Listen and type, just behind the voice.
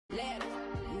letter.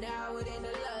 Now it in the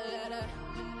love letter.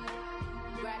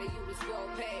 Rather you was 4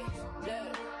 page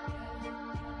letter.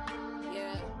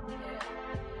 Yeah.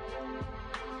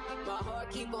 My heart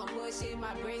keep on pushing,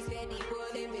 my brain steady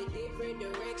pulling in different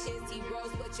directions. He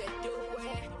rose what you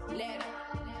doing letter.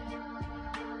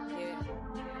 Yeah.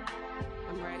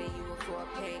 I'm writing you a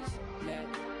 4-page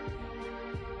letter.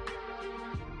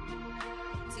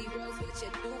 T-Rose, what you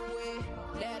doing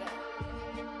letter.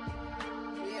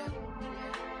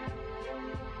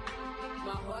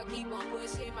 My heart keep on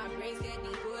pushing, my brain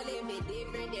steady pulling in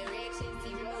different directions.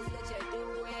 He knows what you're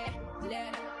doing.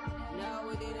 Letter, now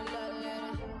it in a love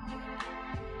letter.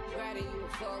 Writing you a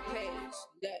 4-page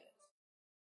letter.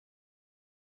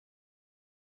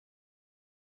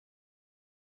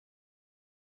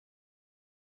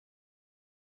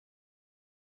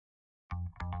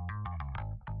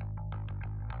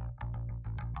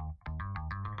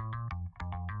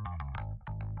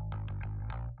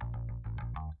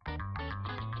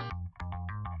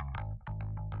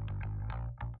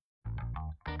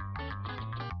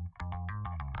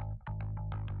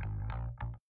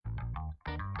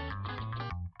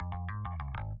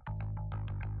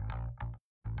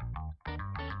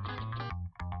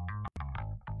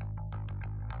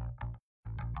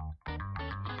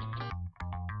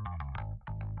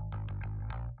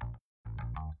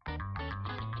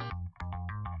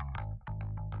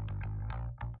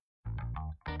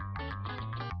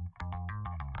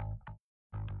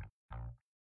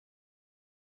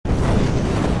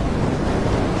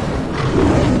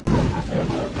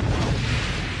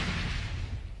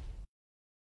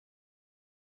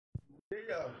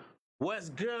 What's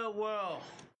good, world?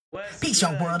 Peace,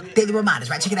 young world. Daily reminders,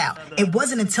 right? Check it out. It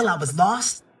wasn't until I was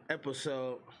lost.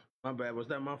 Episode. My bad. Was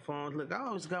that my phone? Look, I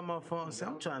always got my phone. So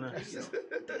I'm trying to.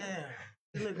 Yeah.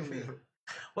 Look at me.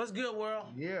 What's good, world?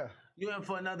 Yeah. You in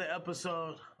for another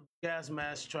episode of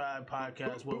Gasmasktribe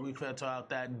podcast where we filter out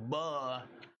that buh.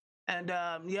 And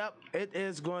yep, it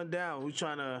is going down. We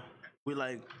trying to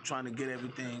get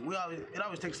everything. It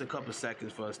always takes a couple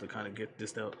seconds for us to kind of get this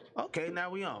stuff. Okay,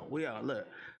 now we on. Look.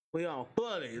 We on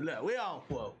fully. Look, we on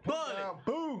fully.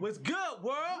 Boom. What's good,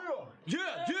 world?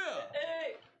 Yeah.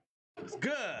 It's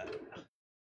good.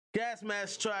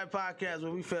 Gasmasktribe podcast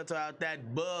where we filter out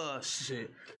that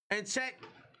bullshit. And check,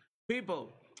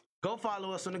 people, go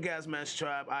follow us on the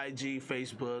Gasmasktribe, IG,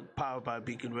 Facebook, powered by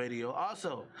Beacon Radio.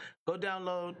 Also, go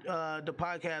download the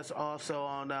podcast also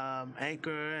on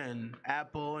Anchor and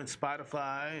Apple and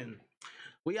Spotify. And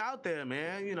we out there,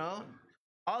 man, you know.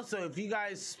 Also, if you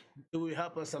guys, it would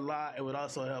help us a lot. It would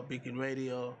also help Beacon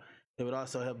Radio. It would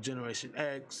also help Generation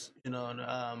X, you know,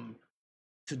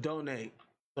 to donate.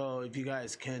 So if you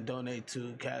guys can donate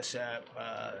to Cash App,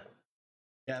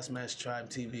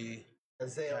 Gasmasktribetv,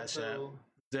 Cash App,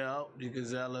 Zelle, you can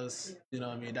Zelle us. You know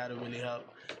what I mean? That'll really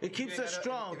help. It keeps us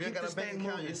strong. If you got a bank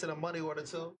account, you send a money order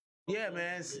too. Yeah,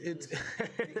 man. It's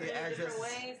different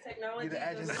ways, technology. The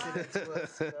address send it to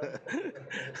us. You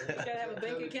gotta have a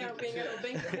bank account. Being a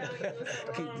bank account, you do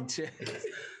something wrong. Keep the checks.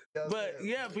 But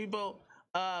yeah, people.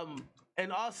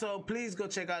 And also, please go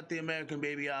check out the American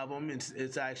Baby album.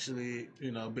 It's actually,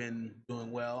 you know, been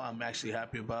doing well. I'm actually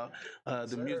happy about.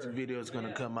 The music video is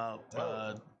gonna come out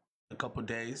a couple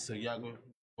days, so y'all go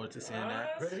forward to seeing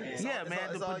that. Really? Yeah,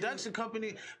 man. The production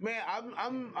company, man.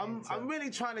 I'm really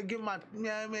trying to get my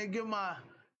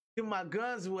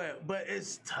guns wet, but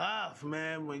it's tough,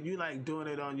 man. When you like doing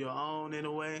it on your own in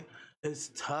a way, it's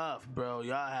tough, bro.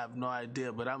 Y'all have no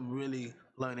idea, but I'm really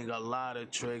learning a lot of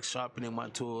tricks, sharpening my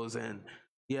tools, and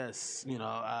yes, you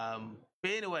know.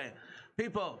 But anyway,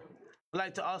 people, I'd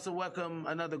like to also welcome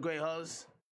another great host,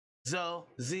 Zo,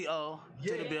 Z-O,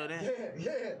 to the building.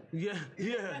 Yeah.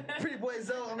 Pretty boy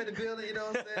Zo, I'm in the building, you know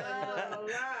what I'm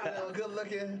saying? You know, good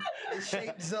looking, in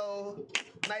shape Zo,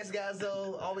 nice guy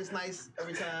Zo, always nice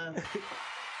every time. Thank you.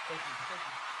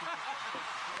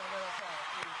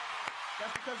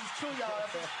 That's because it's true, y'all.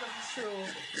 That's because it's true.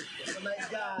 I'm a nice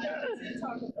guy.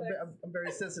 I'm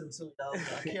very sensitive to y'all.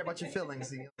 I care about your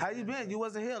feelings. How you been? You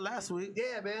wasn't here last week.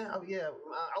 Yeah, man. I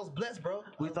was blessed, bro.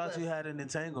 We thought you had an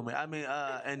entanglement.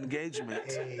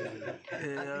 Engagement. Hey.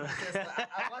 Yeah.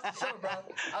 I watched the show, bro.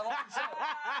 I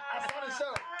saw the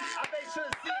show. I made sure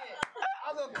to see it.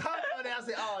 I was gonna comment on that. I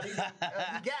trying to say,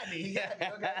 oh, he got me. He got me.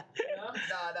 Okay.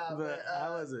 Nah. But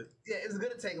how was it? Yeah, it was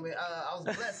good to take me. I was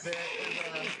blessed, man.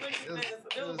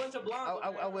 There was a bunch of blondes.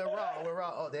 I went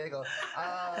raw. Oh, there you go.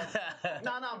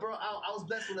 No, bro. I was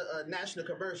blessed with a national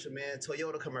commercial, man.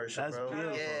 Toyota commercial, That's bro.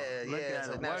 beautiful. Yeah. It's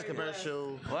a national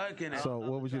commercial. Working it. So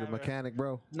what was you, the mechanic,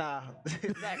 bro? Nah,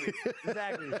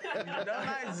 exactly.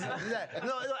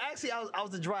 No, actually, I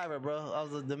was the driver, bro. I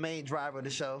was the main driver of the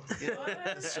show.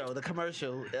 The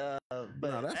commercial. But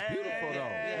No, that's beautiful, though.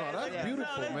 No, that's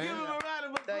beautiful, Give him man. a round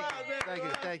of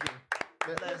applause, Thank you.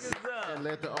 And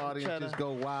let the audience just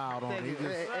go wild on it.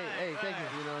 Hey, thank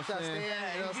you. You know what Shout I'm saying?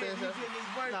 Stan, you know what I'm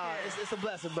saying? No, it's a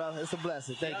blessing, bro. It's a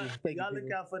blessing. Thank you. Y'all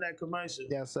look out for that commercial.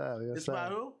 Yes, sir. It's by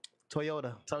who?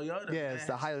 Toyota. Toyota. Yeah, it's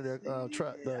the Highlander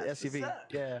truck, the SUV. what's up.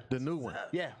 Yeah. The new one.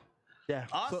 Yeah.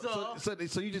 Also,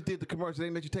 So you just did the commercial. They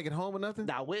didn't let you take it home or nothing?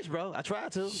 Nah, I wish, bro. I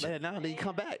tried to. Man, now they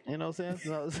come back. You know what I'm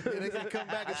saying? They can come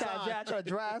back and I try to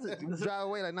drive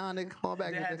away. Like, nah, nigga, come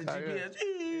back. they had the car. GPS.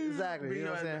 Exactly. You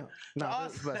know what I'm saying? Nah,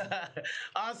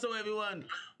 Also, everyone,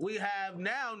 we have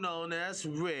now known as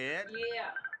Red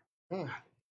Yeah.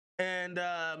 and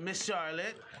Miss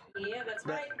Charlotte. Yeah, that's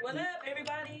right. What up,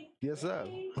 everybody? Yes, sir.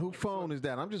 Whose phone is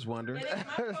that? I'm just wondering. It ain't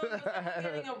my phone.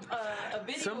 I'm getting a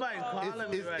video Somebody call.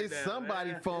 calling me right It's now,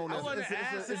 somebody's man. phone. I wanna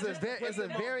ask It's a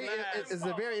very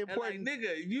And like, important.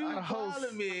 nigga, you host.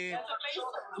 calling me, That's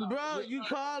a FaceTime. bro? You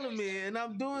calling me, and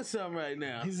I'm doing something right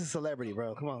now. He's a celebrity,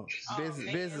 bro. Come on,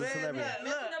 business Man, celebrity.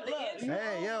 look.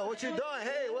 Hey, yo, what you doing?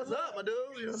 Hey, what's up, my dude?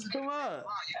 You know, Come on.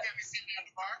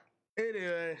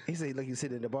 Anyway, he said, "Look, you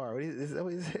sitting in the bar." Is that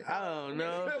what he said? I don't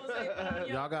know.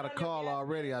 Y'all got a call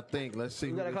already, I think. Let's see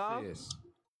You who got a this call? is.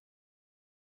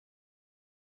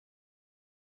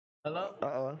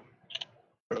 Hello?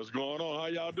 What's going on? How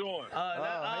y'all doing?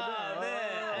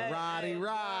 Man. Roddy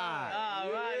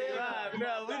Rod. Roddy.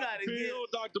 No, we gotta get.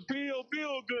 Dr. Peel,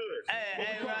 feel good.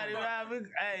 Hey,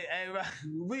 Roddy.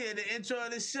 We in the intro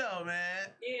of the show, man.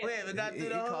 Yeah. We haven't got through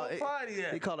the whole party He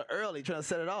yet. called it early, trying to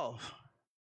set it off.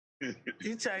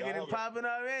 You trying to get it popping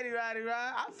already, Roddy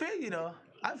Rod? I feel you though.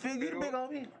 I feel you, the big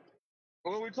homie.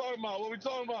 What we talking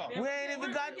about? We ain't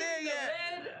even got there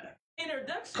yet.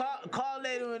 Introduction. Call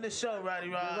later in the show, Roddy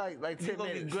Rod. Like You 10 gonna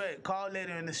be minutes. great. Call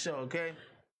later in the show, okay?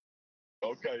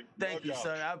 Okay. Thank you, y'all.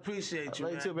 sir. I appreciate you,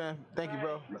 Love you man. too, man. Thank you,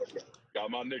 bro. Got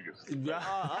my niggas.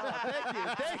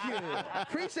 Thank you.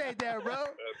 Appreciate that, bro.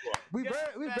 We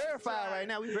verified right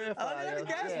now. We verified. Oh,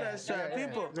 that's the Gasmasktribe,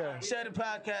 people. Share the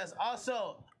podcast.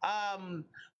 Also,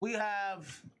 we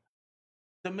have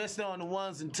the Mr. on the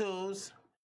ones and twos.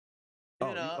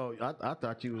 You know. I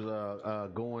thought you was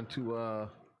going to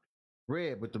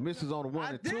Red, but the missus on the one I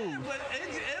and did, two. but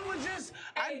it was just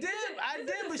I did,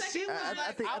 but she was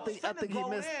like, I think he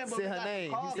missed said her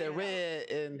name. He said Red,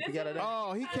 and he got her name.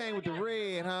 Oh, he came with the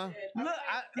red, huh?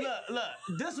 Look.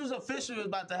 This was officially was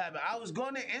about to happen. I was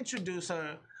going to introduce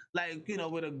her, like, you know,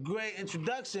 with a great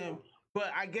introduction, but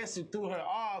I guess it threw her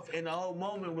off, and the whole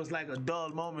moment was like a dull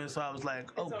moment. So I was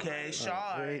like, okay, sure.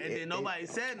 And then nobody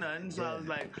said nothing, so I was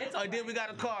like, oh, then we got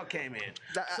a call came in.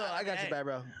 So I got you back,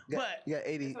 bro. But you got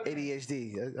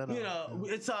ADHD. you know,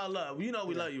 it's all love. You know,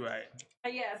 we love you, right?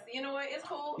 Yes, you know what? It's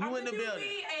cool. You I'm in the newbie. building.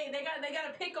 Hey, they got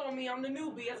to pick on me. I'm the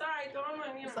newbie. It's all right, though.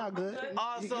 It's all good.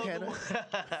 Also, You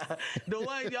the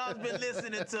one y'all's been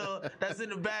listening to that's in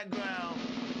the background,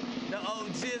 the old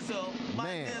Jizzle, my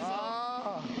Man.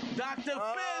 Nizzle, Dr.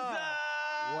 Fizza.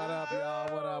 What up,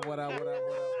 y'all? What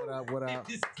up?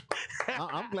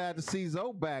 I'm glad to see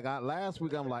Zoe back. Last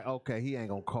week I'm like, okay, he ain't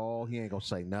gonna call, he ain't gonna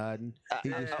say nothing. He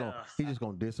just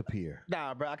gonna disappear.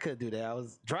 Nah, bro, I couldn't do that. I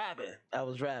was driving.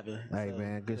 Hey, So,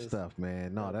 man, good stuff,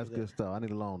 man. No, that's good stuff. I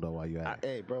need a loan though while you at it.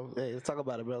 Hey, bro. Hey, let's talk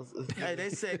about it, bro. Hey, they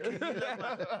said,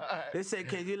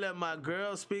 can you let my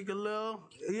girl speak a little?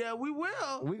 Yeah, we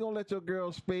will. We gonna let your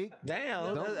girl speak.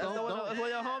 Damn, Don't- that's one of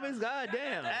your homies. God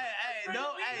damn.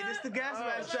 Hey, this the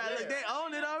Gasmasktribe. Look, they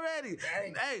own it already.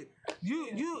 Hey,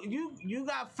 you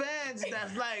got fans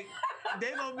that's like,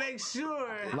 they gonna make sure.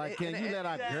 Like, can you let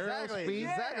our girl speak?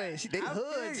 Exactly. They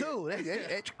hood too.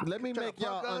 Let me Tryna make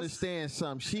y'all fuck us. understand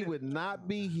something. She would not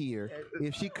be here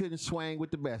if she couldn't swing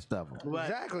with the best of them. Right.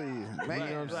 Exactly, man. You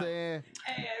know what I'm saying?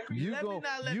 Hey,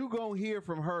 You gonna hear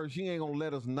from her. She ain't gonna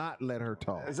let us not let her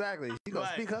talk. Exactly. You gonna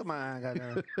Right. speak her mind,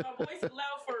 goddamn. my voice is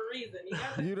loud for a reason. You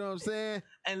got to You know what I'm saying?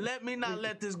 And let me not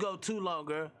let this go too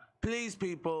longer. Please,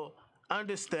 people,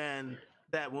 understand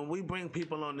that when we bring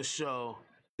people on the show,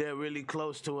 they're really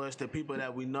close to us. They're people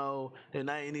that we know. They're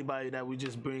not anybody that we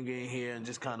just bring in here and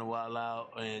just kind of wild out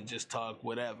and just talk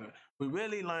whatever. We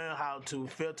really learn how to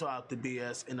filter out the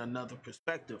BS in another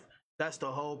perspective. That's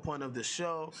the whole point of the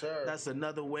show. Sir. That's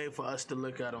another way for us to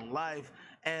look at on life.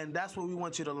 And that's what we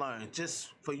want you to learn. Just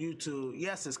for you to,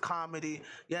 yes, it's comedy.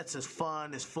 Yes, it's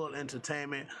fun. It's full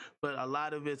entertainment. But a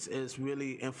lot of it is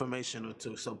really informational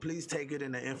too. So please take it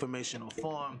in an informational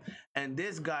form. And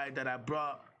this guy that I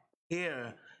brought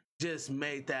here just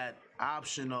made that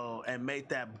optional and made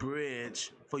that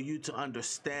bridge for you to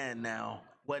understand now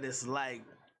what it's like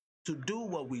to do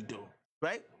what we do,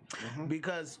 right?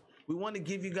 Because we want to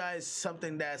give you guys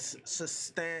something that's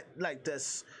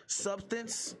that's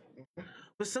substance.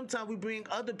 But sometimes we bring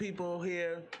other people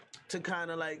here to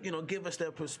kind of give us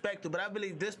their perspective. But I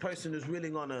believe this person is really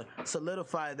going to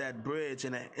solidify that bridge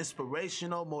and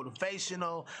inspirational,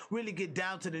 motivational, really get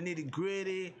down to the nitty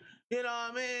gritty. You know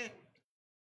what I mean?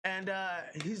 And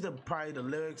he's probably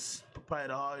the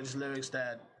hardest lyrics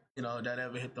that that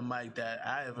ever hit the mic that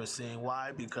I ever seen.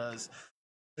 Why? Because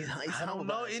I don't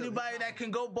know anybody that can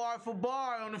go bar for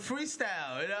bar on the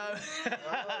freestyle.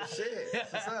 Oh shit!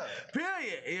 What's up?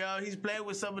 Period. He's played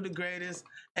with some of the greatest,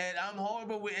 and I'm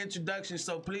horrible with introductions.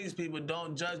 So please, people,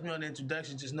 don't judge me on the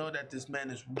introduction. Just know that this man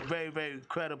is very, very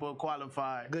credible,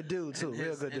 qualified. Good dude too.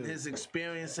 Real good dude. And his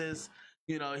experiences.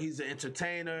 He's an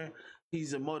entertainer.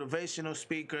 He's a motivational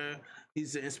speaker.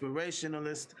 He's an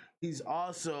inspirationalist. He's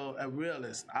also a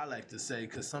realist, I like to say,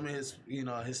 because some of his,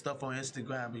 his stuff on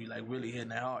Instagram be really hitting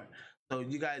that hard. So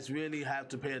you guys really have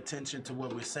to pay attention to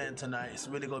what we're saying tonight. It's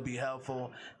really going to be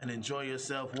helpful and enjoy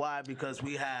yourself. Why? Because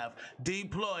we have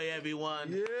Deploi, everyone.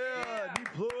 Yeah,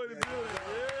 Deploi the building.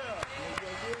 Yeah.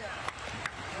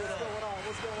 What's going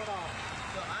on?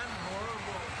 So I'm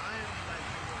horrible.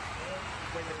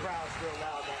 When the crowd's real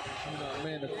loud.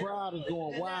 Man, the crowd is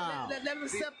going wild. Let them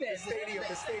accept that.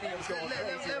 The stadium's going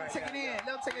crazy. Let them take it in. Let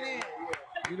them take it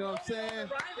in. You know what I'm saying?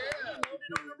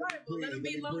 Let him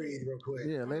be breathe real quick.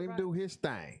 Yeah, let him do his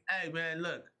thing. Hey man,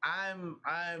 look, I'm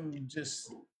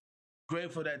just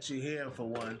grateful that you're here for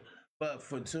one, but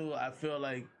for two, I feel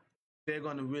like they're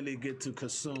gonna really get to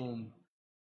consume,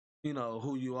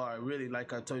 who you are. Really,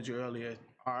 like I told you earlier,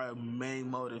 our main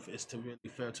motive is to really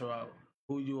filter out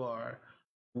who you are,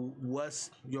 what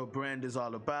your brand is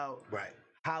all about. Right.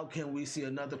 How can we see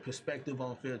another perspective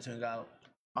on filtering out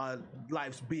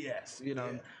life's BS?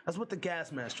 That's what the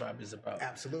Gasmasktribe is about.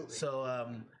 Absolutely. So,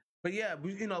 but yeah,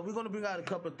 we're going to bring out a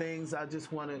couple of things. I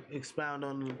just want to expound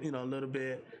on, a little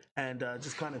bit and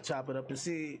just kind of chop it up and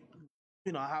see,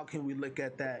 how can we look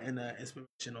at that in an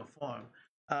inspirational form.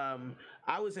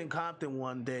 I was in Compton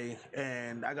one day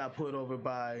and I got pulled over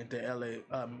by the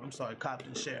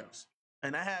Compton sheriffs.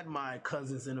 And I had my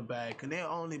cousins in the back, and they're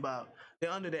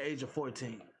under the age of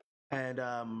 14. And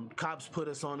cops put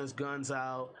us on us, guns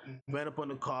out, ran up on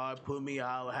the car, put me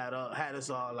out, had us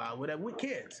all out, whatever. We're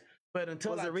kids. But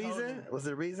until Was there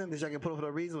a reason? Did y'all get put over for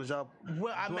a reason? Was y'all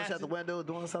out the window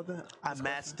doing something? I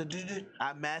matched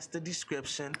the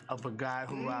description of a guy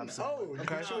who robbed someone. Oh,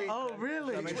 okay. Oh,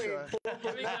 really? Make sure.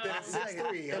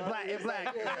 6'3". In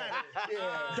black.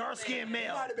 Dark skinned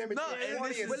male. No, we're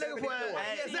looking for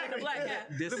Exactly. Black hat.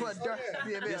 This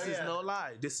is no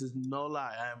lie. This is no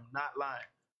lie. I am not lying.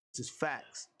 This is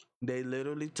facts. They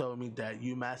literally told me that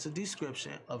you match the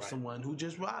description of someone who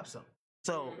just robbed someone.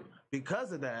 So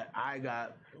because of that, I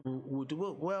got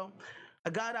I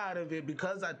got out of it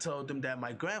because I told them that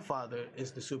my grandfather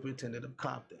is the superintendent of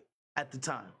Compton at the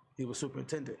time. He was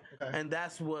superintendent, and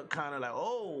that's what kind of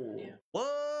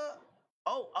what?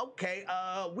 Oh, okay.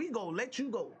 We gonna let you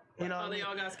go. They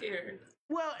all got scared.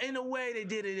 Well, in a way, they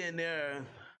did it in their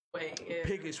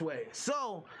piggish way.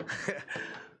 So.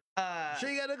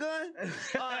 She got a gun?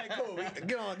 All right, cool.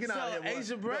 Get on out of here.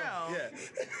 Asia Brown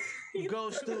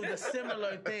goes through the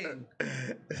similar thing.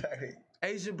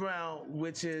 Asia Brown,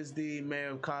 which is the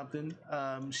mayor of Compton,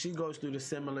 she goes through the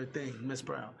similar thing, Miss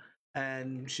Brown.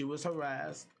 And she was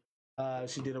harassed.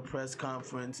 She did a press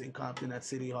conference in Compton at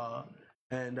City Hall.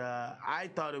 And I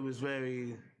thought it was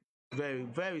very, very,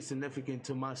 very significant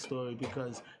to my story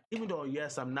because even though,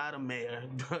 yes, I'm not a mayor,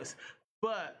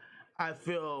 but I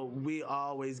feel we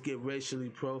always get racially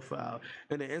profiled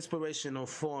in an inspirational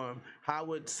form. How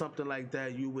would something like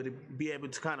that you would be able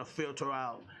to kind of filter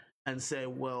out and say,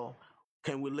 well,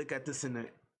 can we look at this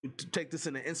take this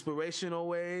in an inspirational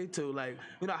way to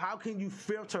how can you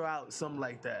filter out something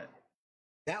like that?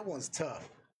 That one's tough,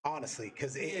 honestly,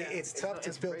 because it's tough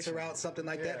to filter out something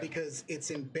like that because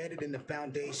it's embedded in the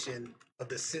foundation of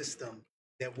the system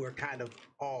that we're kind of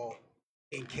all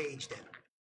encaged in.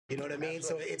 You know what I mean?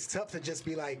 Absolutely. So it's tough to just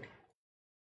be like,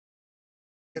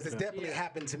 because it's definitely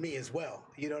happened to me as well.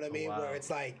 You know what I mean? Wow. Where it's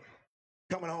like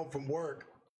coming home from work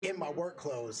in my work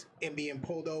clothes and being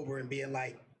pulled over and being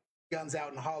like guns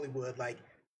out in Hollywood, like,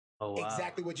 Oh, wow.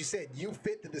 exactly what you said. You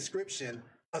fit the description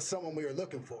of someone we were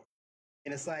looking for.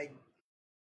 And it's like,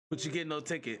 But you get no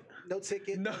ticket. no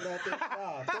ticket, No. no nothing.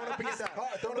 Thrown up against the car.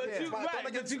 Thrown up But against you- my, right, thrown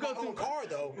but against you my go own through- car,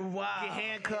 though. Wow. Get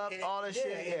handcuffed, And- all that yeah,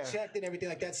 shit. Yeah. and checked and everything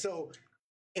like that. So,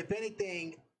 if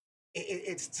anything,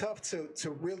 it's tough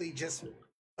to really just,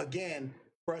 again,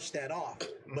 brush that off.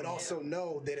 But also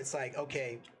know that it's like,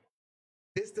 okay,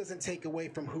 this doesn't take away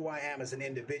from who I am as an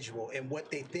individual, and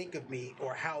what they think of me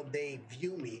or how they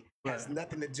view me has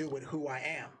nothing to do with who I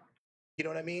am. You know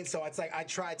what I mean? So it's like I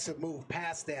try to move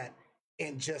past that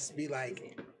and just be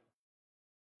like,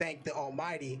 thank the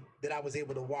Almighty that I was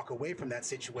able to walk away from that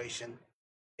situation.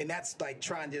 And that's like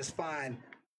trying to just find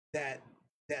that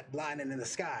lining in the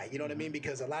sky. You know what I mean?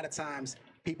 Because a lot of times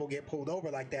people get pulled over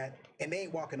like that and they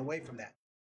ain't walking away from that.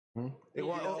 They,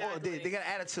 want, they got an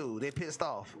attitude. They pissed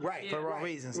off. Right. For the wrong right,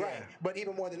 reasons. Right. Yeah. But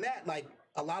even more than that, like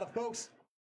a lot of folks,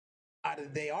 either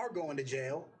they are going to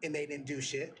jail and they didn't do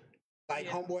shit. Like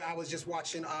homeboy, I was just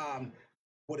watching,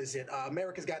 what is it?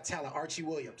 America's Got Talent, Archie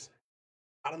Williams.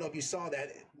 I don't know if you saw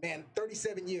that. Man,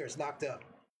 37 years locked up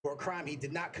for a crime he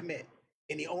did not commit.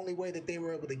 And the only way that they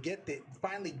were able to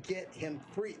finally get him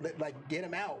free, like get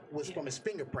him out, was from his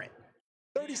fingerprint.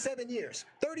 37 years.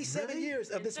 37 years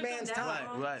of this man's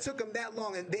time. Right. Took him that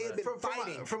long, and they had been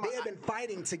fighting. They had been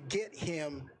fighting to get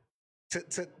him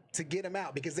to get him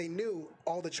out because they knew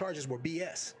all the charges were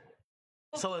BS.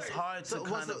 So it's hard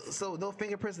to So no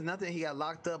fingerprints or nothing. He got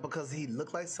locked up because he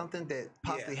looked like something that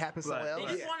possibly happened somewhere They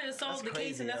else. just wanted to solve the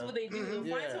case, and that's what they do.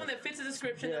 They'll find someone that fits the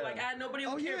description. They're like, nobody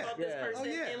will care about this person,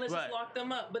 and let's just lock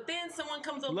them up. But then someone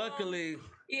comes along. Luckily,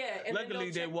 and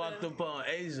luckily they walked up on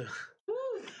Asia.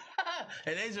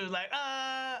 And Asia was like,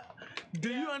 do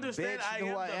you understand Bitch, I you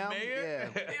know am who the I am?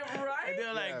 mayor? Yeah, right? And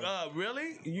they're like,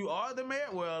 really? You are the mayor?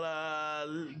 Well,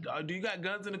 do you got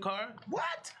guns in the car?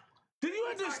 What? Do you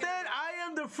understand I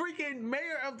am the freaking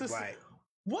mayor of the city? Right.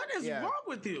 What is wrong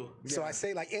with you? So I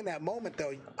say, like, in that moment,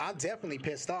 though, I'm definitely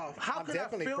pissed off. How I'm can I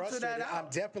definitely filter frustrated. that out? I'm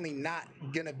definitely not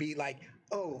gonna be like,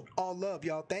 oh, all love,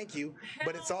 y'all, thank you.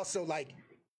 But it's also like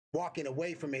walking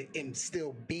away from it and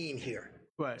still being here.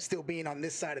 Right. Still being on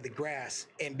this side of the grass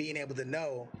and being able to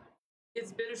know.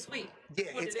 It's bittersweet. Yeah,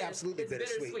 That's what it's it is. absolutely It's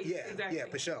bittersweet. Yeah, exactly. yeah,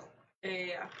 for sure.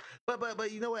 Yeah.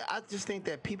 But you know what? I just think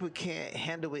that people can't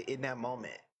handle it in that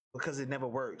moment because it never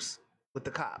works with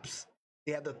the cops.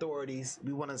 They have the authorities.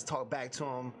 We want to talk back to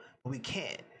them, but we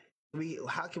can't.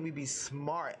 How can we be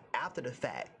smart after the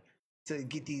fact to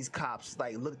get these cops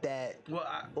like looked at,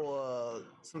 or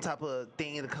some type of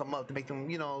thing to come up to make them,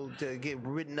 to get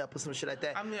written up or some shit like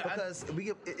that? I mean, because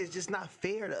it's just not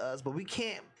fair to us. But we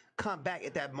can't come back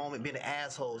at that moment being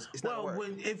assholes. It's not Well, work.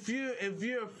 if you're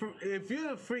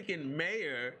the freaking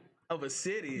mayor of a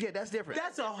city, Yeah, that's different.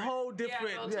 That's a whole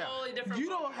different. Totally different. You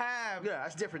don't have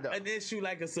that's different though. an issue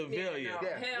like a civilian.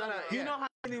 Yeah, no, hell no. You know how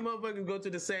many motherfuckers go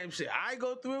through the same shit I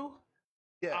go through?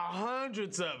 Yeah.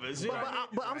 Hundreds of us.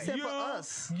 But I'm saying for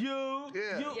us. You.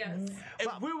 Yes.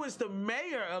 If we was the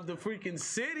mayor of the freaking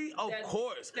city, of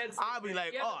course, I'd be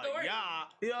like, you have oh, authority. yeah.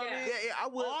 You know what I mean? Yeah, I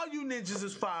would. All you ninjas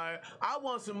is fire. I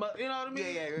want some, you know what I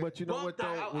mean? Yeah. But you know what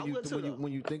though,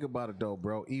 when you think about it though,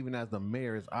 bro, even as the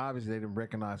mayor, it's obvious they didn't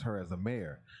recognize her as the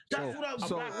mayor. That's what I was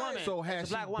saying. So had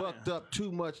she bucked up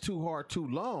too much, too hard, too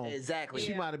long, Exactly.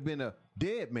 she might have been a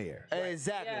dead mayor.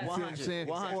 Exactly. Yeah. You see what I'm saying?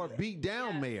 100. Or beat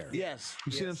down mayor. Yes.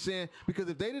 You see what I'm saying? Because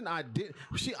if they didn't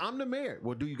I'm the mayor.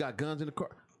 Well, do you got guns in the car?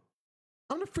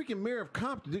 I'm the freaking mayor of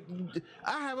Compton.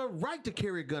 I have a right to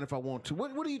carry a gun if I want to.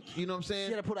 What do you know what I'm saying?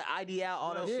 She had to put an ID out,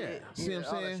 all that shit. See what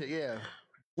I'm all that saying? shit, yeah.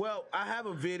 Well, I have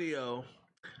a video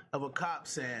of a cop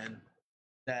saying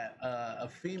that a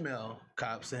female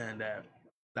cop saying that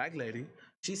black lady,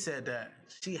 she said that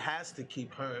she has to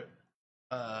keep her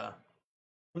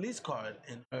police card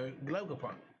in her glove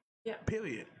compartment. Yeah.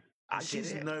 Period.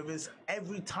 She's nervous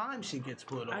every time she gets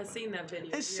pulled over. I seen that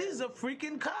video. And she's a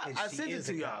freaking cop. And I she sent it is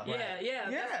to a y'all. cop. Yeah.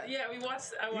 I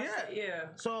watched it. Yeah.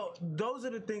 So those are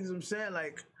the things I'm saying.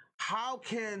 Like, how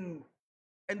can,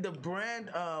 and the brand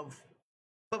of,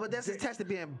 But that's attached to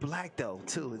being black though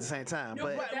too at the same time. No,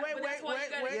 but but that's why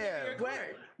you gotta carry your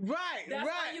card. Right, That's right.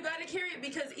 why you gotta carry it,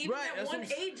 because even Right, that that's one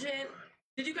what I'm agent.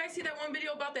 Did you guys see that one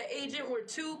video about the agent where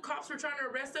two cops were trying to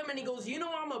arrest him, and he goes,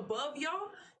 I'm above y'all?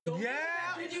 Yeah.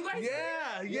 Did you guys see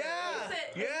that? Yeah.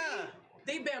 He said, and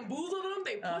they bamboozled him.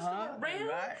 They pushed him around.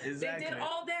 Right, exactly. They did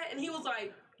all that, and he was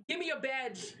like, give me your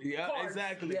badge. Yeah, card.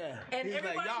 exactly. Yeah. And He's like,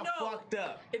 everybody y'all know, fucked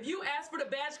up. if you ask for the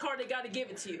badge card, they got to give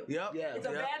it to you. Yep. Yeah. It's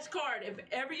a badge card. If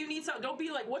ever you need something, don't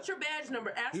be like, what's your badge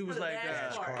number? Ask He for was the like,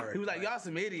 badge card. he was like, y'all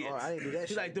some idiots. Oh, I didn't do that He's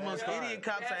shit. like the most Badge idiot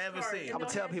cops Badge I ever card. seen. And I'ma they'll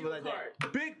tell hand people you a like that.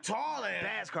 card. Big tall ass.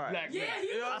 Badge card. Black Yeah, man. he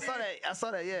You know was- what I mean? I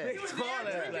saw that. Yeah. He was Tall ass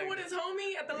there drinking black with his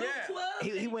homie at the little Yeah. club.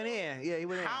 He went in. Yeah, he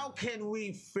went in. How can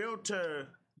we filter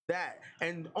that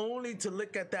and only to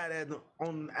look at that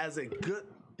as a good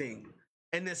thing?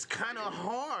 And it's kind of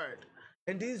hard.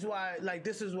 And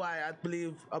this is why I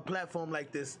believe a platform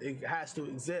like this, it has to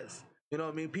exist. You know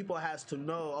what I mean? People have to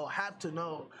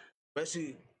know,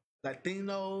 especially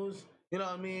Latinos, you know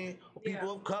what I mean?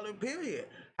 People of color, period,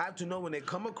 have to know when they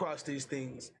come across these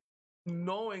things,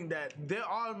 knowing that they're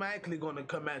automatically going to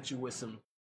come at you with some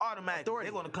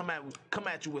they're going to come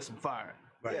at you with some fire.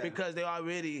 Right. Because they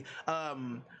already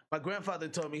my grandfather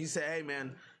told me, he said, hey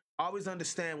man, always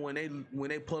understand when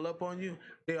they pull up on you,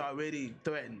 they already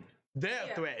threatened. They're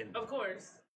threatened. Of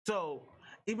course. So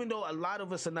even though a lot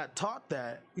of us are not taught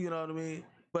that, you know what I mean?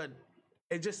 But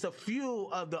it's just a few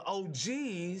of the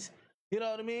OGs, you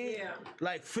know what I mean? Yeah.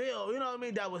 Like Phil, you know what I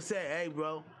mean? That would say, hey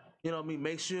bro, you know what I mean?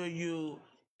 Make sure you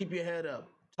keep your head up.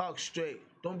 Talk straight.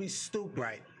 Don't be stupid.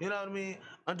 Right. You know what I mean?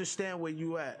 Understand where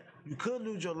you at. You could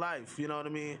lose your life, you know what I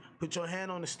mean? Put your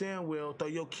hand on the steering wheel, throw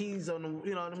your keys on the,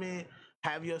 you know what I mean?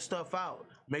 Have your stuff out.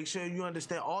 Make sure you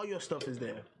understand all your stuff is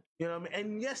there. You know what I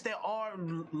mean? And yes, there are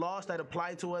laws that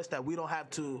apply to us that we don't have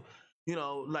to, you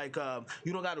know, like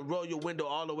you don't got to roll your window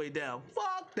all the way down.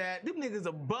 Fuck that. Them niggas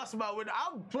will bust my window.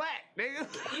 I'm black, nigga.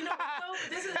 You know,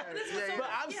 this is so, But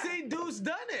I've seen dudes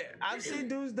done it. I've seen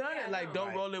dudes done it. Like,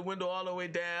 don't roll their window all the way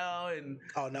down, and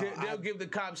they'll give the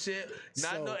cop shit.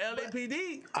 Not no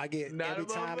LAPD. I get Not every a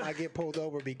time motherfucker. I get pulled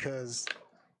over because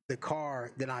the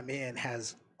car that I'm in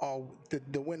has all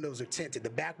the windows are tinted. The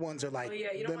back ones are like you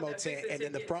don't limo want that tint, fix-it and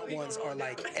then the ticket, front so you ones don't are roll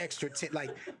like down. extra tint. Like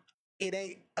it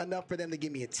ain't enough for them to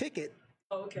give me a ticket,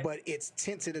 but it's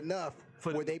tinted enough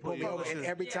where they pull me over, and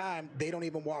every time they don't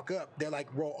even walk up. They're like,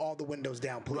 roll all the windows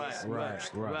down, please. Right.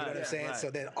 You know what I'm saying?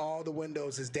 So then all the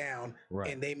windows is down,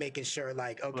 and they making sure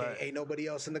like, okay, ain't nobody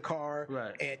else in the car,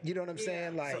 and you know what I'm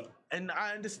saying? Like, and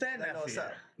I understand that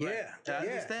fear. I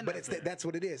understand but that's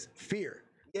what it is, fear.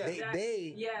 They are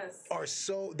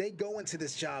they go into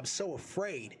this job so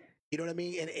afraid. You know what I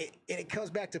mean? And it comes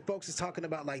back to folks is talking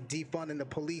about like defunding the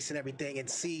police and everything. And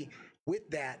see, with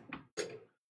that,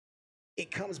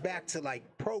 it comes back to like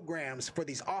programs for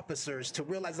these officers to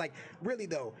realize, like, really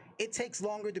though, it takes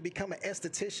longer to become an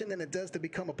esthetician than it does to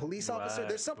become a police officer.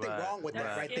 There's something wrong with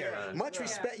that right there. Much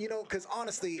respect, you know, because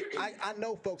honestly, I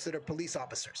know folks that are police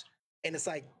officers, and it's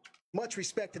like much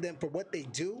respect to them for what they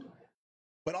do.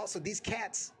 But also these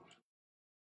cats,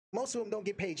 most of them don't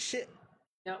get paid shit.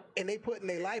 Yep. And they putting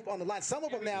their life on the line. Some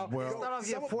of them now,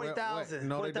 $40,000.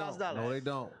 No, they don't.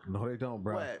 No, they don't,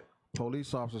 bro. What?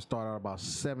 Police officers start out about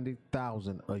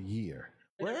 $70,000 a year.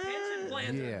 Their pension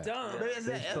plans are dumb.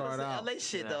 They start out LA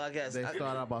shit though, I guess. They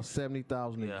start out about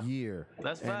 $70,000 a year.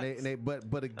 That's facts.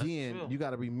 But again, you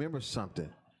got to remember something.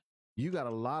 You got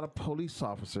a lot of police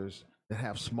officers that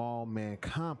have small man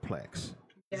complex.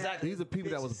 Exactly. These are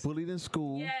people that was bullied in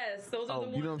school. Yes, those are the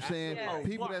ones. You know what I'm saying? Yes.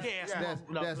 People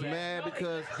that's mad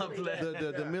because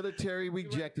the military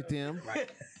rejected them.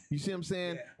 You see what I'm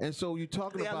saying? And so you're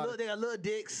talking about they got little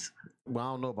dicks. Well, I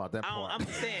don't know about that part. I'm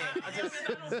just saying. I'm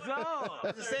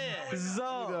just saying.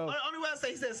 Only way I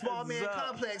say he said small man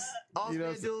complex. All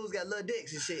man dudes got little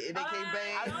dicks and shit, and they can't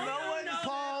bang. No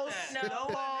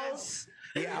pause.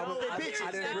 Yeah, I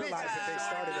didn't realize that they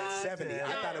started at 70.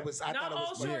 I thought it was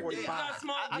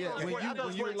 45. When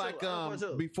you're like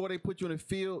before they put you in the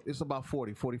field, it's about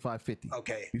 40, 45, 50.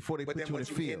 Okay. Before they put you in the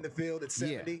field. In the field, it's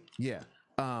 70. Yeah.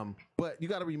 But you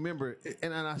got to remember,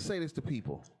 and I say this to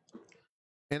people,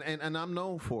 and I'm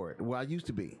known for it. Well, I used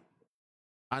to be.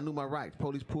 I knew my rights.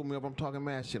 Police pull me over. I'm talking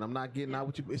mad shit. I'm not getting out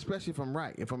with you, especially if I'm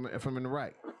right. If I'm in the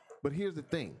right. But here's the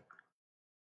thing.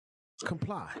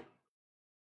 Comply.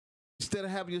 Instead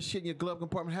of having your shit in your glove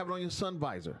compartment, have it on your sun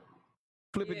visor.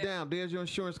 Flip it down. There's your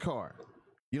insurance card.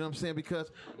 You know what I'm saying?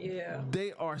 Because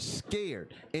they are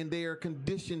scared and they are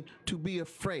conditioned to be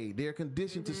afraid. They are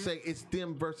conditioned to say it's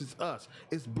them versus us.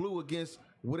 It's blue against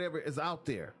whatever is out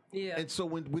there. Yeah. And so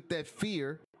with that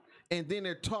fear, and then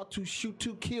they're taught to shoot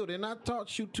to kill. They're not taught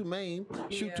shoot to maim,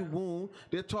 shoot to wound.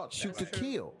 They're taught shoot to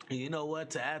kill. You know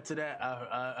what? To add to that,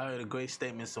 I heard a great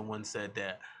statement. Someone said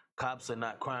that cops are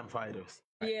not crime fighters.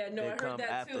 Yeah, no, they I heard come that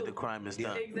after too. the crime is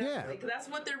done. Exactly. Yeah. Because that's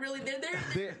what they're really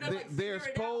They're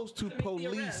supposed to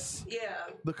police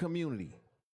the community.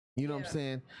 You know what I'm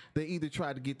saying? They either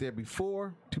try to get there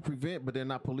before to prevent, but they're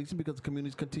not policing because the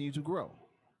communities continue to grow.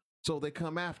 so they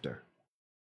come after.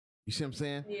 You see what I'm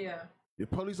saying? Yeah. The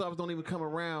police officers don't even come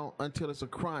around until it's a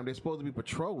crime. They're supposed to be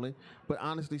patrolling, but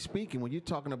honestly speaking, when you're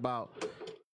talking about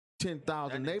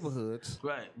 10,000 neighborhoods,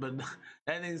 right? But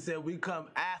that nigga said we come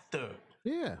after.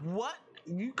 Yeah. What?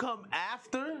 You come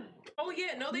after? Oh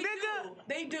yeah, no, they do.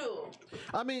 They do.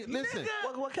 I mean, listen.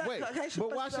 Wait,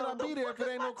 but why should I be there if it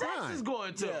ain't no crime? Is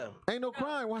going to. Ain't no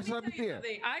crime. Why should I be there?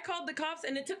 I called the cops,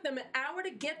 and it took them an hour to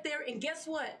get there. And guess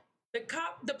what?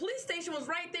 The police station was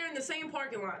right there in the same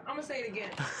parking lot. I'm gonna say it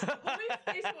again. The police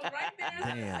station was right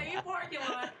there in the same parking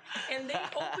lot, and they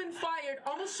opened fire.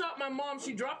 Almost shot my mom.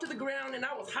 She dropped to the ground, and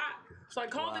I was hot. So I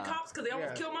called the cops because they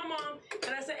almost killed my mom.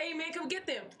 And I said, "Hey man, come get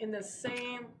them," in the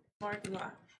same parking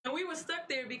lot. And we were stuck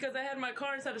there because I had my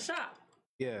car inside the shop.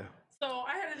 Yeah. So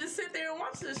I had to just sit there and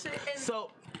watch this shit. And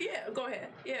yeah, go ahead.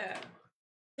 Yeah.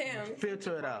 Damn.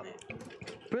 Filter it out.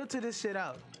 Filter this shit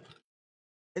out.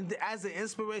 And as an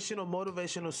inspirational,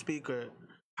 motivational speaker,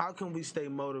 how can we stay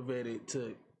motivated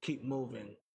to keep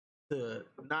moving? To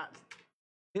not,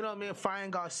 you know what I mean,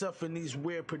 find ourselves in these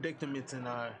weird predicaments in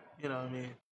our, you know what I mean,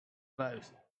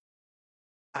 lives.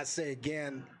 I say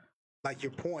again, like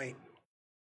your point,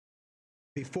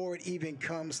 before it even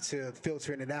comes to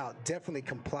filtering it out, definitely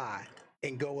comply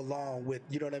and go along with,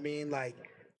 you know what I mean? Like,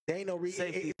 there ain't no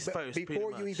reason.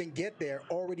 Before you even get there,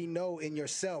 already know in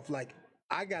yourself, like,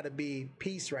 I got to be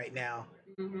peace right now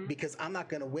because I'm not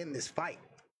going to win this fight.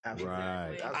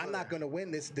 Right. I'm not going to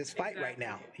win this fight right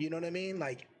now. You know what I mean?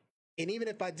 Like, and even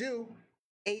if I do,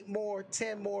 8 more,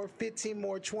 10 more, 15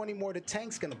 more, 20 more, the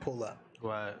tank's going to pull up.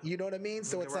 Right. You know what I mean?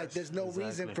 So it's like there's no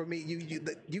reason for me.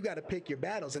 You got to pick your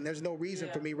battles, and there's no reason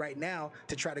for me right now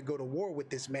to try to go to war with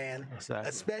this man,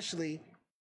 especially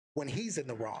when he's in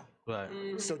the wrong. Right.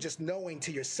 So just knowing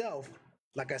to yourself,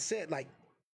 like I said, like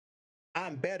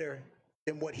I'm better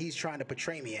than what he's trying to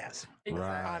portray me as.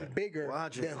 Right. I'm bigger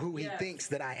than who he thinks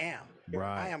that I am.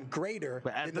 Right. I am greater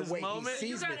than the way he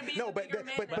sees me. No, but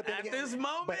at this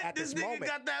moment, this nigga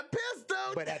got that pistol.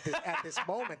 But at this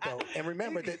moment though, and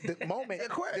remember the moment,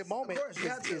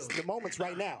 the moment's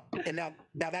right now, and now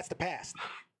that's the past.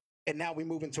 And now we're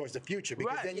moving towards the future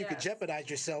because then you could jeopardize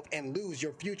yourself and lose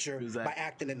your future by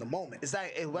acting in the moment.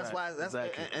 Exactly. That's why. That's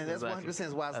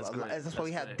 100% why. That's why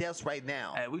we have deaths right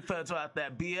now. Hey, we filter out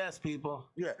that BS, people.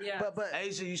 Yeah. But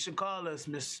Asia, you should call us,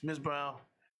 Miss Brown.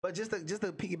 But just to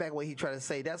piggyback what he tried to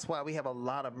say, that's why we have a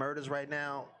lot of murders right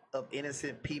now of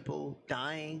innocent people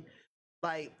dying.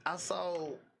 Like I saw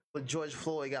when George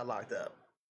Floyd got locked up,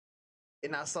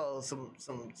 and I saw some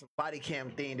body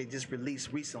cam thing they just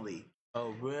released recently.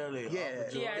 Oh really?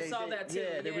 Yeah, I saw that too.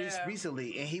 Yeah, they released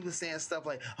recently, and he was saying stuff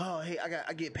like, "Oh, hey,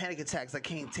 I get panic attacks. I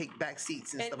can't take back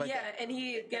seats and stuff like that." Yeah, and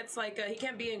he gets like he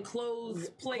can't be in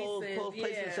closed places,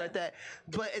 places like that.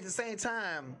 But at the same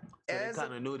time, they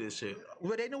kind of knew this shit.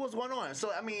 Well, they knew what's going on.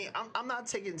 So I mean, I'm not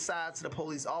taking sides to the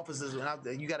police officers.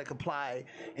 You got to comply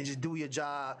and just do your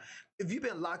job. If you've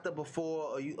been locked up before,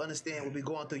 or you understand what we're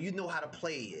going through, you know how to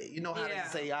play it. You know how to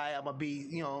say, I'm gonna be,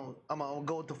 I'm gonna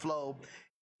go with the flow.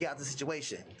 Get out the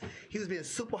situation. He was being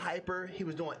super hyper. He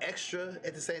was doing extra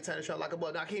at the same time to try to lock him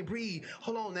up. Now I can't breathe.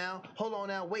 Hold on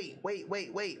now. Wait.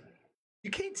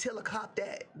 You can't tell a cop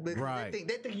that because they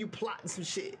think you plotting some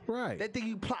shit. Right. They think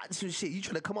you plotting some shit. You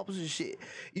try to come up with some shit.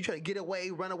 You try to get away,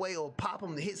 run away, or pop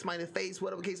him, hit somebody in the face,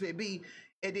 whatever the case may be.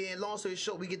 And then, long story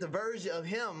short, we get the version of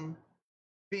him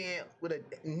being with a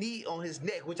knee on his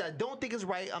neck, which I don't think is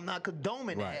right. I'm not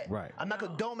condoning that. Right. I'm not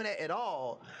condoning that at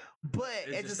all.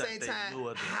 But at the same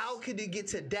time, how could it get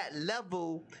to that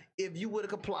level if you would have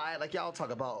complied like y'all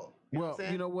talk about? Well,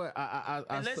 you know what? I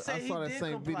saw that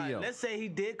same video. Let's say he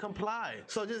did comply.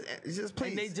 So just please.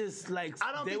 And they just like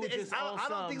I don't think it's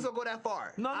gonna go that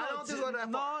far. No, I don't think it's gonna go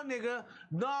that far. No, nigga,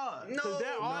 no.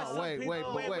 There are some wait.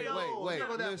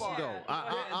 Listen though,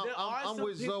 I'm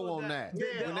with Zoe on that.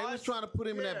 When they was trying to put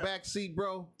him in that back seat,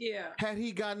 bro. Yeah. Had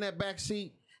he gotten that back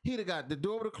seat, he'd have got the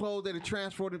door would have closed. They'd have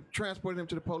transported him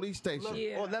to the police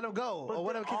station, or let him go, but or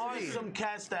whatever. There are some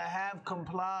cats that have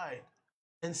complied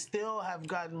and still have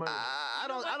gotten murdered. I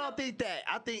don't think that.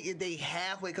 I think if they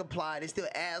halfway comply, they still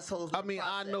assholes. I mean,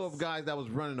 I know of guys that was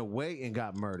running away and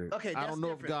got murdered. Okay, I don't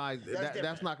know of guys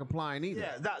that's not complying either.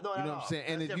 Yeah, you know what I'm saying?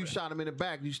 And if you shot him in the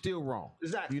back, you still wrong.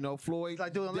 Exactly. You know, Floyd's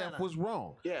death was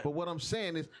wrong. Yeah. But what I'm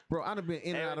saying is, bro, I'd have been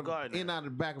in and out of the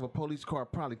back of a police car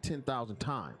probably 10,000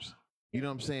 times. You know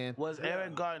what I'm saying? Was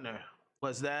Eric Gardner?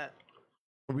 Was that?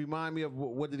 Remind me of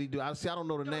what did he do? I don't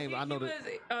know the name. I know he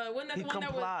that was, He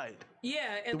complied.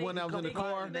 Yeah, and The one that was in the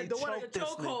car? The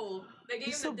chokehold. They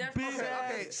gave him the death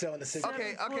penalty. Selling the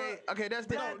cigarettes. Okay. That's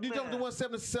different. You talking the one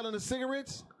selling the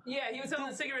cigarettes? Yeah, he was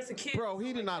selling cigarettes to kids. Bro,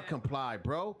 he did not comply,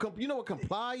 bro. You know what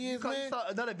comply is, man? You saw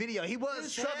another video. He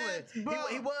was struggling. He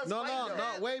was No, fighting,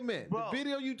 though. wait a minute. Bro, the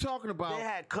video you talking about? They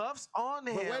had cuffs on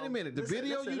him. But wait a minute. The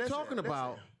video you talking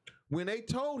about, when they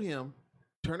told him,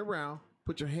 turn around,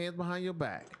 put your hands behind your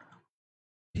back,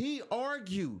 he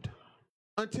argued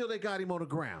until they got him on the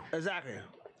ground. Exactly.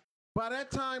 By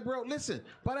that time, bro, listen.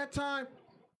 By that time,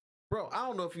 bro, I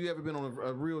don't know if you ever been on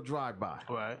a real drive-by.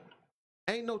 Right.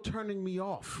 Ain't no turning me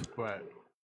off. Right.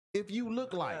 If you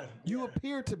look like, you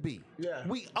appear to be. Yeah.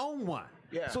 We own one.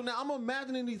 Yeah. So now I'm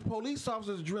imagining these police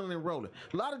officers drilling and rolling.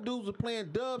 A lot of dudes are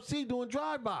playing Dub C doing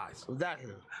drive-bys.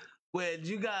 Exactly. When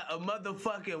you got a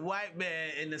motherfucking white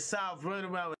man in the South running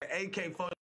around with an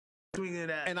AK-40 swinging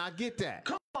that. And I get that.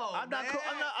 Come on, I'm not cool.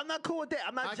 I'm not cool with that.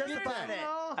 I'm not justifying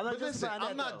that. I'm not But listen, justifying that.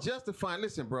 I'm not justifying.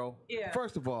 Listen, bro. Yeah.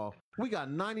 First of all, we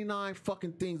got 99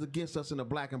 fucking things against us in the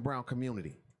black and brown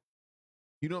community.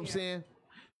 You know what I'm saying?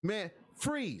 Man,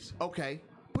 freeze. Okay.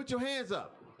 Put your hands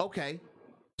up. Okay.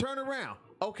 Turn around.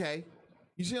 Okay.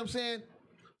 You see what I'm saying?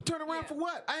 Turn around for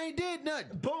what? I ain't did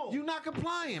nothing. Boom. You not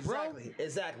complying, bro.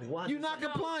 Exactly. You not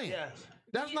complying. Yes.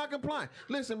 That's not complying.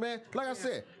 Listen, man, like I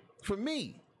said, for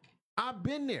me, I've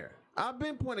been there. I've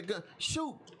been pointing a gun.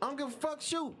 Shoot. I don't give a fuck,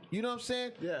 shoot. You know what I'm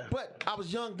saying? Yeah. But I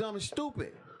was young, dumb, and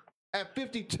stupid. At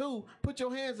 52, put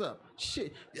your hands up.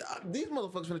 Shit. These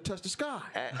motherfuckers finna touch the sky.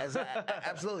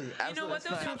 Absolutely. You know what,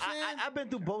 though? I've been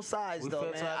through both sides,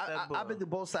 though, man. I've been through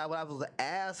both sides when I was an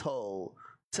asshole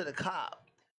to the cop.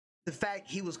 The fact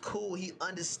he was cool, he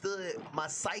understood my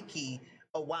psyche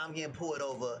of why I'm getting pulled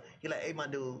over. You're like, hey, my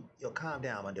dude, yo, calm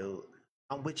down, my dude.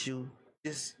 I'm with you.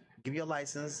 Just give me your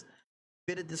license,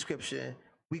 fit a description.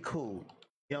 We cool.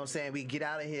 You know what I'm saying? We get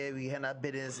out of here. We hand our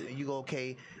business. You go,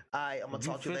 okay. All right, I'm going to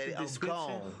talk to you later. I'm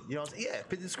gone. You know what I'm saying? Yeah, fit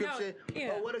the description. yeah.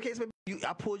 Or whatever the case may be.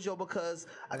 I pulled you over because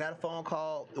I got a phone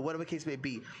call, or whatever the case may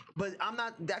be. But I'm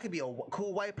not, that could be a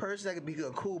cool white person. That could be a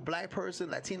cool black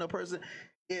person, Latino person.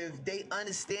 If they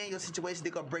understand your situation,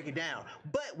 they're going to break it down.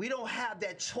 But we don't have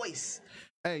that choice.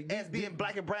 Hey, as being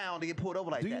black and brown to get pulled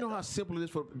over like that. Do you know how simple it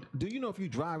is do you know if you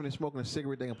driving and smoking a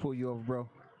cigarette, they can pull you over, bro?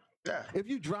 Yeah. If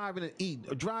you driving and eating,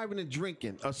 or driving and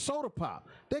drinking, a soda pop,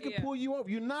 they can pull you over.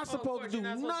 You're not supposed to do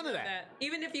none of that.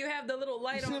 Even if you have the little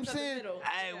light on the middle.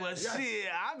 Hey, well, shit,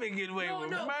 I've been getting away with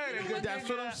murder. That's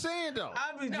what I'm saying, though.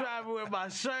 I be driving with my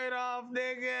shirt off,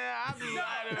 nigga. I be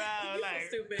riding around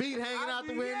like feet hanging out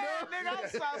the window. Yeah, nigga, I'm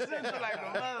South Central like a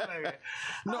motherfucker.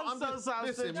 No, I'm so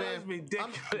South Central. man. It's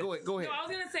ridiculous. Go ahead. No, I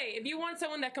was gonna say, if you want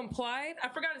someone that complied, I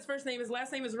forgot his first name. His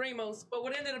last name is Ramos. But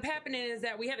what ended up happening is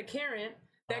that we had a Karen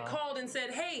that called and said,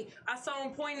 hey, I saw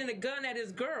him pointing a gun at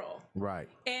his girl. Right.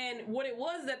 And what it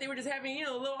was that they were just having, a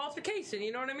little altercation,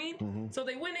 you know what I mean? Mm-hmm. So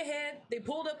they went ahead, they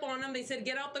pulled up on him, they said,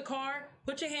 get out the car,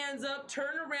 put your hands up,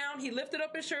 turn around. He lifted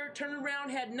up his shirt, turned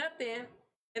around, had nothing,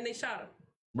 and they shot him.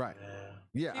 Right.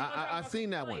 Yeah, I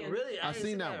seen that one. Really? I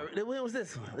seen that one. When was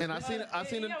this one? And I seen it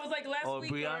was like last week.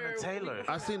 Breonna Taylor.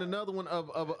 I seen another one of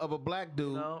a black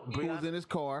dude who was in his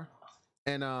car,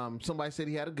 and somebody said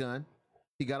he had a gun.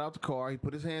 He got out the car. He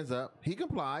put his hands up. He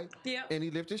complied. Yeah. And he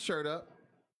lifted his shirt up.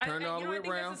 Turned all the way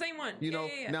around. That's the same one.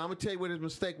 Now I'm gonna tell you what his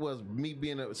mistake was. Me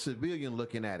being a civilian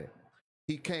looking at it.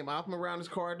 He came out from around his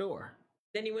car door.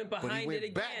 Then he went behind but he went it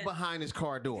again. back behind his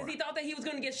car door. Because he thought that he was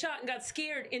going to get shot and got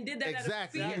scared and did that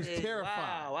exactly. out of fear. He was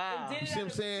terrified. Wow. And did You see what I'm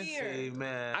saying? Hey,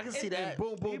 man. I can see that.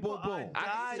 Boom, boom, boom, boom.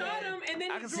 I shot him and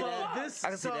then he drove off. I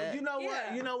can see that. You know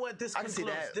what? You know what? This I can see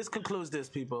concludes. that. This concludes this,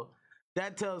 people.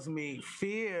 That tells me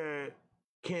fear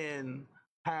can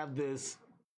have this.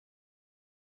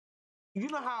 You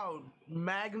know how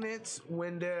magnets,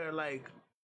 when they're like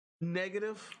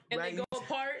negative, and right? they go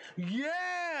apart.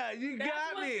 Yeah, you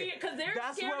got me. Because they're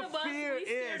scared of us, we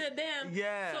scared of them.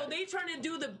 Yeah. So they trying to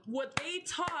do what they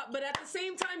taught, but at the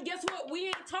same time, guess what? We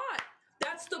ain't taught.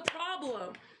 That's the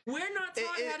problem. We're not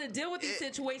taught how to deal with these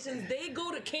situations. They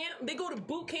go to camp. They go to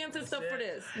boot camps and stuff for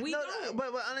this. We don't.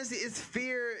 But honestly, it's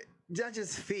fear. Not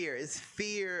just fear. It's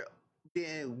fear.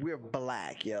 Then we're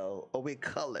black, yo, or we're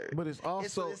colored. But it's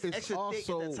also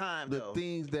the though.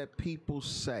 things that people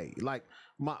say. Like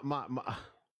my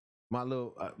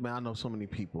little man, I know so many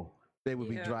people. They would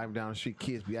be driving down the street,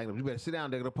 kids be acting. You better sit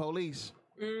down there, the police.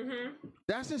 Mm-hmm.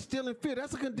 That's instilling fear.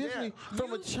 That's a conditioning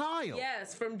from a child.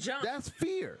 Yes, from jump. That's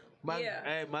fear.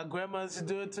 Hey, my grandma used to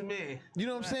do it to me. You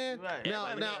know what I'm saying? Right.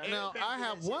 Now, I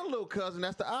have one little cousin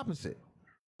that's the opposite.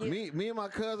 Me and my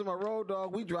cousin, my road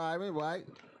dog, we driving, right?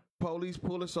 Police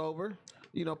pull us over.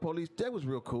 you know, police, they was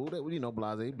real cool. They were, you know,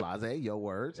 blase, your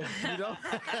words, you know.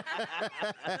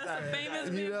 That's a famous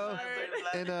you know,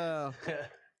 word. and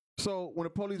so when the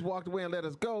police walked away and let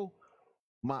us go,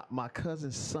 my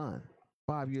cousin's son,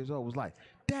 5 years old, was like,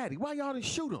 "Daddy, why y'all didn't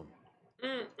shoot him?"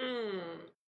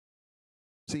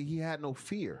 See, he had no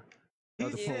fear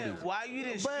of the police. Why you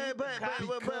didn't shoot the cop?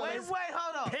 Wait,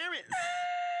 hold on. Parents.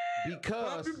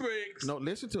 Because no,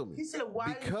 listen to me. He said,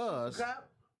 "Why?" Because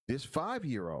this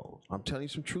 5-year-old, I'm telling you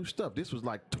some true stuff. This was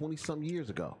like 20-some years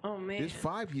ago. Oh man. This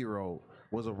 5-year-old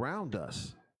was around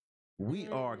us. We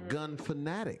are gun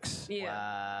fanatics. Yeah.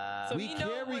 Wow. So We he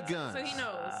knows carry guns. So he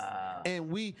knows. And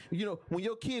we, you know, when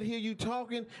your kid hear you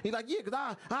talking, he's like, yeah,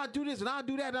 because I do this and I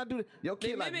do that and I do that. Your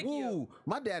kid like, mimic woo, you.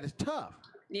 my dad is tough.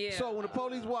 Yeah. So when the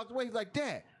police walked away, he's like,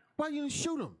 Dad, why you didn't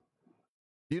shoot him?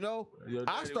 You know, Your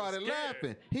I daddy started was scared.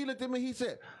 laughing. He looked at me, he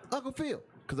said, Uncle Phil,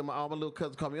 because all my little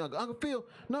cousins call me Uncle. Uncle Phil,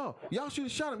 no, y'all should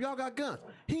have shot him. Y'all got guns.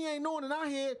 He ain't knowing in our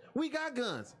head, we got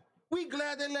guns. We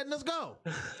glad they letting us go.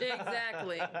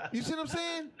 Exactly. You see what I'm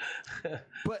saying?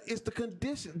 But it's the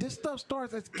condition. This stuff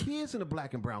starts as kids in the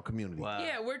black and brown community. Wow.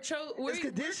 Yeah, we're It's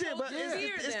conditioned, but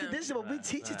it's conditioned, but we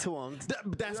teach it to them.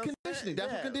 That's conditioning.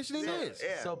 That's what conditioning is.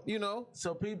 Yeah. So You know?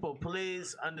 So people,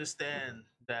 please understand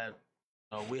that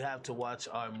we have to watch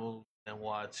our moves and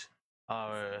watch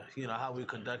our, how we're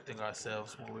conducting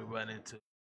ourselves when we run into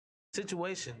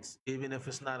situations, even if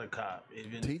it's not a cop.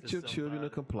 Even if Teach it's your children to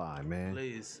somebody. comply, man.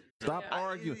 Please. Stop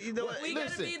arguing. You know what? We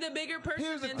Listen, gotta be the bigger person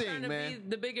here's the than thing, trying to man. be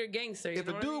the bigger gangster. If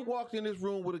a dude walked in this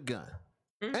room with a gun,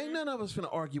 ain't none of us finna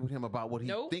argue with him about what he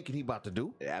Nope. thinking he about to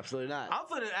do. Yeah, absolutely not. I'm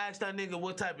finna ask that nigga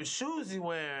what type of shoes he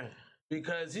wearing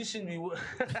because he shouldn't be. And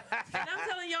I'm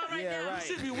telling y'all right Yeah, now. right.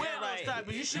 You should be wearing those type,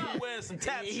 but you should be wearing some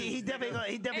tap shoes. He definitely gonna.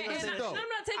 He definitely And gonna. I'm say though. not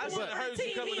I taking one should've for heard the you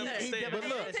team coming up either. and saying But I'm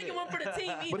look. not taking one for the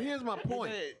team either. But here's my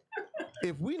point.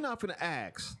 If we not finna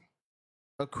ask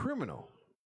a criminal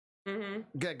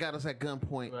got us at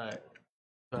gunpoint Right.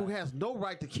 who has no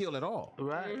right to kill at all,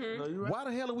 Right. No, you're right. why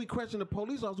the hell are we questioning the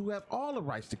police officers who have all the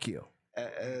rights to kill?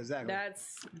 Exactly.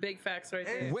 That's big facts right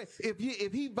there.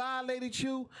 If he violated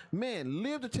you, man,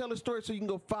 live to tell the story so you can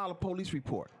go file a police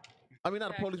report. I mean,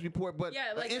 not a police report, but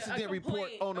Yeah, like an a incident report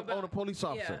complaint on a about- police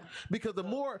officer. yeah. Because the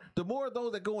more of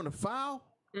those that go in the file,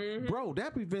 bro,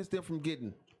 that prevents them from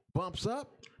getting bumps up.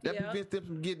 That Yeah. prevents them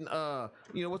from getting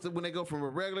when they go from a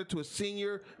regular to a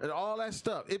senior and all that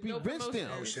stuff. It No prevents them.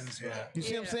 promotions. Yeah. You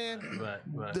see what I'm saying?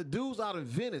 Right. The dudes out in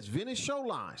Venice show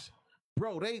lines.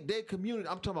 Bro, they community,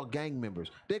 I'm talking about gang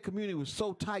members. Their community was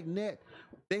so tight knit.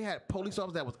 They had police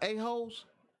officers that was a-holes.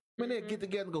 Man, they'd get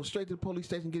together and go straight to the police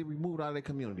station and get it removed out of their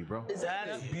community, bro.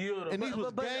 That's beautiful. And these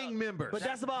was gang members. But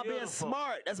that's about being beautiful.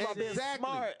 smart. That's about being Exactly.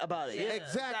 smart about it. Yeah,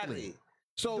 Exactly.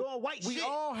 So Doing white we shit.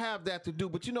 all have that to do,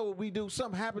 but you know what we do?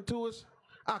 Something happened to us.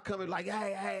 I come in like,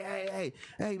 hey,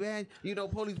 man,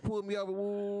 police pulled me over.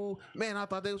 Woo, man, I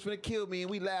thought they was finna kill me,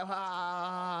 and we laugh, ha, ha,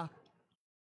 ha, ha,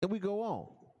 and we go on.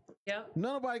 Yep.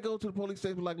 Nobody goes to the police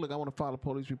station like, look, I want to file a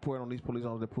police report on these police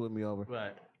officers that pulled me over.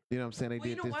 Right. You know what I'm saying? They Well,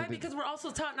 you did know this. why? they did Because we're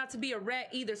also taught not to be a rat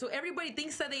either. So everybody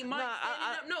thinks that they might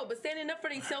but standing up for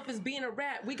themselves is being a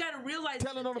rat. We got to realize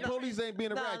Telling on the police ain't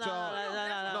being a rat,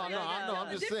 y'all. No, I know.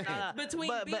 I'm just saying. Between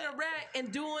But- being a rat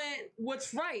and doing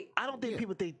what's right. I don't think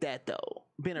people think that though,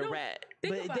 being a No, rat.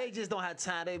 think But about they it. just don't have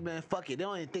time. They man, fuck it. They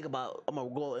don't even think about I'm gonna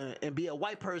go and be a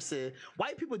white person.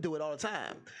 White people do it all the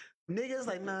time. Niggas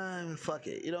like nah, fuck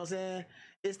it. You know what I'm saying?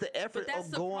 It's the effort But that's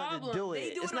of the going problem. to do They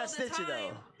it. do It's it not all the snitching though.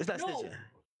 time. It's not No. snitching.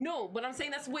 No, but I'm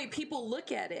saying that's the way people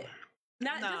look at it.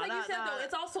 Just like you said though,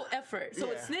 it's also effort. So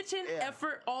it's snitching,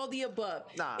 effort, all the above.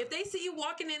 Nah. If they see you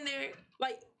walking in there,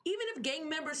 like even if gang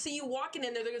members see you walking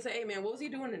in there, they're gonna say, "Hey man, what was he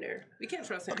doing in there? We can't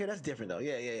trust him." Okay, that's different though.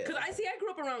 Yeah. Because I grew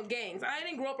up around gangs. I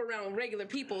didn't grow up around regular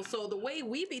people. So the way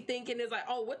we be thinking is like,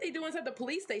 oh, what they doing at the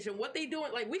police station? What they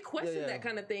doing? Like we question that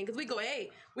kind of thing because we go, hey,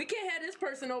 we can't have this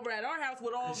person over at our house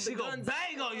with all She the gonna guns.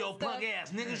 bang on your punk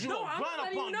ass, niggas. You No, gonna I'm run up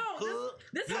letting on you know. you,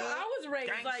 This is how I was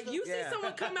raised. Like you see Yeah.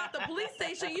 someone come out the police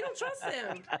station, you don't trust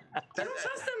them. You don't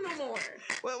trust them no more.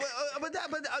 Well, but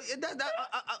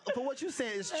for what you're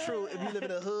saying is true. If you live in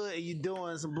the hood and you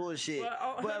doing some bullshit,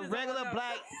 Well, but hood a is regular all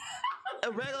black.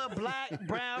 A regular black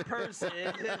brown person, you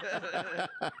live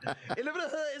in the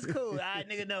hood, it's cool. All right,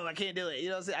 nigga, no, I can't do it. You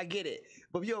know what I'm saying? I get it.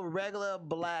 But if you're a regular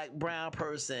black brown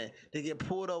person that get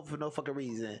pulled over for no fucking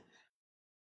reason,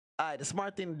 all right, the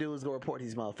smart thing to do is go report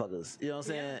these motherfuckers. You know what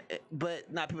I'm saying?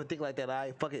 But not people think like that. All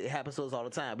right, fuck it, it happens to us all the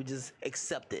time. We just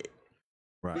accept it.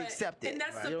 Right. We accept it. And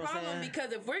that's the You know what I'm problem, saying?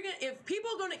 because if people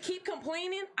are gonna keep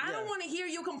complaining, I don't want to hear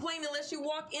you complain unless you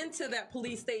walk into that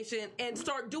police station and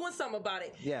start doing something about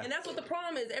it. Yeah. And that's what the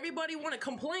problem is. Everybody want to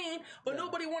complain, but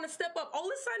nobody want to step up. Oh,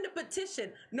 let's sign the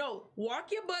petition. No,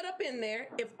 walk your butt up in there.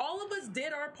 If all of us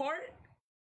did our part,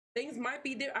 things might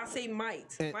be different. I say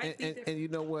might. And you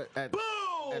know what? At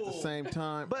the same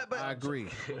time, But I agree.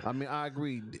 I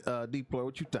agree. Deploi,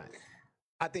 what you think?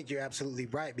 I think you're absolutely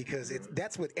right, because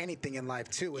that's with anything in life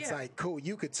too. It's like, cool,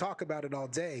 you could talk about it all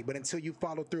day, but until you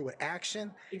follow through with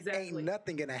action, ain't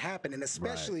nothing gonna happen. And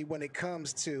especially when it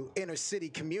comes to inner city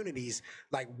communities,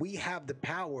 like, we have the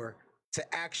power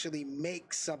to actually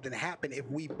make something happen if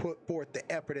we put forth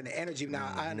the effort and the energy.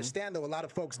 Now, I understand though, a lot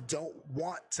of folks don't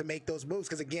want to make those moves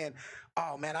because, again,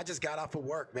 oh man, I just got off of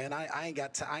work, man. I ain't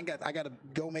got time. I got to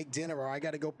go make dinner, or I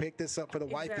got to go pick this up for the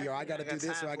wifey, or I got to do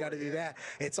this, or I got to do that.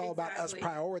 It's all about us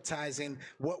prioritizing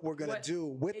what we're going to do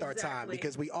with our time,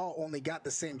 because we all only got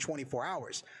the same 24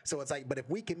 hours. So it's like, but if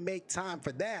we can make time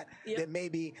for that, then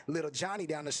maybe little Johnny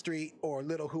down the street or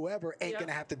little whoever ain't going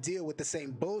to have to deal with the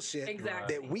same bullshit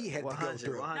that we had to go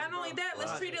through. Not only that,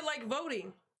 let's treat it like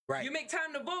voting. Right. You make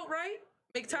time to vote, right?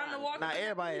 Make time to walk. Not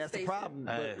everybody. That's the problem.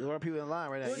 But there are people in line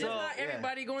right now. Well, just not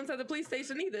everybody going to the police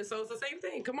station either. So it's the same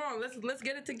thing. Come on, let's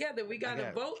get it together. We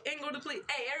gotta vote and go to the police.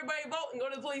 Hey, everybody vote and go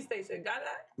to the police station. Got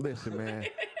that? Listen, man.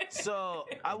 So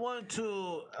I want to.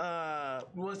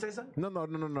 You want to say something? No.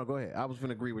 Go ahead. I was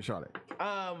gonna agree with Charlotte.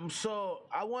 So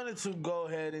I wanted to go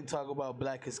ahead and talk about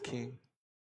Black is King.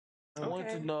 I want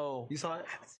to know. You saw it?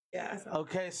 Yeah.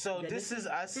 Okay, so this is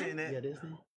I seen it. Yeah,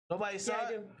 Disney. Nobody saw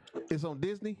it. It's on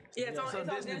Disney. Yeah, it's on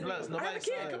Disney Plus. I have a Nobody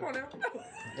saw kid. it. Come on now.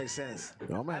 Makes sense. I'm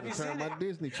gonna have to turn my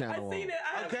Disney channel on. I seen it.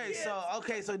 I have a kid.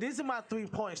 Okay, so these are my 3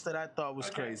 points that I thought was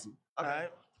crazy. All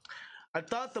right. I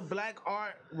thought the black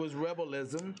art was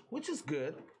rebellism, which is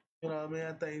good. You know what I mean?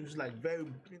 I think it was like very,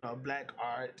 black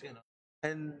art,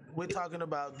 And we're talking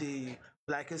about the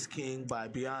Black is King by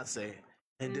Beyonce.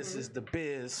 And this is the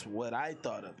biz, what I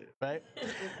thought of it, right?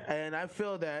 And I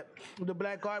feel that the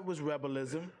black art was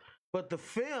rebellism, but the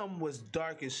film was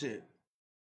dark as shit.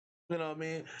 You know what I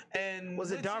mean? And was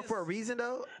it dark for a reason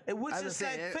though? It was just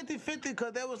like 50-50,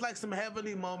 because there was like some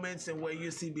heavenly moments and where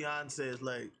you see Beyonce is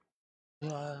like,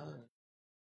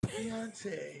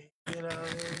 Beyonce, you know what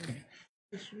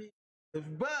I mean?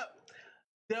 But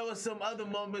there was some other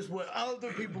moments where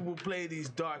other people would play these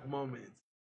dark moments.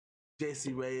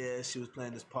 JC Reyes, she was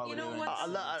playing this part. You know what? I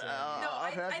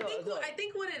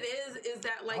think what it is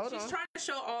that like she's trying to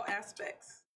show all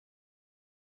aspects.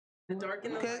 The dark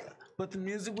and the light. But the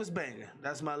music was banging.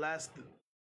 That's my last.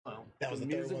 That was the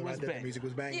third one. The music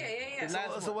was banging. Yeah.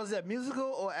 So was that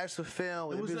musical or actual film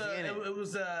with music in it? It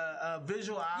was a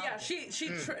visual album. Yeah,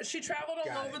 she traveled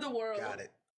all over the world. Got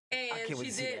it. And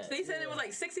she did. They said it was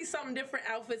like 60-something different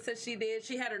outfits that she did.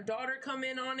 She had her daughter come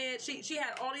in on it. She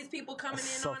had all these people coming in on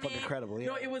it. So fucking incredible. Yeah.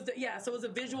 No, it was so it was a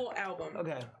visual album.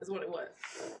 Okay, is what it was.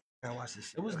 Gotta watch this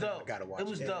shit. It was dope. Gotta watch it.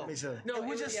 Was dope. No, it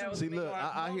was just see. Look,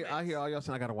 I hear all y'all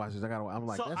saying I gotta watch this. I'm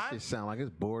like, that shit sound like it's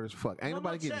bored as fuck. Ain't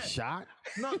nobody getting shot.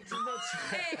 No.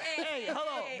 Hey, hold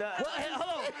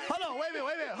on. Wait a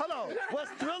minute. Hold on.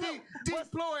 What's Thriller?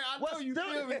 Deploi, I know you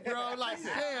feel me, bro. Like,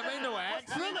 damn, ain't no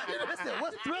action. Listen,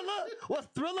 what's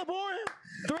Thriller boring?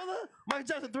 Thriller? Michael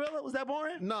Jackson Thriller? Was that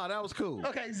boring? No, that was cool.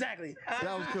 Okay, exactly.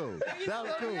 That was cool.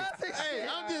 Hey,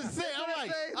 I'm just saying.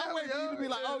 I'm waiting for you to be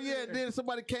like, oh yeah. And then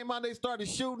somebody came out, they started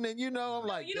shooting, and I'm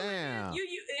like, damn. You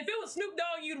if it was Snoop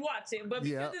Dogg, you'd watch it, but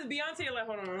because it's Beyonce, you're like,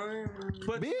 hold on.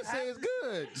 But Beyonce is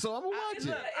good, so I'm gonna watch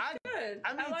it. Good.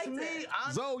 I mean, to me,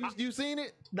 Zoe, you seen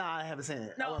it? Nah, I haven't seen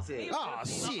it. No, I want to see it. Oh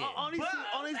shit! On these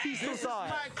two this is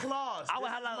my clause. I would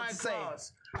have to say.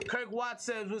 Kirk Watts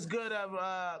says was good.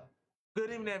 Good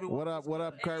evening, everyone. What up,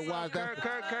 Kurt Watts?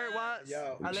 Kurt Watts.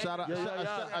 Shout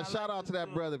out to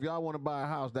that brother. If y'all want to buy a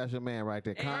house, that's your man right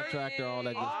there. Contractor, all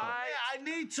that good stuff. I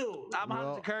need to. I'm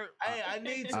hunting Kurt. Hey, I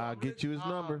need to. I'll get you his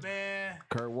number. Man.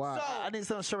 Kurt Watts. I need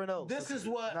some sure enough. This is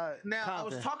what. Now, I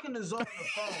was talking to Zoe on the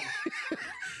phone.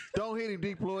 Don't hit him,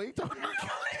 Deploi. He's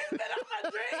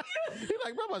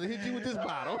like, bro, I'm about to hit you with this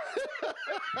bottle.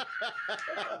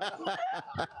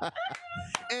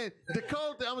 And the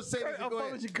cold thing, I'm going to say this.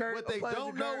 What they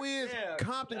don't know is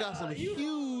Compton got some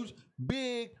huge,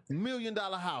 big $1 million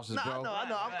houses, bro. I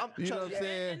know. You know what I'm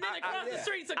saying? And then across the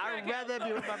streets, I'd rather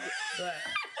be with my...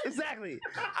 Exactly.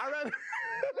 I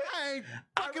ain't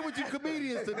fucking with you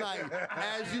comedians tonight.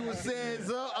 As you were saying,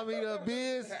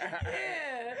 Biz.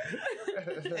 Yeah.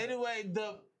 Anyway,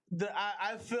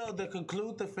 I feel to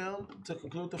conclude the film,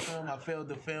 I feel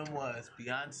the film was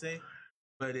Beyonce,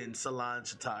 but in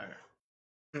Solange attire.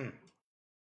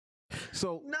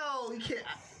 So no, you can't.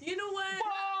 You know what?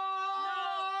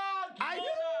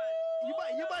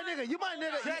 nigga. You my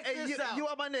nigga. Check Hey, this out. you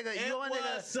are my nigga. It You are my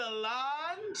nigga. was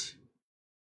Solange.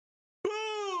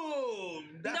 Boom.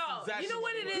 That's No, exactly you know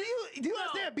what it is? Do you No.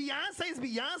 understand? Beyonce's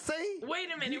Beyonce.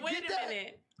 Wait a minute. You Wait get a that?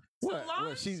 minute. What?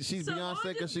 Solange- She's Solange Beyonce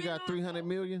because has she been got on- 300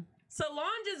 million.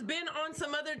 Solange has been on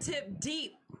some other tip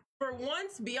deep. For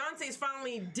once, Beyonce's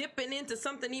finally dipping into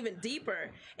something even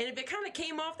deeper. And if it kind of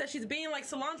came off that she's being like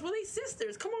Solange, well, they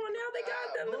sisters. Come on now, they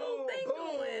got that little thing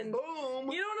going.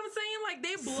 Boom. You know what I'm saying? Like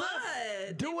they Sus,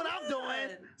 blood. do They what I'm blood.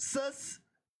 doing, sus.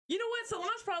 You know what?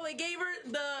 Solange probably gave her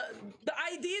the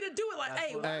idea to do it. Like,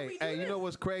 hey, why don't we do Hey, you this? know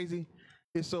what's crazy?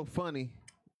 It's so funny.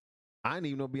 I didn't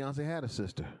even know Beyonce had a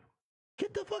sister.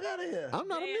 Get the fuck out of here. I'm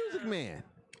not a music Damn. man.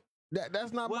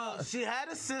 That's not Well, my. she had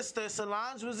a sister.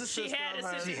 Solange was a She sister. had of a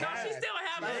hers. sister. No, she still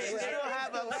have She a still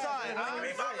have. I'm sorry.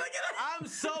 I'm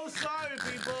so sorry,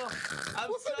 people.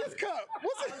 What's in this cup?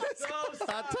 What's in this cup? so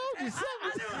I told you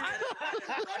something.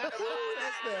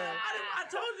 I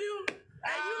told you.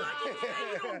 Hey, you like it?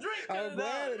 Hey, you don't drink. I'm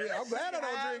glad I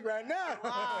don't drink right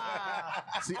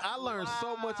now. See, I learned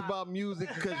so much about music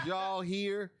because y'all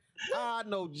here. I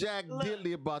know Jack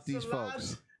diddly about these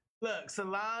folks. Look,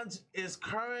 Solange is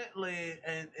currently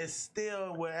and is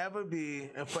still will ever be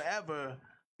and forever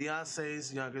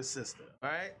Beyonce's younger sister.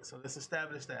 All right, so let's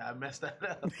establish that. I messed that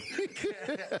up.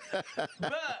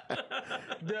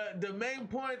 But the main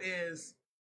point is,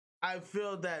 I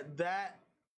feel that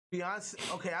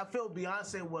Beyonce. Okay, I feel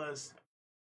Beyonce was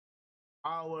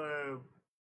our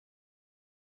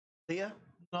Leah?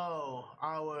 no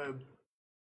our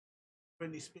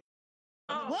Britney Spears.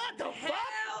 Oh, What the fuck?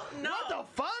 hell no. What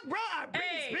the fuck, bro?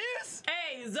 Britney Spears?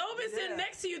 Hey, Zoe been sitting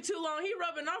next to you too long. He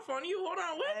rubbing off on you. Hold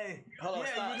on, what? Hey, Hold on,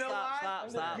 yeah, stop, you know stop, why?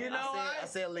 stop. You know I why?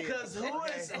 said Leah. Because who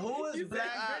is You said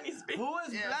black? Britney Spears. Who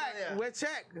is Yeah, black? yeah. Wait,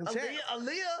 check.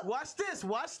 Aaliyah? Watch this.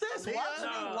 Watch this. Aaliyah? Watch me.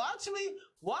 No. Watch me.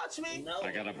 Watch me. No.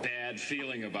 I got a bad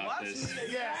feeling about Watch this. me.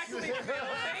 Exactly.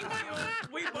 Thank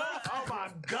you. We both. Oh my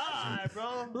God,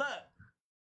 bro. Look,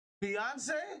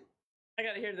 Beyonce, I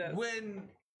gotta hear that. when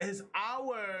is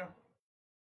our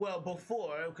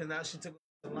before, because now she took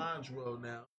the Solange road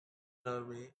now. You know what I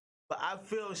mean? But I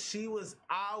feel she was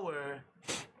our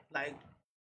like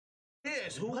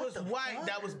Spears, who What was the white fuck?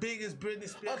 that was big as Britney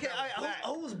Spears. Okay, that was black.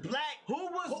 who was black? Who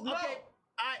was no? Okay,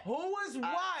 Who was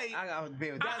white? I gotta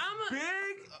be with that's I'm a-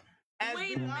 big as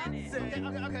Wait a minute.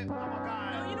 Beyonce. Okay. Oh my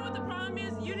God. No, you know what the problem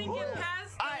is? You didn't get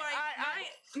past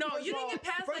the no, First you of didn't all- get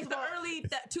past first like of the all- early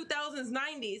 2000s,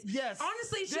 90s. Yes.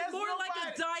 Honestly, she's There's more like a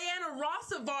nobody- Diana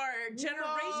Ross of our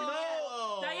generation.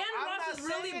 No. Diana I'm Ross not was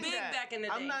really saying big that. back in the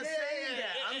day. I'm not saying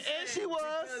that. I'm And saying she was.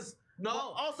 because- no.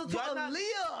 But also to Y'all not-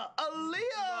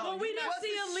 Aaliyah. Well, we didn't What's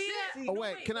see the Aaliyah. shit? Oh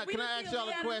wait, can I ask y'all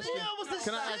a question? Aaliyah was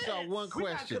the Can I ask y'all one We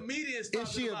got question? comedians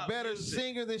Is she talking a about better music.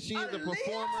 singer than she is a Aaliyah?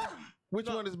 performer? Which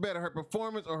one is better, her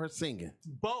performance or her singing?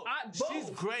 Both. She's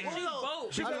great. She's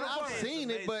both. I mean, I've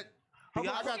seen it, but I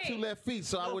got two left feet,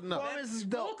 so I wouldn't know. Performance is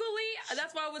dope. Vocally,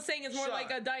 that's why I was saying it's more Sure. like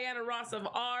a Diana Ross of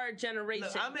our generation.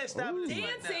 Look, I'm establishing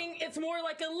right now. Dancing, it's more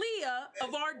like Aaliyah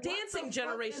of our dancing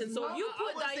generation. So if you I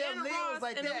put wouldn't say Diana Aaliyah was Ross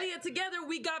like and that. Aaliyah together,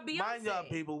 we got Beyonce. Mind y'all,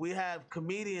 people, we have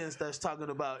comedians that's talking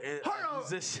about Hold on.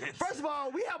 musicians. First of all,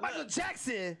 we have Michael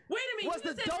Jackson. Wait a minute, What's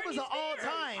you the said dopest Britney of all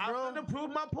Spears. time, I'm bro? gonna prove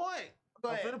my point. Go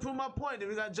I'm ahead. gonna prove my point. Then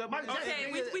we gotta jump into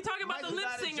Okay, we talking about the We lip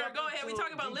gotta singer. jump Go ahead. We into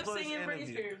talking about lip Deploi singing Britney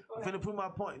interview. Spears. Go I'm ahead. gonna prove my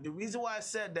point. The reason why I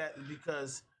said that is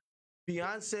because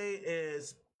Beyonce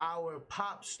is our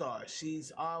pop star.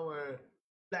 She's our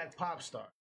black pop star.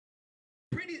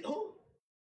 Pretty who?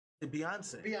 The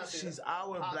Beyonce. Beyonce, She's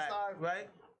our pop black, star? right?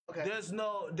 Okay. There's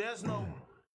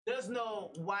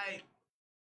no white.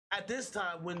 At this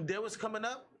time, when there was coming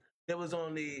up, there was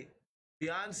only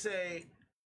Beyonce,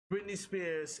 Britney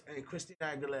Spears, and Christina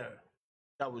Aguilera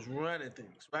that was running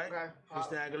things, right? Okay.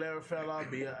 Christina Aguilera fell off.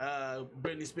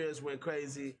 Britney Spears went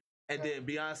crazy, and then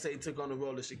Beyonce took on the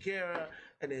role of Shakira,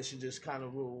 and then she just kind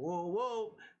of ruled.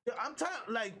 Whoa. I'm telling,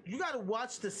 like, you gotta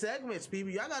watch the segments,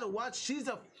 people. Y'all gotta watch. She's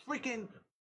a freaking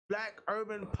black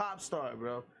urban pop star,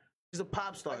 bro. She's a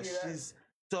pop star. She's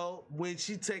so when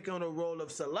she take on the role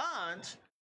of Solange,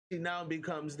 she now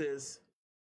becomes this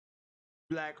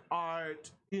black art,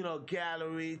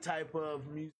 gallery type of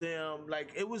museum.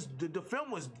 Like it was, the film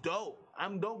was dope.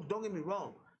 Don't get me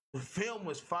wrong, the film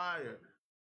was fire.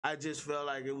 I just felt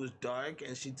like it was dark,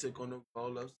 and she took on the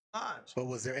role of Solange. But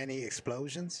was there any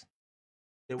explosions?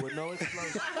 There were no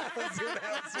explosions.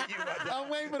 I'm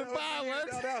waiting for the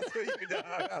fireworks.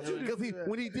 Because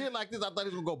when he did like this, I thought he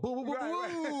was gonna go boom, boom,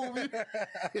 boom,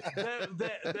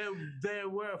 boom. There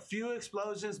were a few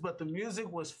explosions, but the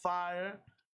music was fire.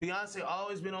 Beyonce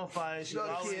always been on fire. She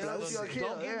gonna always kill, she gonna kill,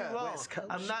 Don't get yeah. me wrong. West Coast.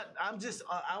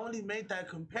 I only made that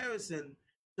comparison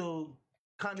to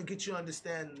kind of get you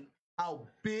understand how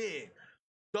big.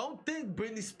 Don't think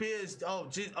Britney Spears. Oh,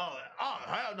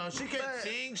 hell no, she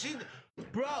can't sing.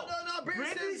 Bro, no,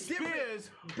 Britney Spears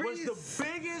was the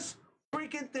biggest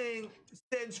freaking thing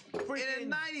since freaking in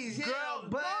the 90s, yeah, girl.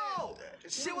 but No,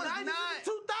 she was 90s, not.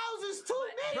 2000s too,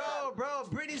 nigga. Bro,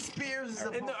 Britney Spears is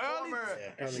a In the performer.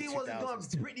 early She wasn't doing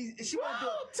 2000s. Britney. She wasn't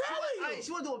doing.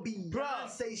 She wasn't doing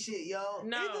Beyonce shit, yo.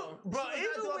 No. Bro, She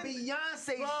was not doing Beyonce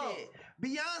shit.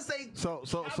 Beyonce. So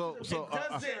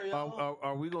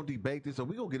are we gonna debate this, or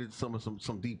we gonna get into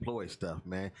some Deploy stuff,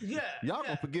 man? Yeah, y'all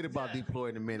gonna forget about Deploy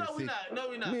in a minute. No, we're not. No,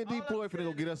 we're not. Me and Deploy finna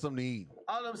go get us something to eat.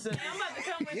 All I'm saying, I'm about to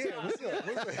come with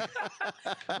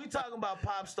y'all. we talking about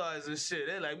pop stars and shit.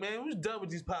 They're like, man, we're done with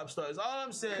these pop stars. All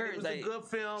I'm saying, it was a good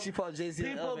film. She fought Jay-Z.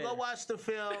 People, go watch the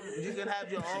film. You can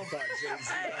have your own.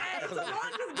 Hey, Solange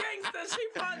is gangster.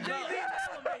 She fought Jay-Z in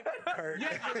the elevator.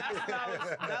 Yeah,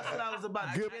 that's what I was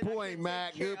about. Good point,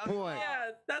 Mac. Good point.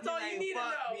 Yes, that's all you need to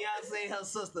know. Beyonce and her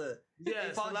sister. Yeah,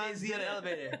 They fought Solange Jay-Z in the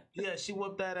elevator. Yeah, she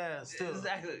whooped that ass too.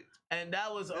 Exactly. And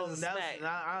that was a smack.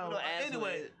 I don't know.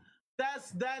 Anyway, it.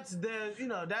 that's their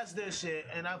that's their shit,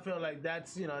 and I feel like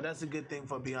that's a good thing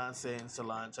for Beyonce and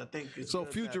Solange. I think it's So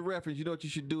good future reference, you know what you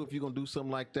should do if you're gonna do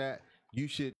something like that? You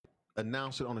should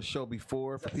announce it on the show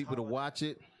before for people to watch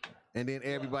it. And then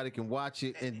everybody can watch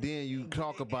it, and then you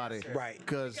talk about it, Right?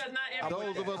 Because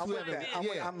those of us who haven't,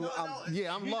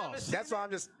 I'm lost. That's why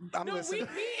I'm listening.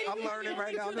 I'm learning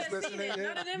right now. I'm just listening.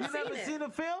 None of them You never seen seen the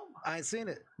film? I ain't seen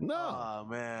it. No, Oh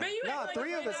man. Man, you No, act like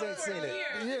three you of us ain't seen it.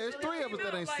 yeah, it's three of us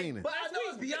that ain't seen it. But I know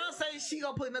it's Beyonce. She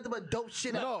gonna play nothing but dope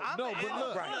shit up. No, but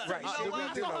look, Right. I She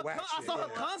don't do no whack saw her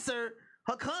shit. concert.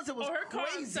 Her concert was her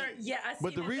crazy. concert. Yeah, I seen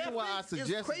but the it. reason why I Netflix is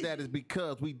suggested crazy. that is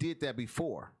because we did that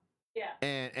before. Yeah.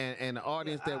 And the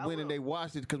audience that went and they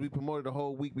watched it because we promoted the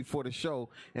whole week before the show.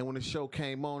 And when the show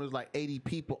came on, there's like 80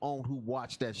 people on who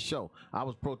watched that show. I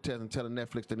was protesting, telling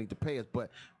Netflix they need to pay us, but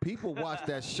people watched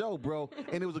that show, bro,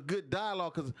 and it was a good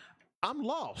dialogue because I'm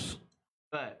lost.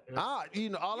 Right. All I You're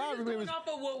just remember going is off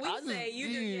of what we say. You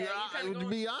just, you kinda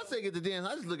going- Beyonce get the dance.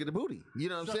 I just look at the booty. You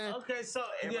know what I'm saying? Okay, so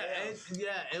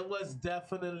it was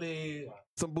definitely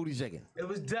Shaking. It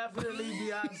was definitely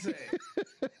Beyonce.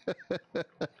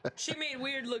 She made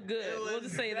weird look good. We'll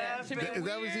just say that. She made Is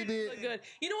that what she weird did? look good.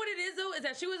 You know what it is though? Is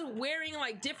that she was wearing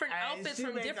like different outfits she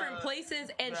from made different a- places,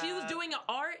 and she was doing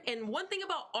art. And one thing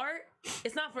about art,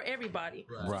 it's not for everybody.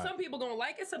 So Right. some people gonna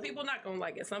like it, some people not gonna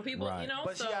like it. Some people, Right. you know.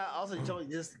 But so she gotta also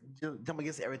just jump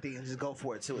against everything and just go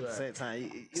for it too at the same time.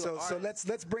 You So an so artist.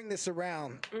 let's bring this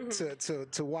around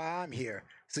to why I'm here.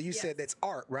 So you said that's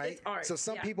art, right? It's art, So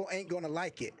some yeah. people ain't gonna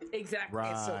like it. exactly.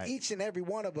 Right. And so each and every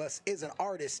one of us is an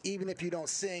artist, even if you don't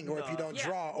sing or if you don't Yeah,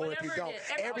 draw or if you whatever don't. it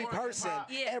is, Every everyone- person,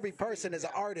 Yes. every person is an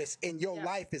artist, and your Yeah.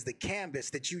 life is the canvas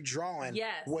that you drawing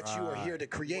Yes. what you are here to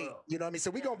create. You know what I mean?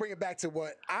 So we're gonna bring it back to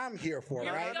what I'm here for,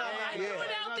 Here we right? go. I threw it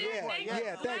out there. Yeah, Thank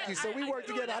yeah, you. thank you. So we work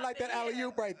threw it together. I out like that there. alley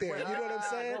oop right there. You know what I'm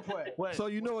saying? Wait. So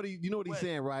you know what he's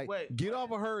saying, right? wait, Get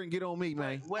off of her and get on me,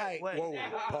 man. Wait. Whoa,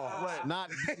 pause.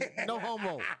 Not no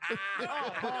homo.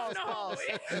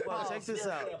 Well, check this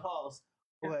out. Pause.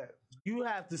 What? You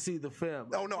have to see the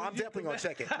film. Oh no, I'm definitely gonna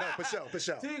check it. No, for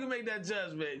sure. So you can make that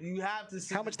judgment. You have to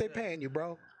see. How much the they film. paying you,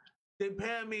 bro? They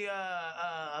paying me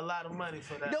a lot of money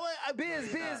for that. You know what?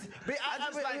 Biz, I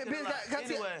just like it a lot.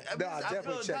 Anyway. Nah,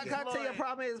 definitely check it. Can I tell you a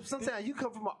problem is sometimes you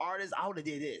come from an artist, I would have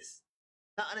did this.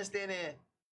 Not understanding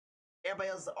everybody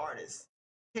else is an artist.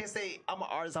 Can't say I'm an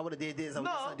artist, I would have did this, I would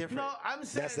have done something different. No, I'm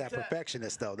saying That's that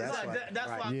perfectionist, though. That's Right, why. that's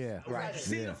right. why. Yeah. Right.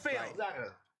 See Yeah. the film. Right.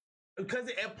 Because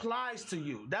it applies to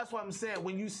you. That's what I'm saying.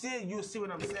 When you see it, you'll see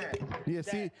what I'm saying. Yeah,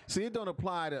 see, it don't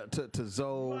apply to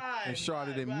Zoe Right, and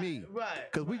Charlotte and me, right.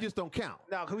 because we just don't count.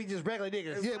 No, cause we just regular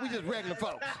niggas. Yeah, we just regular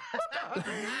folks.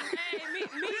 Hey,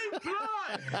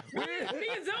 me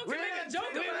and Zoe can make a joke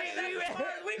about it. That's as far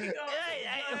as we can go.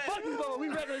 Hey, fuck you, bro. We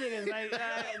regular niggas. Like,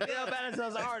 they don't balance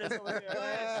us as artists over here.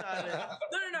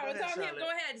 No. It's on him. Go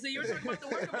ahead. So you were talking about the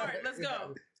work of art. Let's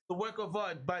go. The work of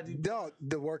art by the No,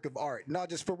 the work of art. No,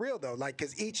 just for real though. Like,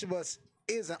 cause each of us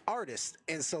is an artist,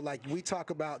 and so like we talk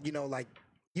about, you know, like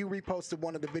you reposted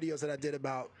one of the videos that I did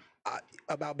about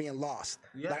being lost.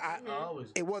 Yeah, Like always.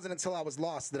 it wasn't until I was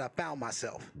lost that I found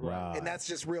myself. Right. And that's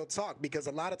just real talk, because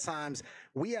a lot of times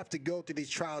we have to go through these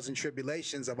trials and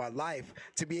tribulations of our life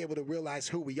to be able to realize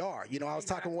who we are. You know, I was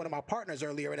talking with one of my partners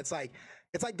earlier, and it's like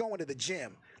going to the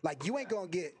gym. Like you ain't gonna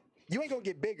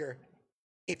get bigger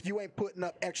if you ain't putting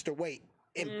up extra weight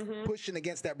and pushing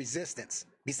against that resistance.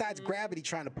 Besides gravity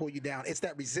trying to pull you down, it's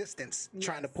that resistance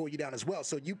trying to pull you down as well.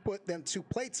 So you put them two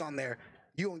plates on there,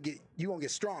 you gonna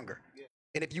get stronger.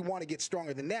 And if you want to get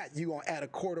stronger than that, you're going to add a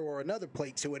quarter or another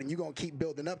plate to it, and you're going to keep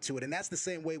building up to it. And that's the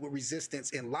same way with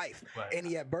resistance in life. Right.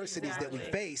 Any adversities that we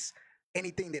face,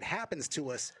 anything that happens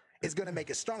to us is going to make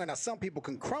us stronger. Now, some people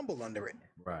can crumble under it.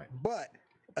 Right. But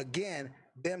again,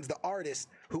 them's the artists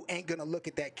who ain't going to look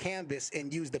at that canvas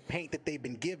and use the paint that they've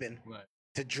been given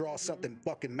to draw something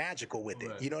fucking magical with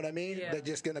it. You know what I mean? They're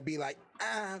just going to be like,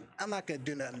 I'm not going to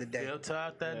do nothing today.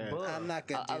 I'm not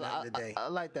going to do nothing today. I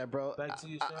like that, bro. Back to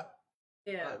you, sir.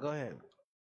 Yeah. Go ahead.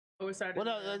 Oh, we're starting.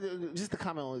 Well, no, just to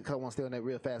comment on, I want to stay on that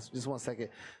real fast. Just 1 second.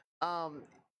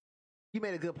 You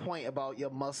made a good point about your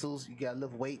muscles. You got to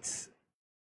lift weights.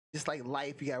 Just like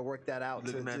life, you got to work that out.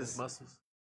 Looking at his muscles.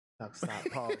 No, stop.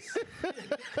 Pause.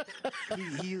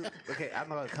 Okay, I'm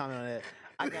not gonna comment on that.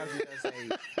 I got what you're gonna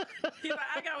say. He's like,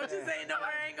 I got what you're saying. No,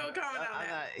 I ain't gonna comment on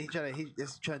that. He's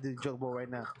just trying to do the joke boy right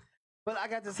now. But I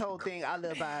got this whole thing I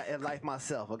live by in life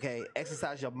myself, okay?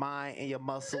 Exercise your mind and your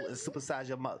muscle and supersize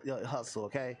your hustle,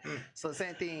 okay? So the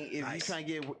same thing, if you're trying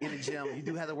to get in the gym, you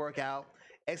do have to work out.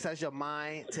 Exercise your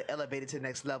mind to elevate it to the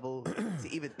next level, to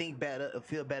even think better or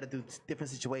feel better through different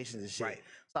situations and shit. Right.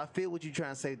 So I feel what you're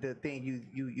trying to say, the thing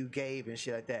you gave and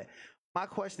shit like that. My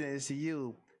question is to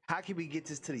you, how can we get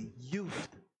this to the youth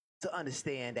to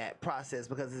understand that process?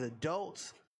 Because as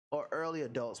adults or early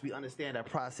adults, we understand that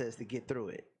process to get through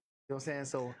it. You know what I'm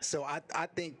saying? So I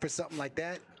think for something like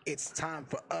that, it's time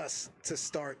for us to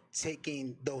start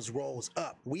taking those roles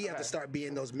up. We have to start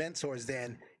being those mentors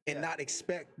then, and not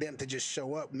expect them to just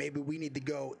show up. Maybe we need to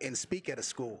go and speak at a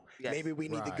school. Yes. Maybe we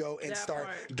need to go and start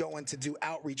going to do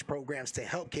outreach programs to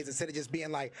help kids instead of just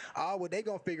being like, oh, well, they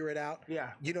gonna figure it out.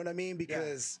 Yeah. You know what I mean?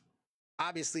 Because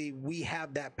obviously we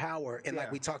have that power. And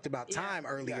like we talked about time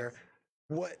earlier,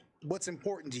 what's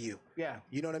important to you? Yeah.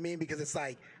 You know what I mean? Because it's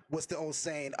like, what's the old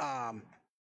saying?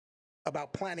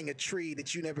 About planting a tree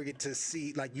that you never get to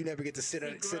see, like you never get to sit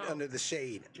under the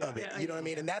shade of it. You know what I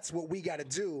mean? And that's what we got to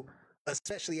do,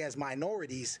 especially as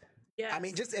minorities. I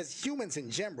mean, just as humans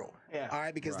in general. All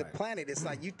right, because the planet, it's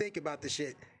like you think about the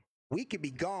shit, we could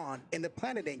be gone and the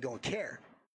planet ain't gonna care.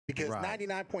 Because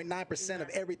 99.9% of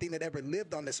everything that ever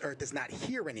lived on this earth is not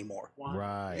here anymore.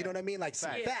 Right. You know what I mean? Like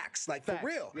some facts, like for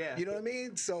real. Yeah. You know what I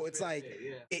mean? So it's like,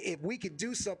 if we could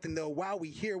do something though while we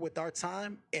here with our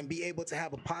time and be able to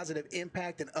have a positive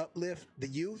impact and uplift the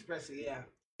youth,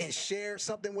 and share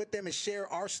something with them and share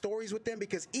our stories with them,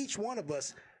 because each one of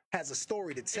us has a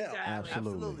story to tell. Exactly.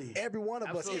 Absolutely. Every one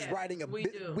of us is writing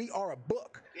we are a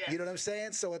book. You know what I'm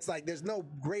saying? So it's like there's no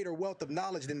greater wealth of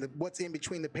knowledge than what's in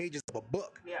between the pages of a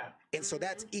book. Yeah. And so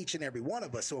that's each and every one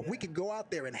of us. So if we could go out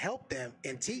there and help them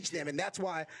and teach them, and that's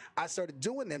why I started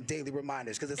doing them daily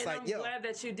reminders, because it's I'm glad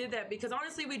that you did that, because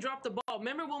honestly, we dropped the ball.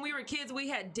 Remember when we were kids, we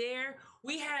had Dare,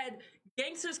 we had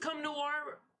gangsters come to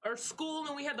our school,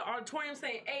 and we had the auditorium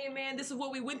saying, hey man, this is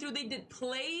what we went through. They did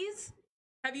plays.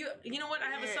 Have you know what?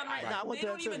 I have a son right now. They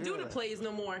don't even do the plays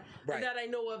no more that I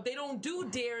know of. They don't do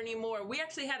Dare anymore. We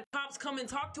actually had cops come and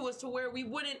talk to us to where we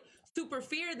wouldn't super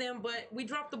fear them, but we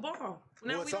dropped the ball.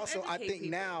 Now well, it's also, I think people.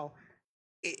 Now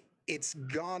it's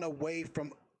gone away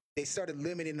from, they started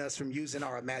limiting us from using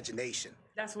our imagination.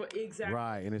 That's what exactly.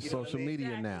 Right, and it's social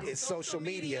media now. It's social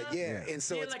media, and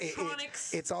so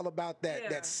it's all about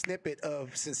that snippet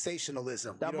of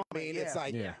sensationalism. You know what I mean? It's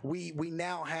like we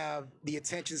now have the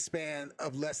attention span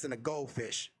of less than a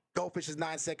goldfish. Goldfish is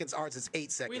 9 seconds, ours is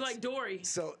 8 seconds. We like Dory.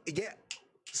 So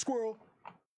squirrel.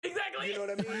 Exactly. You know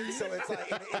what I mean? So it's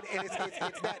like, and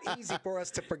it's not easy for us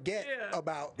to forget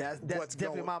about what's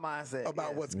definitely my mindset.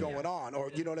 About what's going on, or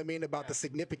you know what I mean, about the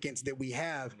significance that we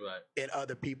have in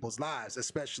other people's lives,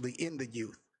 especially in the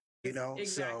youth. You know,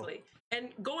 exactly. And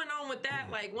going on with that,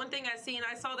 like one thing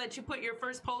I saw that you put your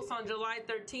first post on July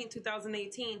 13th,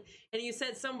 2018, and you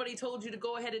said somebody told you to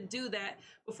go ahead and do that.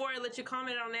 Before I let you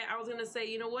comment on that, I was going to say,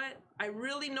 you know what? I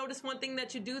really noticed one thing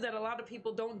that you do that a lot of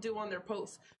people don't do on their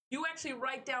posts. You actually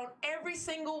write down every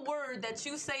single word that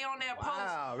you say on that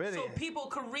post. Really? So people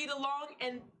can read along,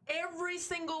 and every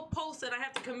single post, and I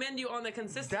have to commend you on the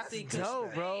consistency. That's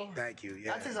dope, bro. Thank you.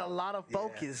 That takes a lot of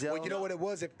focus, yo. Well, you know what it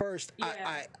was at first?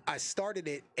 I started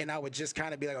it, and I would just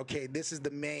kind of be like, okay, this is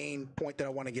the main point that I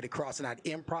want to get across, and I'd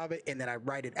improv it, and then I'd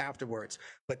write it afterwards.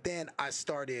 But then I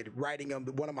started writing them.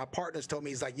 One of my partners told me,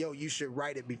 he's like, yo, you should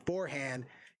write it beforehand,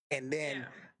 and then...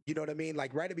 You know what I mean?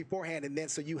 Like write it beforehand, and then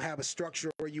so you have a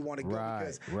structure where you want to go,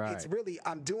 because it's really,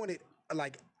 I'm doing it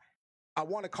like, I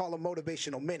want to call them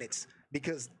motivational minutes,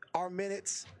 because our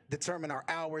minutes determine our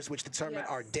hours, which determine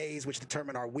our days, which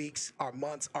determine our weeks, our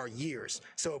months, our years.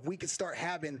 So if we could start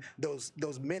having those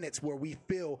minutes where we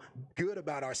feel good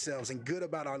about ourselves and good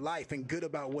about our life and good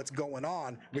about what's going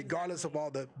on, regardless of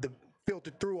all the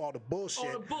filter through all the bullshit.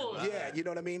 All the bullshit. Yeah, you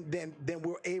know what I mean? Then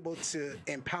we're able to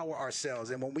empower ourselves.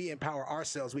 And when we empower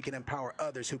ourselves, we can empower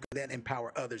others who can then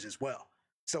empower others as well.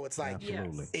 So it's like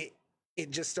Absolutely. it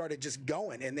just started just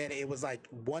going. And then it was like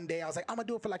one day I was like, I'm gonna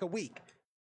do it for like a week.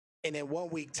 And then 1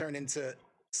 week turned into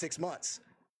 6 months.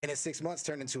 And then 6 months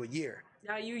turned into a year.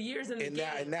 Now you years in the And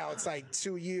game. now it's like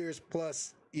 2 years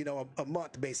plus, you know, a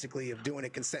month basically of doing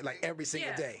it like every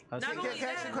single day. Not Can only I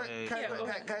ask you a that, can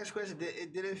I ask a question?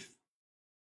 Did it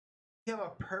have a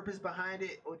purpose behind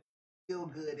it, or did it feel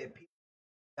good that people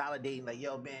validating like,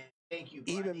 yo, man, thank you.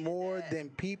 Bro, Even more than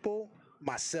people,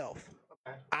 myself.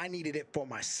 Okay. I needed it for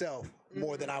myself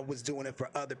more than I was doing it for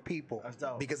other people. That's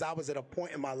dope. Because I was at a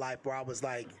point in my life where I was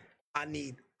like, I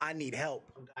need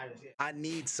help. I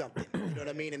need something. You know what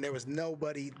I mean? And there was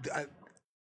nobody.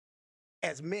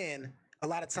 As men, a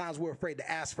lot of times we're afraid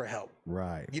to ask for help.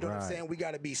 Right. You know what I'm saying? We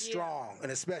got to be strong.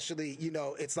 And especially, you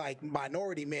know, it's like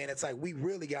minority men, it's like we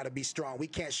really got to be strong. We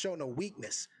can't show no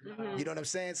weakness. You know what I'm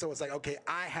saying? So it's like, okay,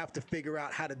 I have to figure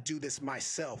out how to do this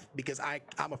myself because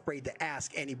I'm afraid to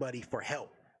ask anybody for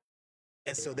help.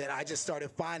 And so then I just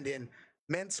started finding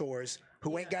mentors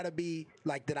who ain't got to be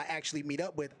like that I actually meet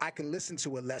up with. I can listen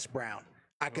to a Les Brown.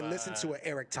 I can listen to an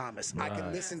Eric Thomas. I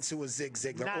can listen to a Zig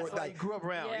Ziglar. Not Or like like, you grew up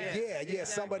around. yeah,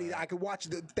 somebody I could watch.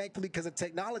 Thankfully, because of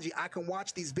technology, I can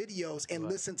watch these videos and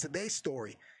listen to their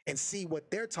story and see what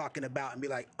they're talking about and be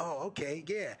like, oh, okay,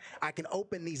 yeah. I can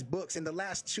open these books. In the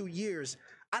last 2 years,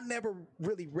 I never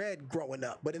really read growing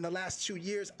up, but in the last 2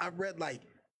 years, I've read like,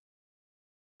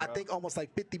 I think almost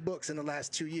like 50 books in the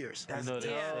last 2 years. And that's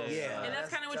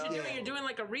kind of what you're doing. You're doing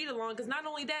like a read along. Because not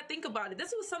only that, think about it.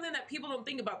 This was something that people don't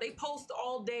think about. They post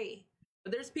all day.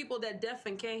 But there's people that deaf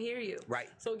and can't hear you. Right.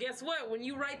 So guess what? When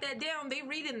you write that down, they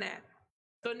reading that.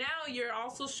 So now you're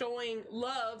also showing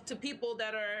love to people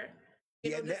that are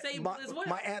disabled as well.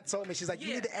 My aunt told me, she's like,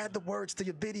 you need to add the words to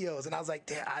your videos. And I was like,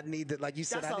 damn, I need to, like you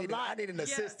said, I need an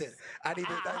assistant. I need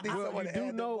someone you to do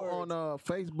add know the words. on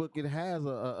Facebook it has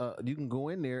you can go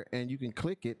in there and you can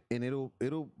click it and it'll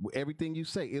everything you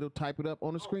say it'll type it up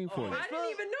on the screen for you. I didn't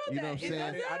even know that. You know what I'm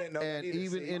saying? I didn't know And that either.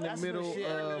 even in the middle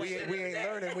of we ain't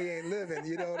learning, we ain't living.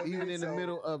 You know what I mean? even in the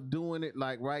middle of doing it,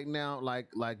 like right now, like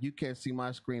you can't see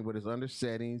my screen, but it's under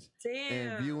settings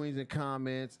and viewings and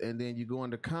comments, and then you go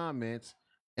into comments.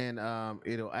 And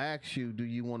it'll ask you, do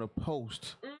you want to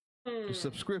post the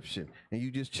subscription? And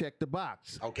you just check the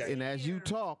box. Okay. And as you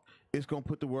talk, it's gonna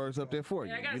put the words up there for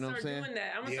you. I gotta You know what I'm start saying? doing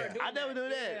that. I'm gonna start doing I never do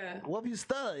that. Yeah. What if you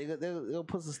stutter? They'll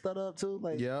put some stutter up too.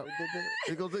 Like Yeah.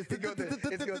 It goes. It's going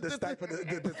to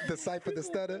decipher the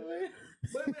stutter.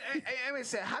 But I mean,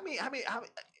 say how many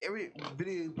every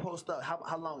video you post up?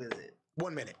 How long is it?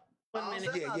 1 minute. 1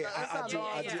 minute.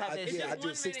 I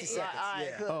do 60 seconds.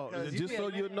 Yeah. Oh, just so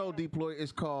you know, Deploi,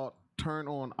 it's called Turn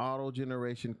On Auto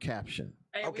Generation Caption.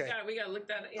 Hey, Okay. we gotta look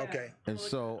that up. Yeah. Okay. And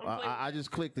so I just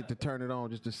clicked it to turn it on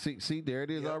just to see there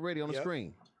it is already on the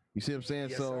screen. You see what I'm saying?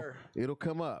 Yes, so sir. it'll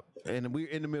come up, and we're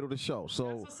in the middle of the show. So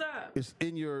That's what's up. it's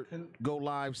in your go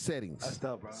live settings. That's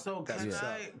dope, bro. So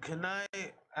can I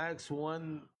ask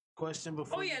one question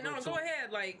before? Oh yeah, no, go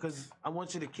ahead. Like, Because I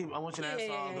want you to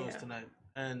answer all those tonight.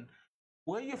 And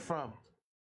where you from?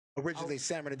 Originally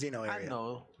San Bernardino area. I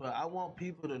know, but I want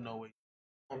people to know it.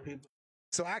 I want people.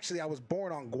 So actually, I was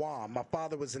born on Guam. My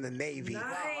father was in the Navy.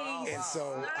 nice. And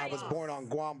so I was born on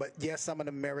Guam, but yes, I'm an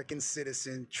American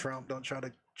citizen. Trump, don't try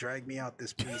to drag me out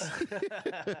this piece.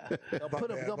 Don't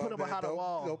put him behind a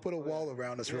wall. Don't put a wall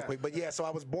around us real quick. But yeah, so I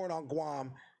was born on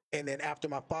Guam, and then after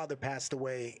my father passed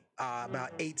away,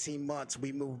 about 18 months,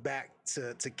 we moved back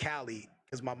to Cali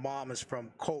because my mom is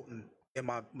from Colton, and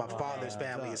my father's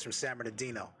family is from San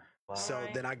Bernardino. So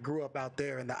then I grew up out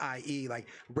there in the IE, like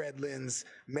Redlands,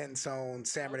 Mentone,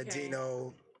 San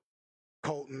Bernardino,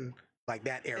 Colton, like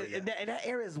that area. And that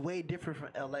area is way different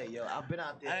from LA, yo. I've been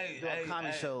out there doing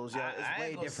comedy shows, yo. It's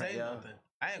way different, yo.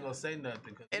 I ain't gonna say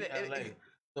nothing because LA.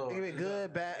 So it be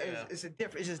good, bad. It's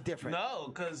just different.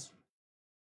 No, because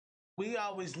we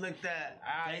always looked at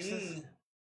IE.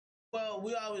 Well,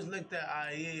 we always looked at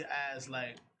IE as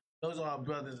like those are our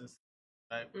brothers and sisters,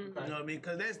 right? You know what I mean?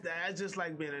 Because that's just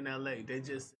like being in LA. They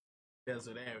just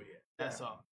desert area. That's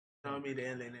all. You know what I mean? The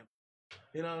LA.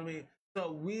 You know what I mean?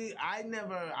 So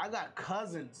I got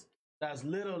cousins that's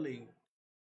literally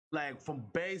like from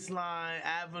Baseline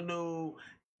Avenue.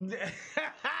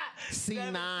 C9000. You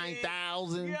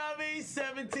know what I mean?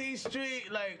 17th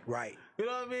Street, like Right. You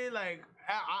know what I mean? Like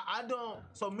I don't.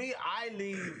 So me, I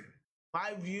leave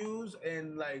my views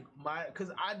and like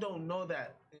because I don't know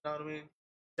that. You know what I mean?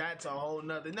 that's a whole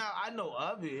nother. Now I know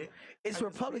of it. It's I can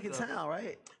Republican speak of it. town,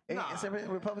 right? Nah. It's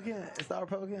Republican. It's not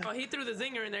Republican. Oh, he threw the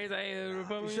zinger in there. He's like, hey,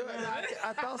 Republican. Sure,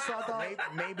 I thought so. I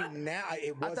thought Maybe now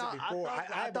it I wasn't thought, before.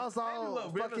 I thought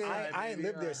so. Fucking. I ain't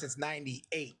lived there since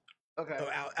 '98. Okay.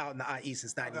 Out in the IE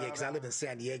since '98 because I lived in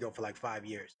San Diego for like 5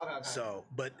 years. Okay. So,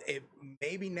 but it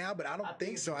maybe now, but I don't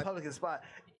think so. Republican spot.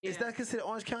 Is that considered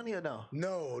Orange County or no?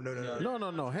 No.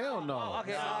 No, hell no.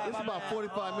 Okay, It's about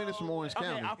 45 minutes from Orange Okay,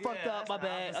 County. I fucked up. My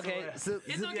bad. Okay, It's okay.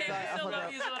 We still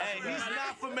love you. Hey, he's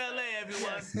not from LA,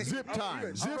 everyone. Zip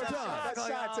time. Zip time. That's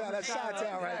Chi-Town. That's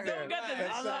Chi-Town right there.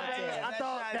 That's Chi-Town. I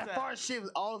thought that far shit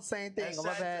was all the same thing.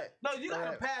 My bad. No, you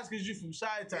gotta pass because you're from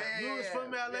Chi-Town. If you was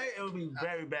from LA, it would be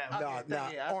very bad. No,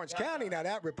 Orange County. Now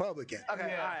that Republican. Okay, all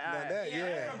right. Now that,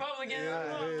 yeah. Republican.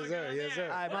 Yes, sir. Yes, sir. All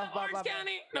right, my Orange bad.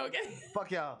 County. No, okay. Fuck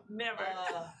y'all. Never.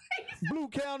 Blue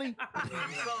County.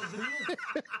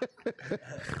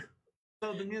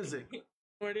 So the music.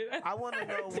 Where did I want to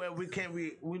know where we can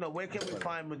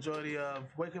find majority of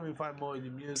where can we find more of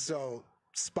your music? So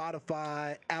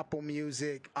Spotify, Apple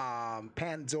Music,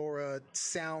 Pandora,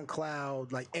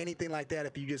 SoundCloud, like anything like that.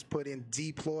 If you just put in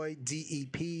Deploi,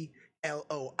 DEPLOI,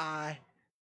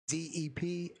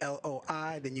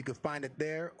 DEPLOI, then you can find it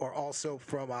there. Or also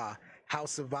from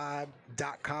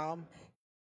houseofvibe.com.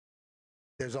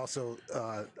 There's also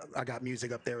I got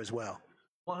music up there as well.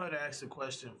 I want her to ask a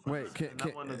question. Wait,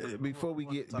 before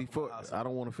I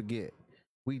don't want to forget.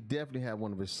 We definitely have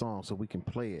one of his songs so we can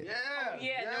play it. Yeah, You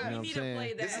know no, what we need I'm to play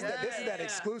saying? that. This is that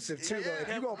exclusive too, though.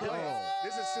 If you gonna play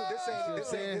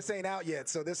it, this ain't out yet.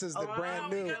 So this is the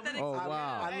brand new. Oh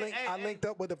wow! I linked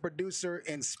up with a producer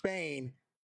in Spain,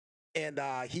 and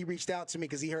he reached out to me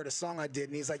because he heard a song I did,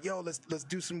 and he's like, "Yo, let's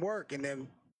do some work." And then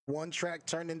one track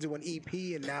turned into an EP,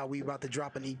 and now we about to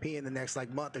drop an EP in the next like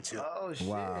month or two. Oh shit!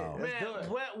 Wow. Man,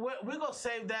 we're gonna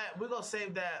save that. We're gonna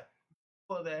save that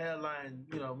for the headline.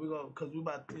 You know, because we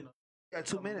about Got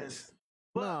 2 minutes.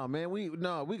 No, man, we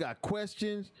got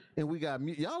questions and we got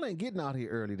y'all ain't getting out here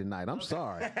early tonight. I'm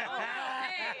sorry.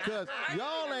 Because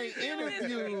y'all ain't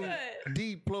interviewing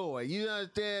Deploi. You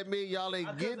understand me? Y'all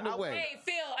ain't getting away. Hey,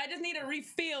 Phil, I just need to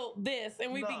refill this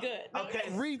and we'd be good. Okay.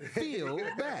 Refill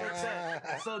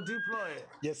back. So Deploi.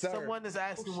 Yes, sir. Someone is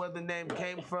asking where the name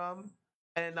came from,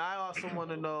 and I also want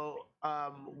to know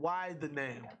why the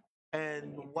name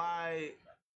and why.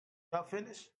 Y'all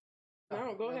finished?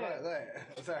 No, go ahead.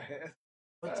 Sorry.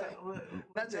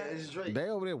 They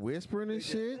over there whispering and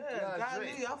shit.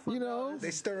 You know, they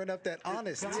stirring up that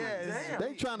honesty.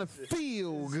 They trying to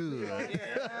feel good. We on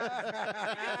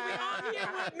here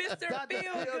with Mr.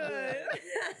 Feel Good.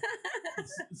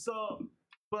 So,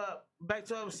 but back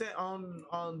to what I was saying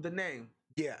on the name.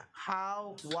 Yeah.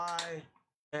 How, why,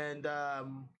 and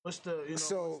what's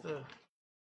the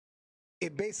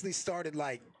it basically started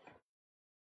like,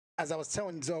 as I was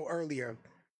telling Zoe earlier,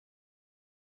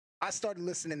 I started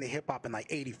listening to hip hop in like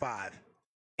 85,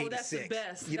 86. That's the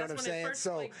best. You know That's what I'm saying? first,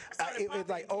 So like, started it was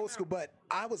like popping, old school, but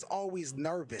I was always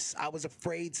nervous. I was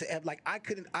afraid to have, like,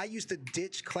 I used to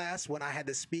ditch class when I had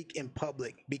to speak in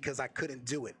public because I couldn't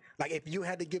do it. Like if you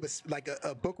had to give us like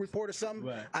a book report or something,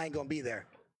 Right. I ain't gonna be there.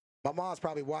 My mom's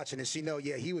probably watching and she know,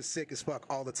 yeah, he was sick as fuck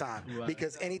all the time. Right.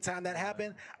 Because anytime that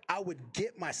happened, I would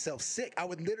get myself sick. I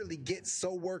would literally get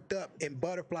so worked up and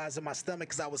butterflies in my stomach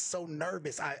because I was so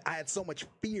nervous. I had so much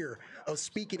fear of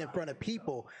speaking in front of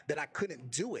people that I couldn't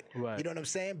do it. Right. You know what I'm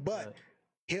saying? But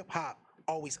hip hop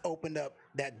always opened up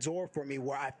that door for me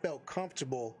where I felt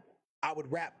comfortable. I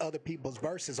would rap other people's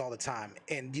verses all the time.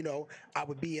 And, you know, I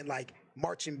would be in like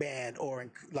marching band or in,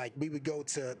 like we would go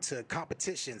to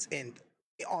competitions, and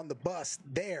on the bus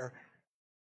there,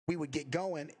 we would get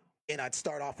going and I'd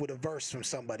start off with a verse from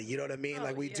somebody. You know what I mean?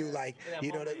 Like we do like,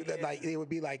 you know, like it would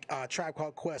be like Tribe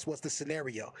Called Quest, what's the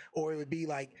scenario? Or it would be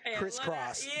like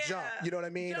crisscross, jump. You know what I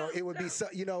mean? Or it would be,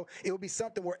 you know, it would be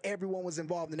something where everyone was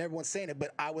involved and everyone's saying it,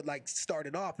 but I would like start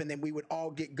it off and then we would all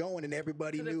get going and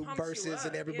everybody knew verses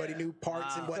and everybody knew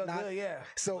parts and whatnot.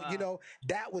 So, you know,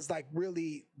 that was like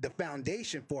really the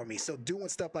foundation for me. So doing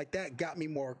stuff like that got me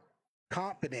more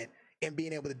confident and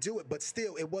being able to do it. But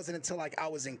still, it wasn't until like I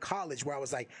was in college where I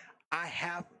was like, I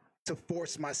have to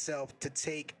force myself to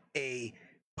take a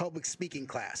public speaking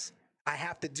class. I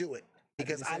have to do it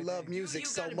because I love music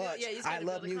so much. I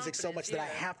love music so much that I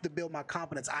have to build my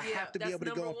confidence. I have to be able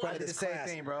to go in front of this class.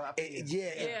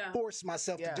 And force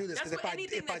myself to do this, because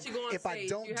if I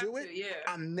don't do it,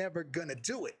 I'm never gonna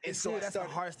do it. And so that's the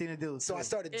hardest thing to do. So I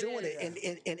started doing it, and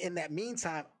in that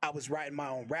meantime, I was writing my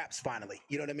own raps finally.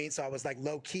 You know what I mean? So I was like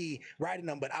low key writing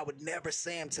them, but I would never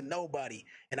say them to nobody.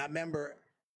 And I remember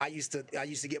I used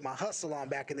to get my hustle on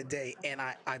back in the day, and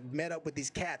I met up with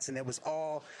these cats, and it was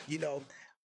all, you know,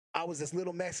 I was this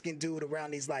little Mexican dude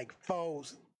around these like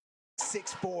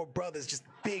 6'4" brothers, just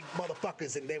big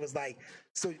motherfuckers, and they was like,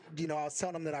 so you know, I was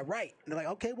telling them that I write, and they're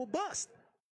like, okay, well bust,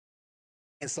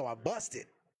 and so I busted,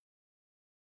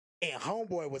 and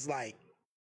homeboy was like,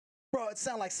 bro, it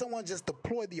sounded like someone just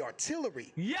deployed the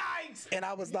artillery. Yikes! And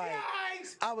I was like,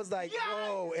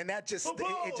 whoa, and that just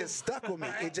it just stuck with me.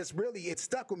 It just really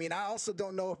stuck with me. And I also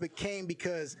don't know if it came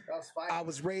because I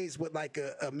was raised with like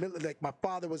like my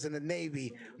father was in the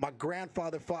Navy, my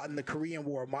grandfather fought in the Korean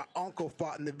War, my uncle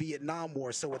fought in the Vietnam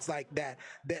War. So it's like that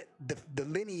the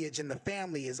lineage in the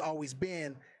family has always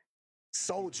been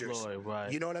soldiers. Deploy,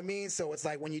 right. You know what I mean? So it's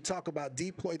like when you talk about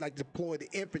deploy the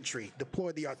infantry,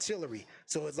 deploy the artillery.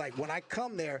 So it's like when I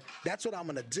come there, that's what I'm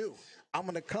gonna do. I'm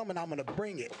gonna come and I'm gonna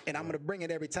bring it, and I'm gonna bring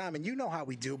it every time. And you know how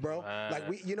we do, bro. Like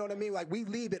you know what I mean? Like we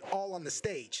leave it all on the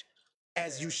stage,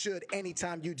 as you should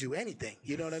anytime you do anything.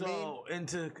 You know what I mean? So, and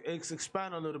to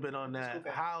expand a little bit on that,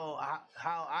 how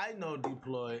I know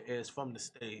Deploi is from the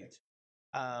stage.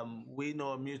 We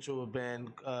know a mutual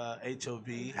band,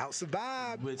 HOV. House of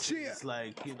Vibe. Which is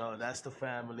like, you know, that's the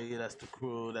family, that's the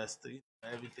crew, that's the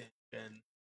everything. And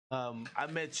I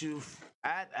met you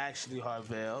at actually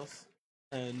Harvell's,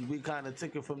 and we kind of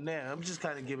took it from there. I'm just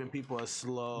kind of giving people a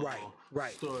slow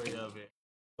story of it.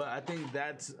 But I think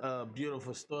that's a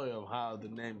beautiful story of how the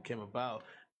name came about.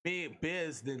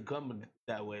 Biz didn't come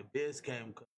that way. Biz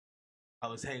came, I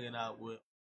was hanging out with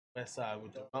Westside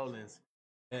with the Rollins.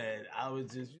 And I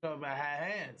was just, you know, I had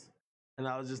hands. And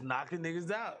I was just knocking niggas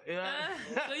out. You know?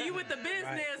 So you with the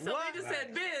business, so you just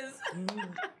said biz.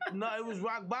 No, it was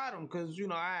rock bottom because, you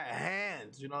know, I had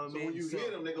hands. You know what I mean? When you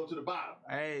hit them, they go to the bottom.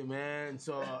 Hey, man.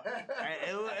 So,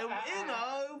 you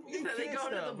know, you they go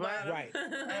to the bottom. Right.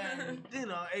 And, you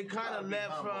know, it kind of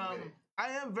left from... I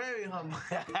am very humble.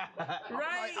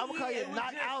 Right. I'm gonna call you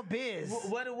Knockout Biz.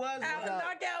 What it was...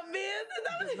 Knockout biz?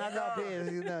 Knockout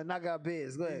Biz. You know, Knockout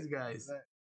Biz. Go ahead. These guys.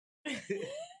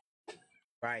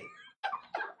 Right.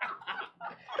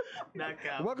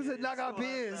 Knockout. Welcome to Knockout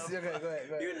Biz. Okay, go ahead.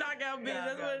 You knockout biz.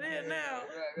 That's what it is now.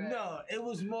 No, it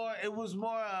was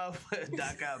more of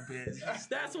knockout biz.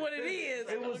 That's what it is.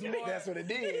 It was more. That's what it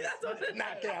is.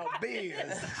 Knockout Biz.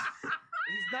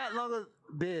 He's not longer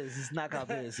Biz. He's Knockout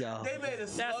Biz, y'all. They made a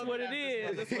That's what it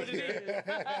is. That's what it is.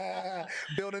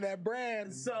 Building that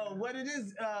brand. So what it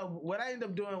is, what I ended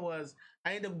up doing was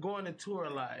I ended up going to tour a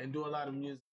lot and do a lot of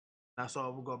music. And so I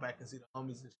would go back and see the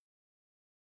homies and shit.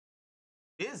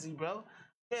 Busy, bro.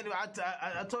 Man,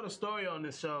 I told a story on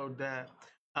this show that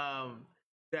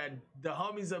that the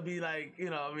homies will be like, you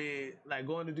know what I mean, like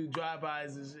going to do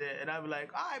drive-bys and shit. And I'll be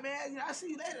like, all right, man, I'll see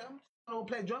you later. I'm gonna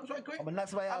play drums right quick. I'm gonna knock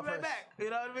somebody out I'll be right first. back.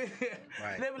 You know what I mean?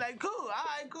 Right. They be like, cool, all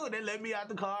right, cool. They let me out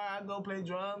the car. I go play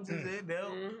drums and shit.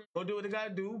 They'll go do what they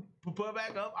gotta do. Put it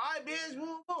back up. All right, bitch,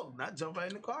 boom, boom. Not jump right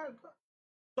in the car.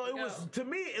 So it was, to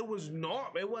me, it was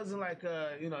normal. It wasn't like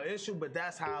a, you know, issue, but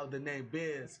that's how the name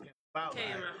Biz came about.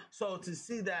 Came out. So to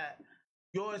see that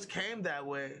yours came that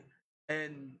way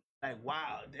and like,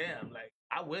 wow, damn, like,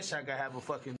 I wish I could have a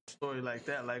fucking story like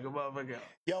that, like a motherfucker.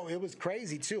 Yo, it was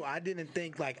crazy too. I didn't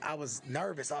think, like, I was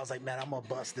nervous. I was like, man, I'm gonna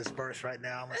bust this verse right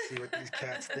now. I'm gonna see what these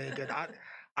cats think. And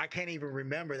I can't even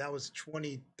remember. That was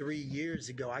 23 years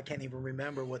ago. I can't even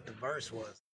remember what the verse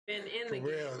was. Been in For the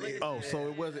real. game. Oh,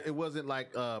 so it wasn't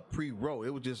like pre-roll. It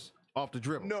was just off the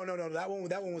dribble. No. That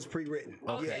one was pre-written.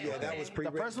 Okay. Yeah, that was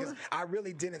pre-written. The first one? 'Cause I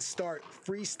really didn't start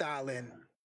freestyling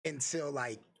until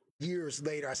like years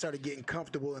later. I started getting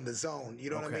comfortable in the zone. You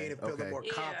know what I Okay, mean? And feeling more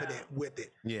confident with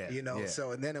it. Yeah, You know. yeah.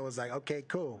 So and then it was like, okay,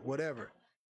 cool, whatever.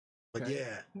 But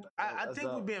yeah. I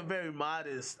think we're being very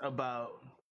modest about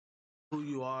who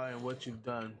you are and what you've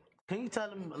done. Can you tell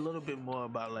them a little bit more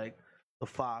about like the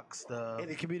Fox stuff? In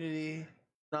the community.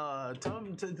 No, tell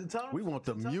them. Tell them. We want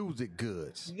the music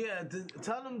goods. Yeah,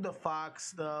 tell them the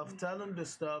Fox stuff. Tell them the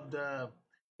stuff,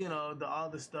 you know, all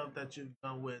the stuff that you've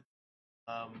done with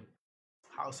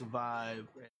House of Vibe.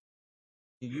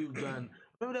 You've done.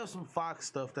 Remember there was some Fox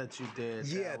stuff that you did.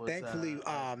 Yeah, that was, thankfully,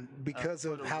 because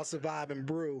of House of Vibe and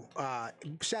Brew.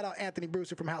 Shout out Anthony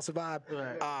Brewster from House of Vibe.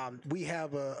 Right. We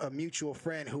have a mutual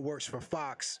friend who works for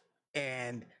Fox,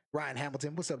 and Ryan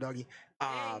Hamilton. What's up, doggy?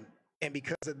 And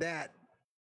because of that,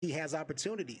 he has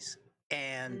opportunities.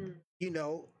 And you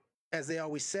know, as they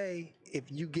always say,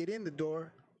 if you get in the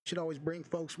door, you should always bring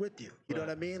folks with you. You know what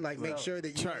I mean? Like, make sure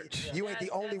that you ain't the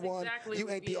only one. Exactly,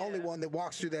 You ain't the only one that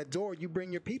walks through that door. You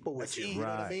bring your people with you. You know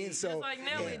what I mean? So Just like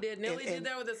Nelly did. Nelly did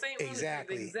that with the St. Louis.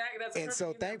 Exactly. That's and so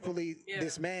perfect example. thankfully,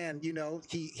 this man, you know,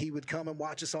 he would come and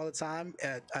watch us all the time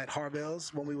at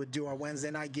Harvell's when we would do our Wednesday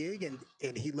night gig, and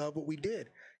he loved what we did.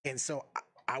 And so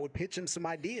I would pitch him some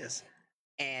ideas.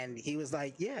 And he was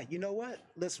like, "Yeah, you know what?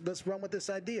 Let's run with this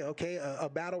idea. Okay, a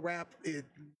battle rap.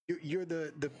 You're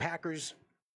the Packers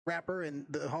rapper, and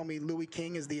the homie Louis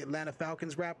King is the Atlanta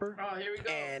Falcons rapper. Oh, here we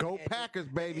go. Go Packers,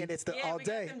 baby. And it's the Yeah, all we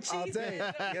got day, them all cheese day.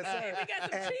 heads. Yes, sir. We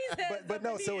got some And- cheese heads but up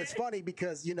no, in so here. it's funny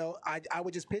because I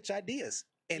would just pitch ideas,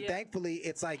 and Yeah. thankfully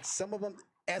it's like some of them,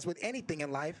 as with anything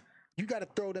in life, you got to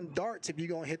throw them darts if you're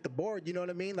gonna hit the board. You know what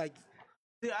I mean? Like,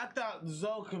 Yeah, I thought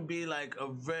Zoe can be like a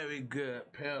very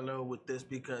good parallel with this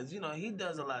because he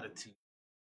does a lot of TV.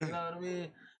 You know what I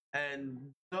mean?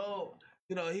 And so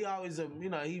he always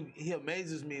he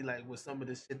amazes me like with some of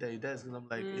the shit that he does because I'm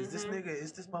like, is this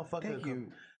motherfucker? Thank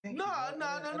you. Thank No, you,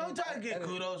 bro. don't try to get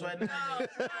kudos right now. No.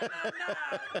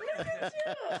 Look at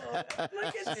you.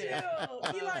 Look at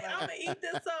you. You like, I'm gonna eat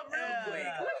this up real quick.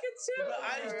 Look at you.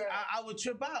 But I would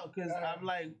trip out because I'm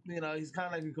like, he's kind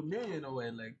of like a chameleon in a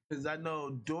way, like because I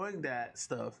know doing that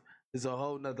stuff is a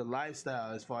whole nother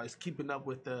lifestyle as far as keeping up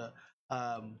with the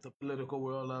political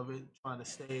world of it, trying to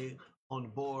stay on the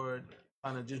board,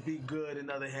 trying to just be good. In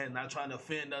the other hand, not trying to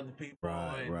offend other people.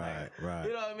 Right.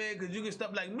 You know what I mean? Because you can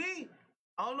stuff like me.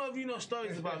 I don't know if you know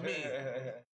stories about me.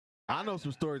 I know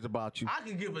some stories about you. I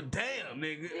can give a damn,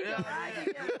 nigga. You know what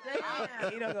I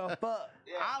mean? He don't go fuck.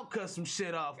 I'll cut some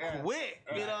shit off quick.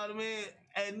 You know what I mean?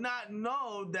 And not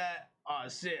know that, oh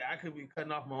shit, I could be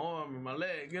cutting off my arm and my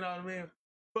leg. You know what I mean?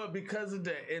 But because of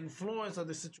the influence of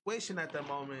the situation at that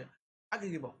moment, I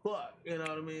can give a fuck. You know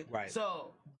what I mean? Right.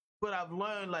 So, but I've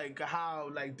learned like how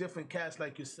like different cats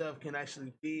like yourself can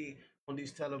actually be on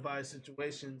these televised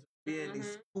situations, be in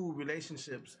these cool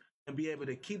relationships, and be able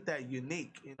to keep that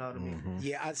unique. You know what I mean?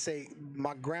 yeah, I'd say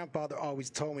my grandfather always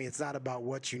told me it's not about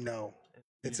what you know.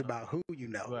 It's about who you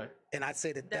know. Right. And I'd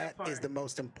say that is part. the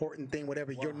most important thing.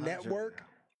 Whatever your 100. network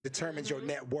determines your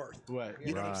net worth. Right.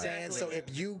 You know what I'm Right. saying? So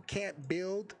if you can't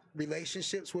build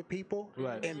relationships with people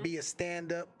Right. and be a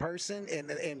stand-up person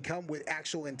and come with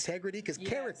actual integrity, because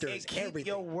character is Keep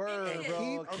everything. your word, It is.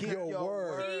 bro. Keep your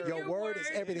word. Keep Your your word is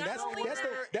word. everything. Not only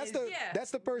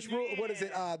That's the first rule. What is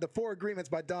it? The Four Agreements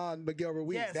by Don Miguel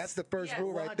Ruiz. Yes. That's the first Yes.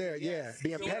 rule right there. Yes.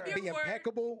 Yeah. Keep your Be word.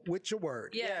 impeccable with your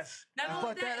word. Yes. Not You only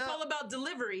fuck that, that it's up. all about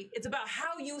delivery. It's about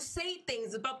how you say things,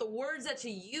 it's about the words that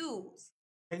you use.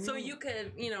 And So you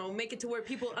could, make it to where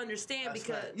people understand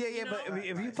because Yeah, but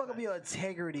if you fuck up your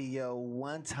integrity, yo,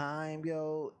 one time,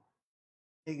 yo,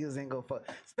 niggas ain't gonna fuck.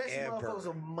 Especially Ever. motherfuckers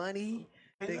with money.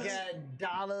 They And got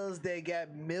dollars, they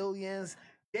got millions.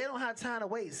 They don't have time to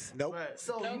waste. Nope. Right.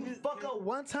 So Nope. you fuck up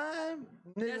one time,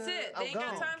 nigga, That's it. I'm They ain't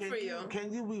got gone. time for you.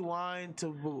 Can you rewind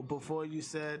to before you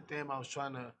said? Damn, I was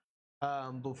trying to.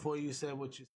 Before you said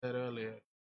what you said earlier,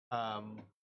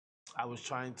 I was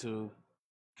trying to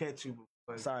catch you.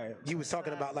 Sorry. You was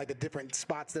talking about like the different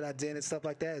spots that I did and stuff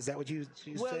like that. Is that what you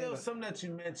Well, saying? there was something that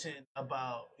you mentioned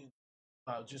about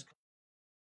just.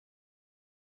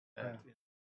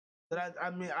 That I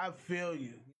mean, I feel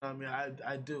you. I mean,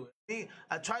 I do.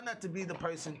 I try not to be the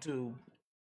person to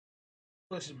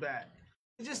push it back.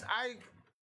 It just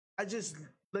I just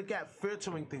look at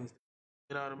filtering things.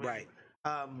 You know what I mean?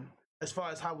 Right. As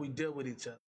far as how we deal with each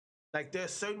other, like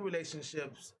there's certain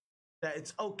relationships that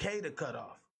it's okay to cut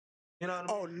off. You know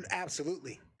what I mean? Oh,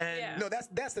 absolutely. And Yeah. No,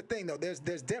 that's the thing though. There's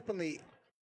definitely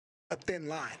a thin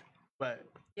line, right.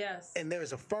 yes. and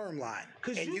there's a firm line,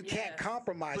 'Cause and you can't Yes.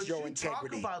 compromise But your you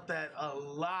integrity. talk about that a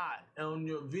lot on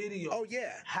your video. Oh,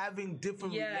 yeah. Having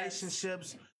different Yes.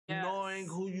 relationships, Yes. knowing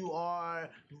who you are,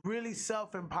 really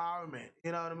self-empowerment.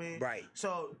 You know what I mean? Right.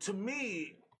 So to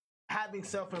me, having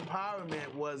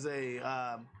self-empowerment was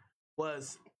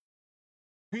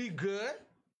be good,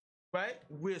 right?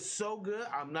 We're so good.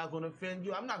 I'm not gonna offend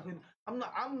you. I'm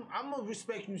gonna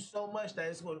respect you so much that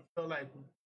it's gonna feel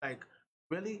like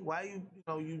really? Why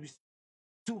you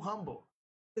too humble?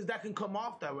 Because that can come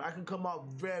off that way. I can come off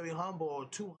very humble or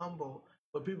too humble,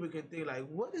 but people can think like,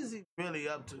 what is he really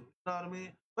up to? You know what I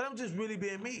mean? But I'm just really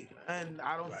being me, and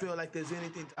I don't feel like there's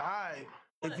anything to hide.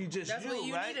 If you just That's you, what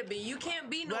you right? need to be. You can't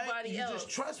be Right? nobody You're else. just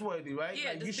trustworthy, right? Yeah,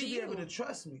 Like, you just should be be able you. to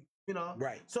trust me, you know?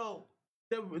 Right. So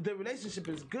the relationship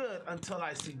is good until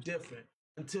I see different,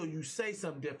 until you say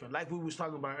something different, like we was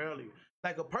talking about earlier.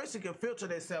 Like a person can filter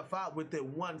themselves out with their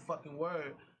one fucking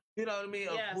word, you know what I mean,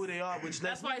 of Yes. who they are, which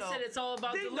That's lets why me I know, said it's all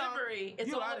about ding dong, delivery. It's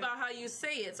you all out about how you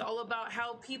say it. It's all about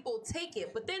how people take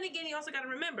it. But then again, you also got to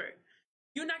remember,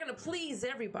 you're not going to please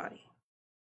everybody.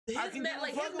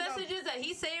 his messages that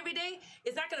he say every day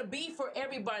is not gonna be for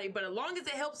everybody, but as long as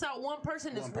it helps out one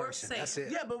person, it's worth saying. That's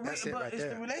it. Yeah, but That's it right it's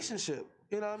there. the relationship.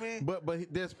 You know what I mean? But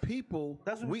there's people.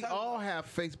 That's what We we're talking all about. have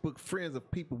Facebook friends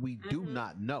of people we do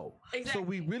not know. So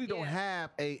we Exactly, really don't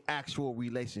have a actual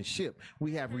relationship.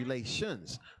 We have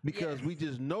relations because we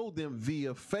just know them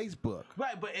via Facebook.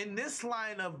 Right, but in this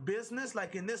line of business,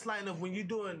 like in this line of when you're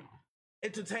doing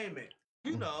entertainment,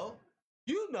 you know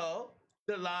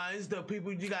the lines, the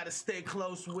people you got to stay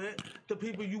close with, the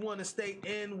people you want to stay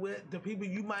in with, the people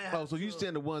you might have. Oh, so you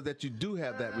saying the ones that you do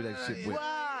have that relationship with?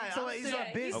 Right. So I'm he's saying-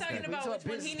 on business. He's talking about which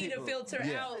one he need to filter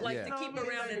Yeah, out, like yeah. to keep You know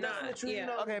what I around mean? and Like, not. that's what you Yeah.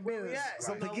 know. Okay, where we business. at,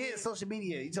 So you know, forget social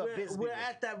media. You talk business. we're people.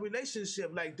 at that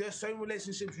relationship. Like there's certain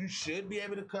relationships you should be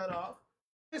able to cut off.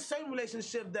 There's certain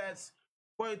relationship that's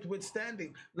worth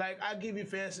withstanding. Like I give you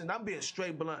for instance, I'm being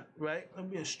straight blunt, right? I'm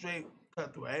being straight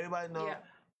cutthroat. Everybody know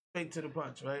straight to the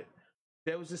punch, right?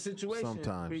 There was a situation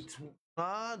Sometimes. between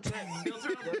Filter on the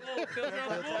bull, filter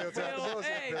on the bull, Phil.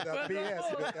 Hey, filter on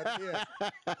the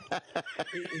bull.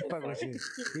 He fucking with you.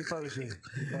 He fucking with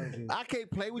you. I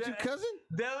can't play with you, cousin.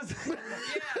 there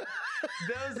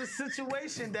was a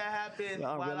situation that happened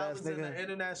Y'all while I real-ass was on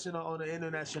nigga. the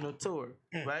international tour,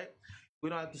 right? We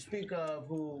don't have to speak of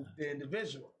who the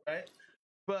individual, right?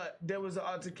 But there was an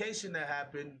altercation that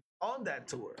happened on that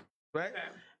tour, right? Okay.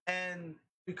 And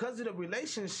because of the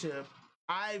relationship,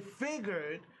 I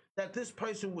figured that this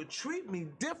person would treat me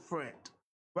different,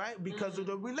 right? Because of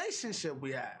the relationship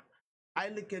we have. I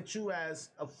look at you as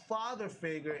a father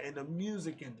figure in the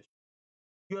music industry.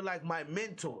 You're like my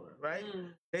mentor, right?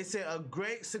 They say a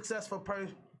great, successful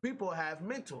people have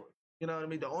mentors. You know what I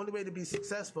mean? The only way to be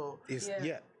successful Is It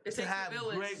is to takes a have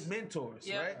village. great mentors,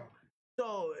 Yeah. right?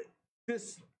 So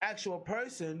this actual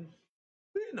person,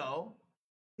 you know,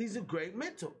 he's a great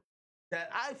mentor that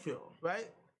I feel, right?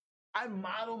 I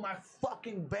model my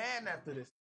fucking band after this,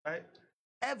 right?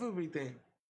 Everything.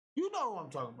 You know what I'm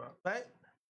talking about, right?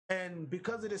 And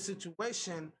because of the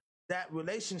situation, that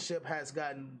relationship has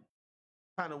gotten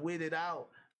kind of weeded out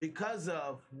because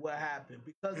of what happened,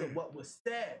 because of what was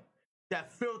said,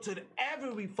 that filtered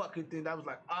every fucking thing. I was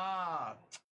like,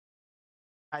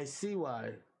 I see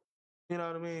why. You know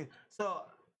what I mean? So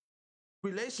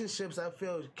relationships, I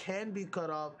feel, can be cut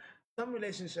off. Some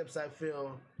relationships, I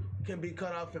feel, can be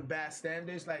cut off in bad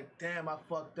standards. Like, damn, I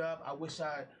fucked up. I wish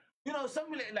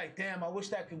like, damn, I wish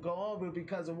that could go on, but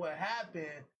because of what happened,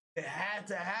 it had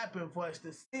to happen for us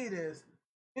to see this.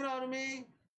 You know what I mean?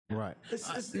 Right. It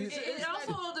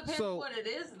also all depends So- what it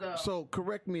is, though. So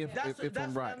correct me if That's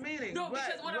I'm right. what I'm meaning. No,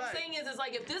 because what Right. I'm saying is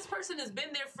like if this person has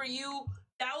been there for you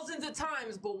thousands of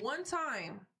times, but one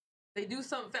time they do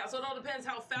something foul. So it all depends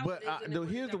how foul But it is. and then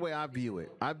here's the way I view it.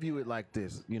 I view it like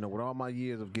this. You know, with all my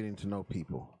years of getting to know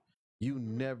people, you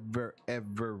never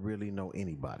ever really know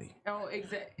anybody. Oh,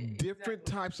 exactly. Different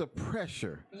types of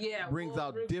pressure brings will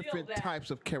out reveal different that. types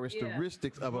of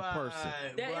characteristics of a person.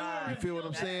 That You feel what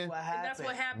I'm saying? And that's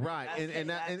what happened. Right.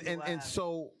 And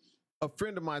so a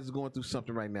friend of mine is going through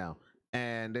something right now,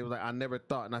 and they were like, I never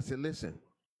thought. And I said, listen,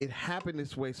 it happened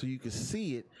this way so you can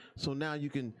see it, so now you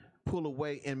can pull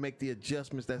away and make the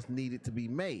adjustments that's needed to be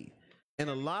made. And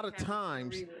a lot of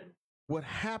times, what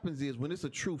happens is when it's a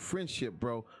true friendship,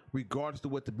 bro, regardless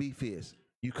of what the beef is,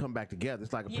 you come back together.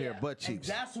 It's like a pair of butt And cheeks.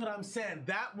 that's what I'm saying.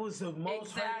 That was the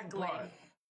most hurting part.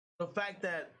 The fact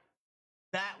that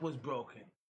was broken.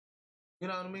 You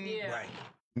know what I mean? Yeah. Right.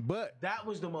 But that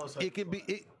was the most hurting it can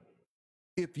be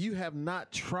if you have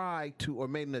not tried to or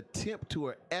made an attempt to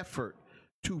or effort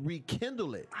to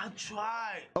rekindle it. I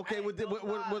tried. Okay, well,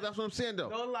 that's what I'm saying though.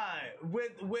 No lie.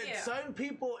 With certain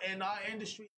people in our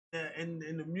industry, in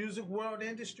the music world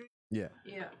industry, Yeah.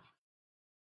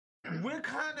 we're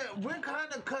kind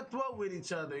of cutthroat with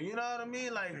each other. You know what I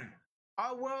mean? Like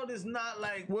our world is not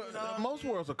like Most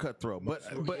worlds are cutthroat, but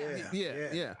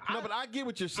yeah. No, but I get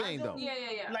what you're saying though.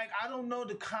 Like I don't know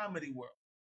the comedy world.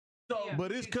 So,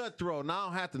 but it's cutthroat, and I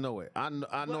don't have to know it. I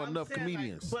know enough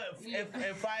comedians. But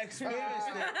if I experienced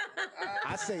it,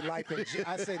 I say life in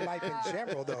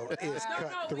general though is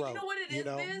cutthroat. You know what it is,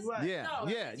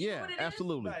 Biz? Yeah,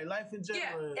 absolutely. Right, life in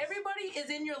general. Yeah, everybody is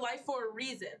in your life for a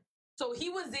reason. So he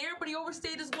was there, but he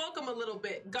overstayed his welcome a little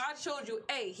bit. God showed you,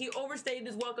 hey, he overstayed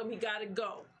his welcome. He got to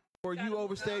go. Or you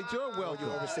overstayed your welcome.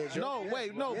 No,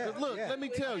 wait, no. Look, let me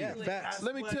tell you.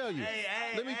 Let me tell you.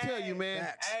 Let me tell you, man.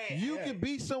 You can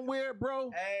be somewhere,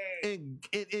 bro. And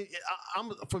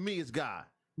for me, it's God.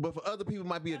 But for other people, it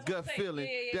might be a gut feeling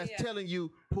that's telling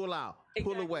you pull out,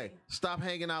 pull away, stop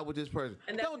hanging out with this person.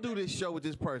 Don't do this show with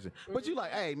this person. But you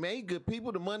like, hey man, good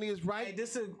people, the money is right,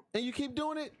 and you keep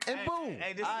doing it, and boom.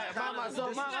 Hey, this is kind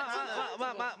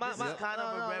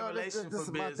of a revelation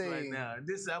for Biz right now.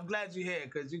 I'm glad you're here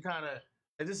because you kind of.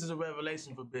 This is a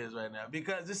revelation for Biz right now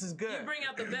because this is good. You bring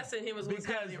out the best in him as what's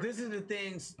happening. Because this is the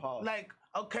things like,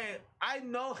 okay, I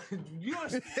know you're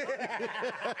Hey,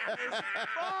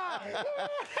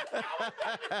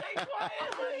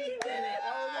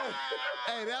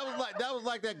 that was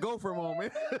like that gopher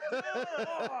moment.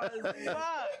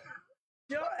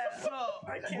 So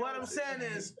what I'm saying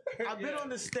is, I've been on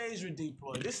the stage with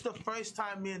Deploi. This is the first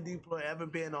time me and Deploi ever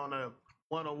been on a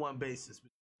one-on-one basis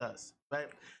with us, right?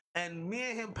 And me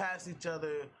and him pass each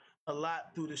other a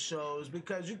lot through the shows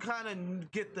because you kind of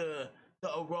get the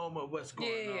aroma of what's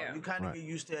going on. You kind of get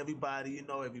used to everybody. You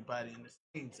know everybody in the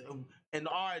scenes and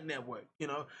our network, you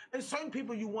know. And certain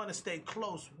people you want to stay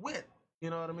close with, you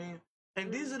know what I mean?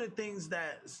 And these are the things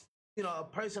that, you know, a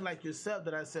person like yourself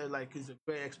that I said, like, is a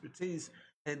great expertise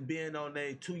and being on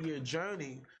a 2-year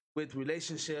journey with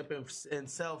relationship and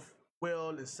self-will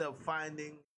and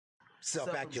self-finding.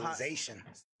 Self-actualization.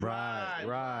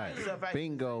 Right.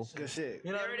 Bingo. Good shit.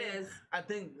 You know There it is. I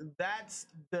think that's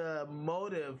the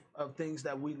motive of things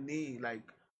that we need. Like,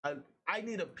 I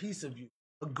need a piece of you.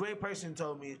 A great person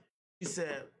told me, he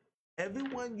said,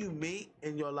 everyone you meet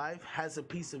in your life has a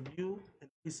piece of you, and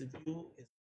a piece of you is.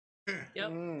 Yep.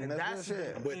 And that's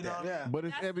it. With that. Yeah. But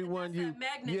it's everyone you,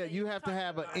 you have to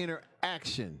have an about.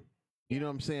 interaction. You know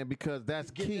what I'm saying? Because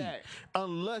that's key. that.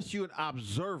 Unless you're an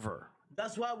observer.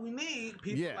 That's why we need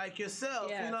people like yourself.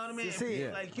 Yes. You know what I mean? See,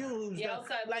 People like you, who's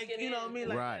outside like, looking you know what I mean?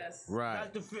 Like, Right.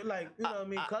 Dr. Phil, like, you know what I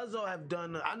mean? Cuzzo have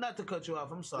done. I'm not to cut you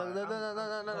off. I'm sorry. No.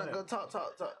 Go talk.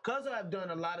 Cuzzo have done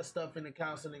a lot of stuff in the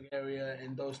counseling area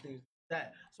and those things.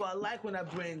 That. So I like when I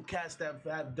bring cats that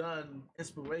have done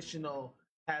inspirational,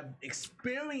 have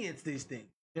experienced these things.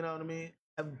 You know what I mean?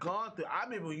 Have gone through. I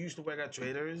remember we used to work at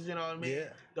Traders. You know what I mean? Yeah.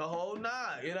 The whole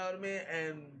nine. You know what I mean?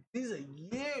 And these are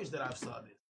years that I've saw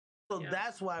this. So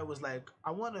that's why I was like,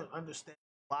 I want to understand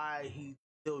why he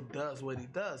still does what he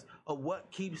does, or what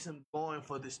keeps him going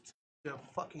for this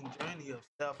fucking journey of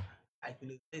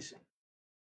self-actualization.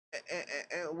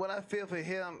 And what I feel for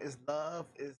him is love,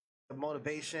 is the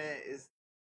motivation, is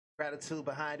gratitude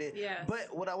behind it. Yes. But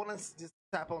what I want to just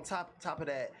tap on top of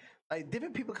that, like,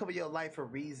 different people come in your life for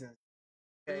reasons.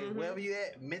 Okay, wherever you're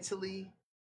at mentally,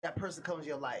 that person comes in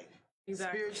your life.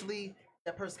 Exactly. Spiritually,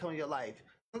 that person comes in your life.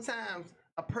 Sometimes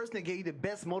a person that gave you the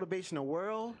best motivation in the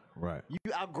world, Right. you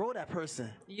outgrow that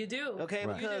person. You do. Okay,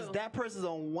 Right. because that person's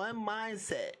on one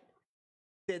mindset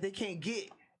that they can't get.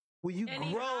 When you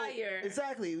Any grow, higher.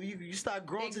 exactly, you start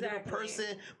growing to a different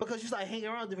person because you start hanging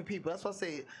around different people. That's why I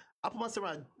say I put myself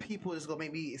around people that's gonna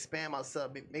make me expand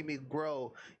myself, make me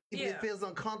grow. If it feels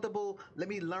uncomfortable, let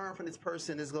me learn from this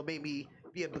person. That's gonna make me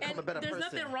become a better there's person.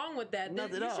 nothing wrong with that.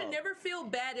 Nothing You at should all. never feel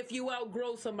bad if you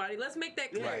outgrow somebody. Let's make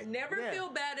that clear. Right. Never Yeah. feel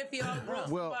bad if you outgrow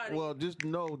somebody. Well, just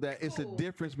know that it's a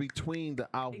difference between the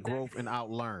outgrowth and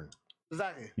outlearn.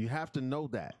 Exactly. You have to know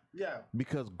that. Yeah.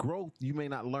 Because growth, you may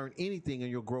not learn anything in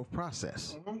your growth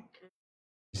process. You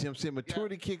see what I'm saying?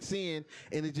 Maturity kicks in,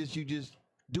 and you just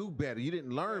do better. You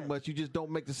didn't learn much. You just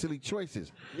don't make the silly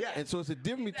choices. Yeah. And so it's a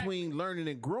difference between learning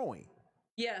and growing.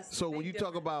 Yes. So when you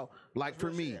talk about, like,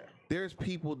 for me, there's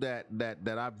people that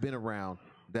I've been around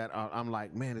that I'm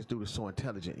like, man, this dude is so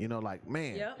intelligent. You know, like,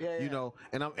 man, you know,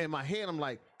 and I'm in my head, I'm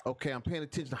like, okay, I'm paying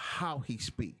attention to how he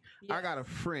speaks. I got a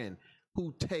friend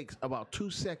who takes about 2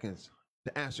 seconds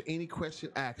to answer any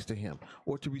question asked to him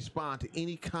or to respond to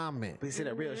any comment. But he said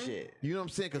that real shit. You know what I'm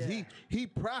saying? Because he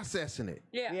processing it.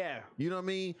 Yeah. You know what I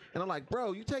mean? And I'm like,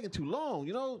 bro, you taking too long.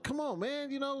 You know, come on,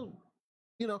 man. You know.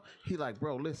 He like,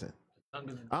 bro, listen.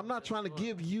 I'm not trying to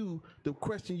give you the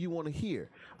question you want to hear.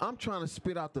 I'm trying to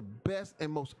spit out the best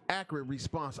and most accurate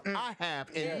response I have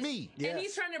in me. And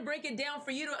he's trying to break it down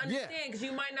for you to understand because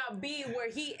you might not be where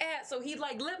he at. So he's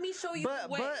like, let me show you the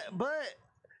way. But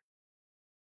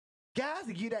guys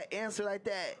that give that answer like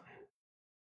that,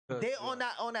 they on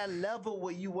that level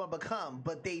where you want to become,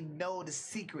 but they know the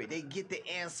secret. They get the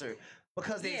answer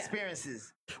because they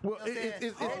experiences. Well, it's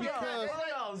because No.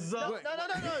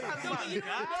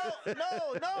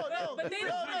 But they Bill, you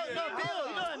know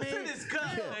what I mean?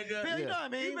 Bill, you know what I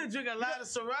mean? You've been drinking a lot of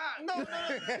Ciroc. No. I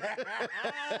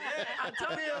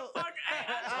told you.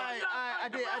 I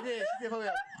did.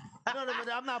 no,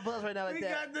 but I'm not buzzed right now like We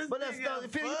that. got this But let's thing go.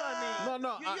 at You know what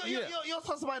I mean? No, You'll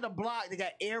talk to somebody on the block that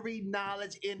got every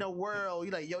knowledge in the world.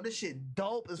 You're like, yo, this shit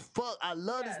dope as fuck. I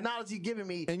love this knowledge you giving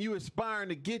me. And you aspiring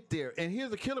to get there. And here's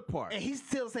the killer part. And he's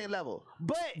still the same level.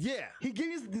 But he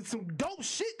gives you some dope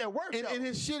shit that works. And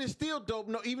his shit is still dope.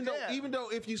 No, even though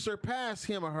if you surpass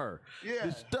him or her,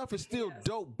 the stuff is still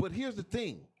dope. But here's the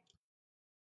thing.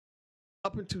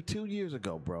 Up until 2 years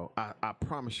ago, bro, I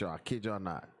promise y'all, I kid y'all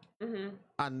not,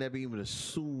 I never even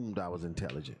assumed I was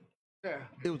intelligent. Yeah.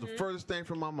 It was the furthest thing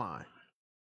from my mind.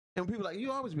 And people are like,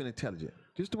 you always been intelligent.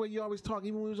 Just the way you always talk,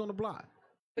 even when we was on the block.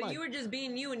 But Like, you were just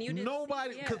being you, and you didn't.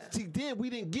 nobody, because see, then we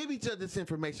didn't give each other this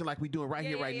information like we doing right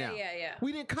here, right now. Yeah.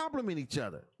 We didn't compliment each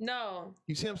other. No.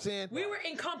 You see what I'm saying? We were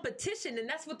in competition, and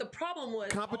that's what the problem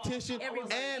was. Competition,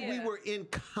 Everybody- and we were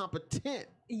incompetent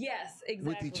Yes,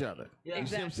 exactly. with each other. Yeah. You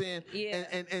see what I'm saying? Yeah.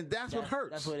 And that's what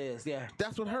hurts. That's what it is. Yeah.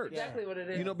 That's what hurts. Exactly what it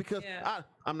is. You know, because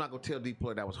I'm not gonna tell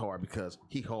Deploi that was hard because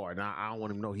he hard, and I don't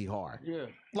want him to know he hard. Yeah.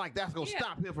 Like that's gonna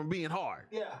stop him from being hard.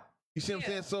 Yeah. You see what I'm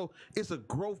saying? So it's a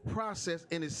growth process,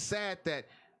 and it's sad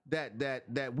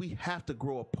that we have to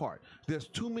grow apart. There's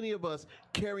too many of us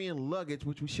carrying luggage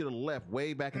which we should have left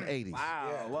way back in the 80s.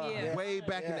 Wow. Way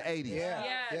back in the 80s.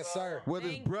 Yes, sir. Whether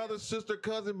it's brother, sister,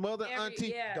 cousin, mother,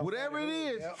 auntie, whatever it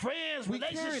is, Friends, we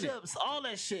carrying it. relationships, all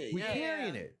that shit. we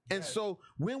carrying it. And so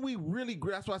when we really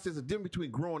grow, that's why I say it's a difference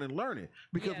between growing and learning.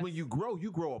 Because when you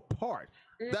grow apart.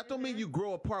 That don't mean you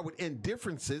grow apart with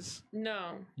indifferences.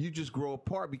 No. You just grow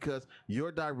apart because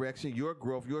your direction, your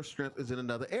growth, your strength is in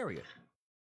another area.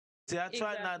 See, I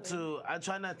try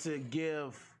not to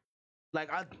give,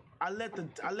 like I let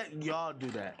y'all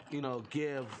do that. You know,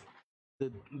 give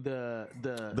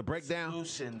the breakdown,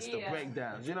 solutions, the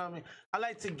breakdowns. You know what I mean? I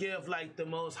like to give like the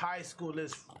most high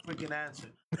schoolist freaking answer.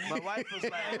 My wife was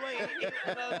like, wait,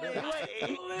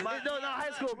 no, high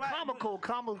school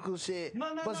comical shit.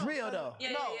 No, but it's real though.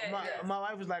 My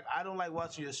wife was like, I don't like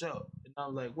watching your show. And I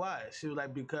was like, why? She was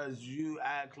like, because you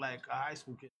act like a high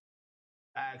school kid.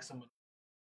 Ask someone.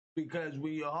 Because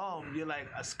when you're home, you're like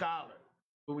a scholar.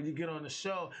 But when you get on the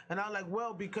show, and I'm like,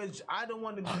 well, because I don't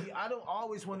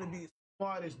always want to be the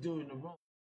smartest dude in the room.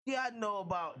 Yeah, I know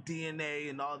about DNA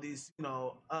and all these,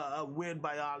 weird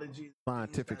biology.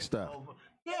 Scientific stuff.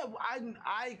 Yeah,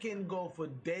 I can go for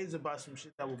days about some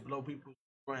shit that will blow people's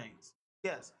brains.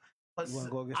 Yes. But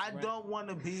I don't want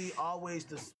to be always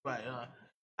the,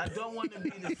 I don't want to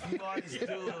be the smartest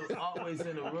dude always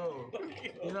in the room.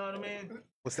 You know what I mean?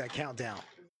 What's that countdown?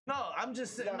 No, I'm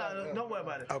just saying. No, don't worry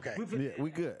about it. Okay.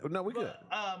 We good. No, we good.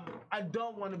 I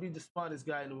don't want to be the smartest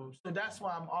guy in the room, so that's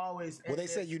why I'm always. Well, they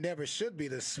say you never should be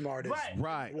the smartest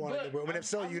Right. one in the room, and if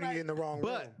so, you're in the wrong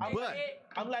room. I'm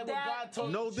like what God told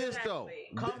me. Know this though.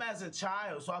 Come as a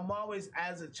child, so I'm always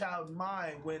as a child's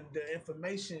mind when the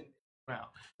information. Around.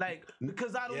 Like,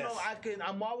 because I don't know,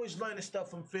 I'm always learning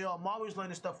stuff from Phil. I'm always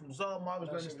learning stuff from Zoe. I'm always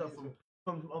learning stuff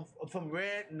from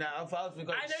Red. Now, if I was going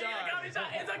to I know you got me shot.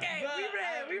 It's okay.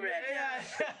 We read.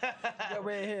 Got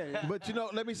red hair.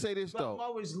 But let me say this though. I'm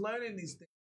always learning these things.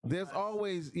 There's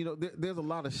always, there's a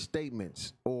lot of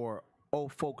statements or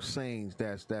old folks sayings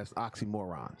that's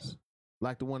oxymorons.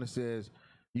 Like the one that says,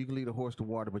 you can lead a horse to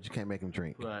water, but you can't make him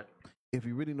drink. Right. If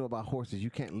you really know about horses, you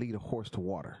can't lead a horse to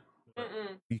water.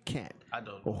 You can't. I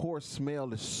don't A know. horse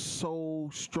smell is so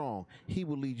strong, he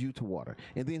will lead you to water.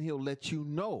 And then he'll let you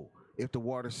know if the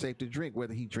water's safe to drink,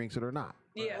 whether he drinks it or not.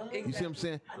 Yeah, exactly. You see what I'm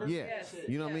saying? Yeah. Yes.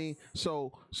 You know what I mean?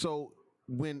 So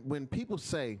when people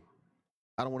say,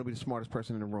 I don't want to be the smartest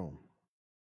person in the room.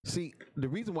 See, the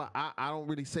reason why I don't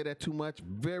really say that too much,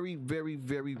 very, very,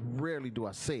 very rarely do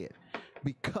I say it,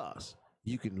 because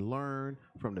you can learn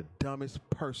from the dumbest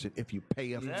person if you pay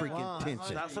freaking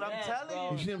attention. That's what I'm telling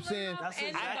you. You see what I'm saying? That's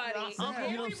Anybody, You know what I'm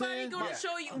everybody saying? gonna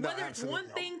show you whether it's one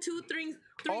thing, two things,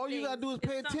 three All you gotta do is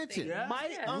pay it's something. attention. My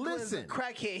uncle is a Listen.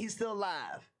 crackhead. He's still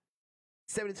alive.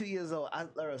 72 years old. I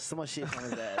learned so much shit from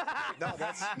his ass. No,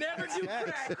 that's Never do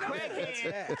crack.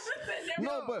 Crackhead.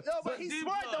 No, but he's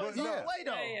smart though. He's yeah. no way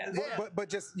though. Yeah. but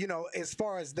just as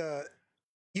far as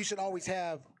you should always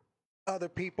have other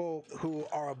people who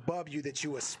are above you that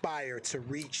you aspire to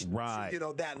reach, Right.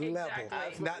 that level.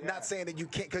 Not saying that you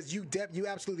can't, because you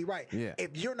absolutely right. Yeah.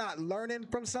 If you're not learning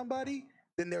from somebody,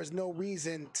 then there's no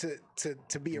reason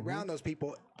to be around those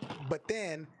people. But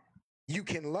then you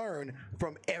can learn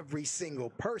from every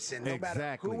single person, no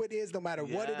matter who it is, no matter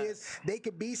what it is. They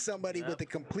could be somebody with a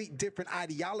complete different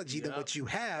ideology than what you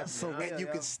have, and you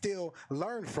can still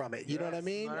learn from it. You know what I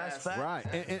mean? No, that's fact. Right.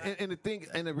 And the thing,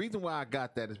 and the reason why I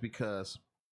got that is because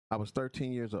I was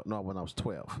 13 years old. No, when I was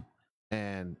 12,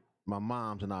 and my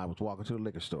mom's and I was walking to the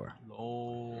liquor store.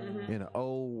 Oh. In an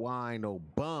old wine,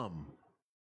 old bum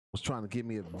was trying to give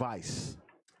me advice.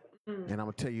 And I'm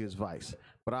gonna tell you his advice.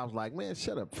 But I was like, man,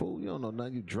 shut up, fool. You don't know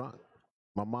nothing. You drunk.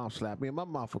 My mom slapped me in my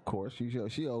mouth, of course.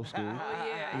 She old school.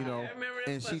 You know.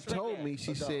 And she told me,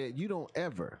 she said, you don't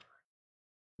ever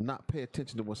not pay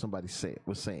attention to what somebody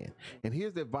was saying. And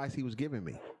here's the advice he was giving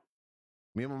me.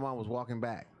 Me and my mom was walking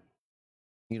back.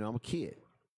 You know, I'm a kid.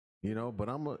 You know, but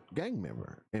I'm a gang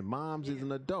member. And mom's is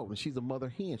an adult, and she's a mother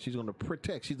hen. She's gonna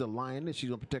protect. She's a lioness. She's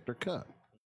gonna protect her cub.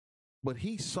 But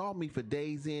he saw me for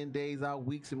days in, days out,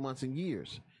 weeks and months and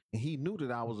years. And he knew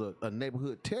that I was a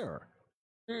neighborhood terror.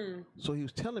 So he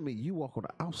was telling me, you walk on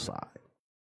the outside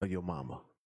of your mama.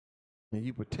 And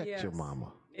you protect your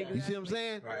mama. Exactly. You see what I'm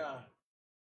saying? Right.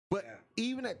 But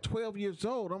even at 12 years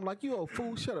old, I'm like, you old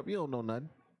fool, shut up. You don't know nothing.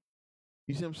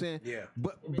 You see what I'm saying? Yeah.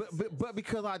 But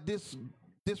because I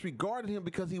disregarded him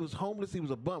because he was homeless, he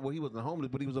was a bum. Well, he wasn't homeless,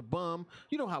 but he was a bum.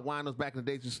 You know how winos back in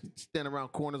the day just stand around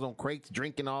corners on crates,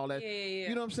 drinking all that.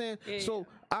 You know what I'm saying? So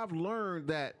I've learned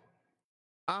that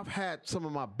I've had some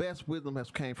of my best wisdom has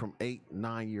came from 8,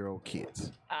 9-year-old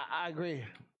kids. I agree.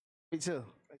 Me too.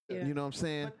 You know what I'm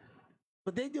saying?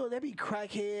 But they be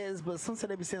crackheads, but sometimes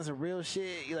they be saying some real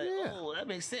shit. You're like, oh, that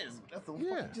makes sense. That's the fuck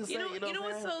you just say. You know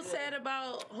what's so sad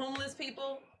about homeless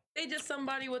people? They just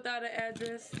somebody without an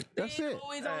address. They That's ain't it.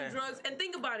 always on drugs. And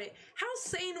think about it. How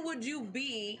sane would you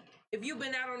be if you've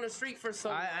been out on the street for so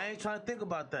long? I ain't trying to think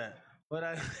about that. But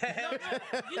no,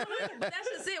 you know what? But that's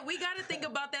just it. We got to think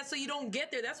about that so you don't get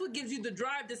there. That's what gives you the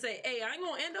drive to say, hey, I ain't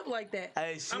going to end up like that.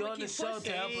 Hey, she on the show to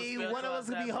help us. One of us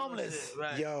could be homeless.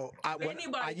 Right. Yo,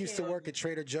 I used to work at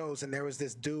Trader Joe's, and there was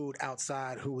this dude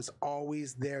outside who was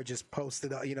always there just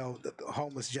posted up, you know, the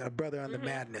homeless brother on the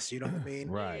madness, you know what I mean?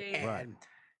 Right, and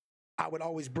I would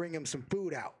always bring him some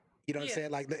food out. You know what I'm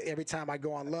saying? Like every time I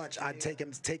go on lunch, I'd take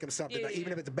him something. Like,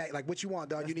 even if it's a bag, like what you want,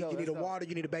 dog. You need a water,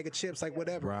 you need a bag of chips, like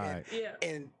whatever. Right.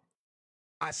 And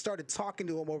I started talking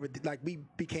to him over, like we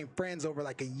became friends over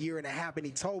like a year and a half, and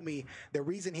he told me the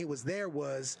reason he was there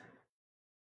was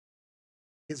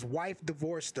his wife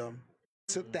divorced him,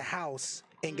 took the house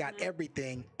and got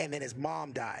everything, and then his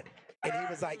mom died. And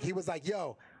he was like,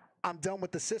 yo, I'm done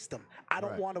with the system. I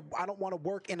don't want to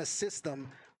work in a system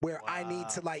where I need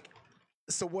to like.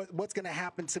 So what's gonna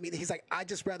happen to me? He's like, I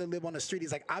just rather live on the street.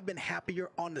 He's like, I've been happier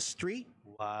on the street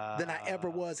than I ever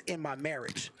was in my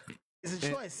marriage. It's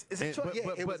a choice. It's a choice.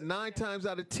 But 9 times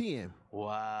out of 10,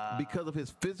 because of his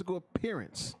physical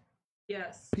appearance,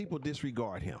 people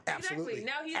disregard him. Absolutely.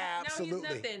 Exactly. Now he's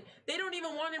nothing. They don't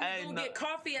even want him to go get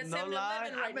coffee at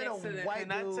 7-Eleven right next to them.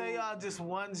 Can I tell y'all just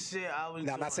one shit I was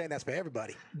Now, I'm not saying that's for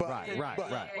everybody. But Right.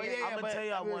 I'm gonna tell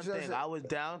y'all one thing. I was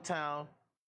downtown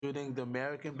shooting the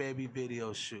American Baby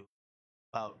video shoot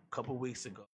about a couple weeks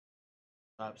ago.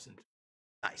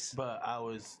 Nice. But I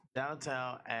was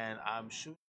downtown and I'm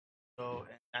shooting, and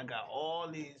I got all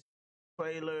these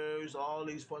trailers, all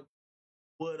these fucking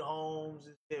wood homes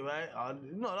and shit, right?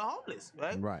 You know, the homeless,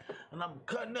 right? Right. And I'm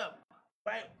cutting up,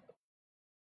 right?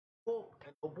 Oh,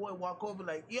 and the boy walk over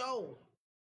like, yo,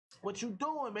 what you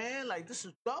doing, man? Like, this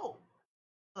is dope.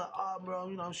 Bro,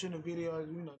 you know, I'm shooting a video,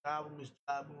 you know, the album is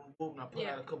dropping, and I put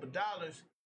out a couple dollars.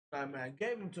 Man, I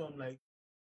gave him to him, like,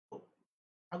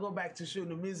 I go back to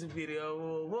shooting a music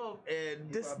video,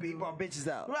 and this brought bitches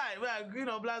out. Right, you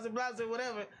know, blase,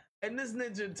 whatever. And this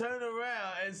ninja turned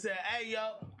around and said, hey,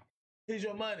 yo, here's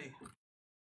your money.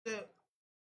 I said,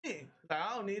 hey, like,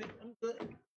 I don't need it. I'm good.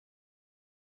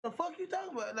 The fuck you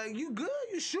talking about? Like, you good?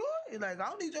 You sure? Like, I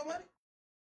don't need your money.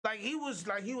 Like he was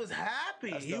happy.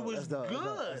 He was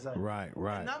good. Right.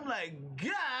 And I'm like,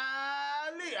 golly.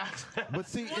 But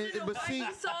see, he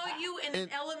saw you in an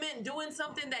element doing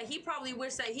something that he probably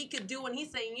wished that he could do, and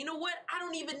he's saying, you know what? I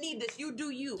don't even need this. You do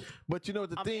you. But you know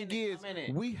the thing is,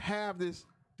 we have this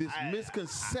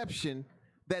misconception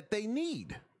that they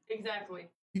need. Exactly.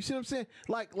 You see what I'm saying?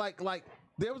 Like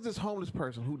there was this homeless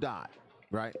person who died,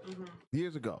 right?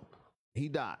 Years ago. He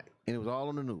died, and it was all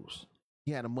on the news.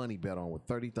 He had a money bet on with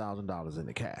 $30,000 in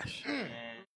the cash.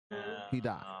 He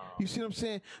died. You see what I'm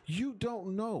saying? You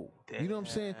don't know. You know what I'm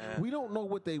saying? We don't know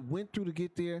what they went through to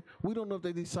get there. We don't know if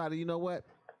they decided, you know what?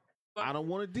 I don't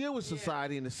want to deal with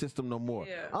society and the system no more.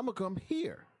 I'm going to come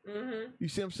here. You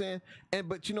see what I'm saying?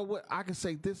 But you know what? I can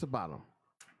say this about them.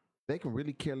 They can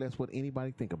really care less what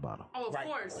anybody think about them. Oh, of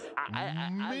course.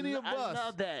 Many of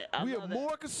us, we are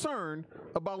more concerned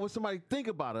about what somebody think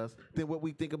about us than what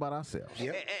we think about ourselves.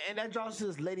 And that draws to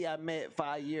this lady I met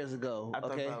 5 years ago. I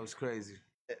thought that was crazy.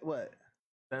 What?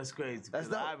 That's crazy. That's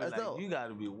 'Cause dope. I be That's like, dope. you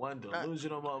gotta be one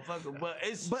delusional motherfucker. But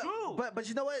it's true. But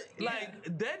you know what?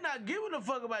 Like, they're not giving a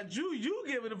fuck about you. You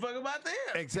giving a fuck about them.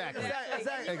 Exactly.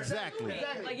 Exactly.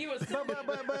 Like you were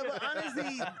But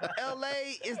honestly,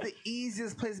 LA is the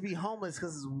easiest place to be homeless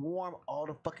because it's warm all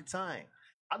the fucking time.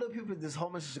 I know people that's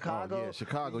homeless in Chicago. Oh, yeah,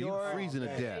 Chicago. You freezing to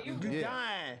death. You Yeah.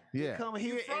 dying. Yeah. You come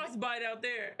here and, frostbite out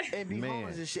there. and be Man.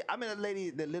 homeless and shit. I met a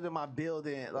lady that lived in my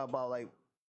building about like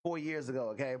 4 years ago,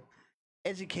 okay?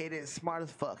 Educated, smart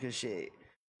as fuck and shit.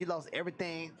 She lost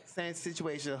everything, same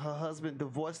situation. Her husband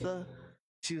divorced her.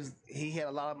 He had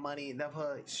a lot of money, left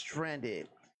her stranded.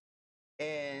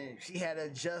 And she had to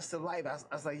adjust to life. I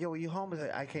was like, yo, you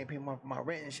homeless? I can't pay my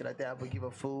rent and shit like that. I would give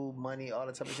her food, money, all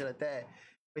the type of shit like that.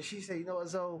 But she said, you know what,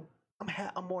 Zoe?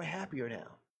 I'm more happier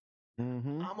now.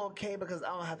 Mm-hmm. I'm okay because I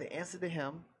don't have to answer to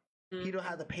him. He don't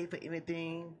have to pay for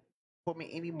anything for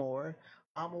me anymore.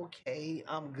 I'm okay.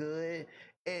 I'm good.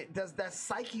 It does that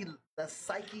psyche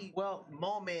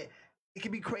moment. It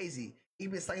can be crazy.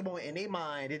 Even a psyche moment in their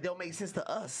mind, it don't make sense to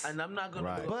us. And I'm not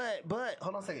gonna. But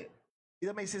hold on a second. It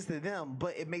don't make sense to them,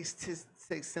 but it makes sense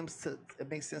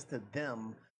to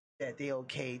them that they're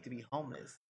okay to be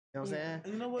homeless. You know what I'm saying?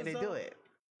 You know what? And they do it.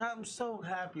 I'm so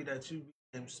happy that you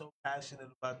became so passionate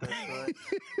about that story.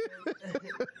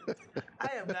 I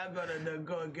am not gonna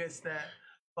go against that.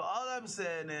 But all I'm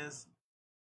saying is,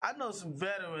 I know some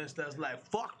veterans that's like,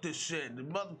 fuck this shit. The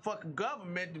motherfucking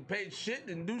government to pay shit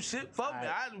and do shit for me.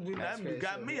 That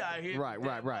got me out here. Right.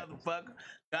 Motherfucker.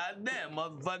 Goddamn,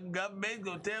 motherfucking government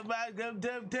gonna tell me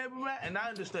right. And I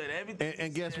understood everything.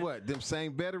 And guess what? Them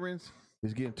same veterans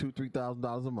is getting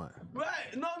 $2,000-$3,000 a month.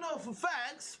 Right. No, for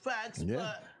facts.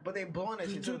 Yeah. But they blowing that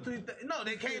shit too. No,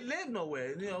 they can't live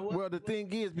nowhere. You know, Well, the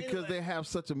thing is, because they have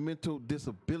such a mental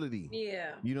disability.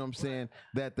 Yeah. You know what I'm saying?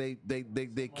 That they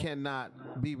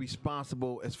cannot be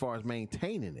responsible as far as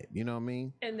maintaining it. You know what I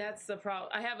mean? And that's the problem.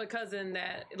 I have a cousin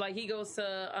that like he goes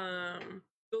to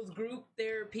those group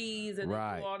therapies and they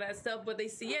do all that stuff, but they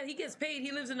see he gets paid.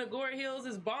 He lives in the Gore Hills,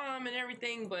 his bomb and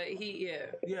everything, but they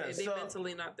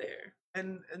mentally not there.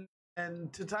 And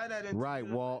to tie that into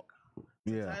Walt.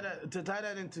 Yeah. To tie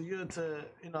that into you to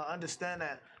understand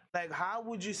that, like, how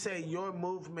would you say your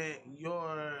movement,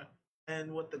 your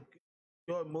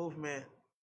movement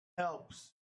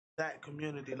helps that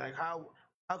community? Like, how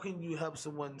can you help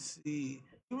someone see,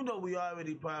 even though we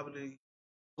already probably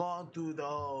gone through the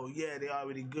whole they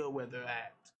already good where they're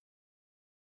at?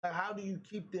 Like, how do you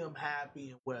keep them happy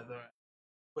and where they're at?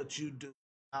 What you do,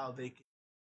 how they can,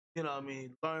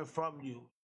 learn from you.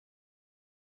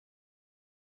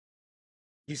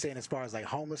 You saying as far as like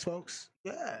homeless folks?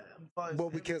 Yeah. Well,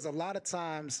 because a lot of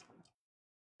times,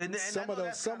 some of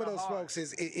those folks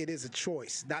it is a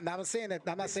choice. Not I'm saying that.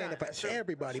 I'm not saying that for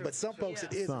everybody, but some folks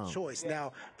it is a choice.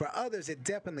 Now, for others, it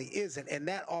definitely isn't, and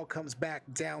that all comes back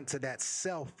down to that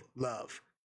self-love.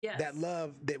 Yes. That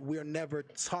love that we're never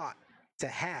taught to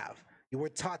have. We're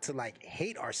taught to like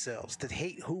hate ourselves, to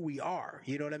hate who we are.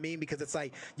 You know what I mean? Because it's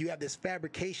like you have this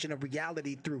fabrication of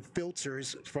reality through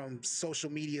filters from social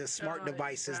media, smart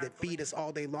devices that feed us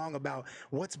all day long about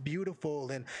what's beautiful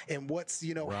and what's,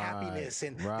 happiness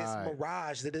and this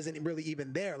mirage that isn't really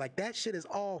even there. Like that shit is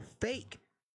all fake.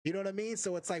 You know what I mean?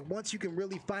 So it's like once you can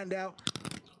really find out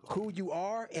who you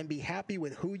are and be happy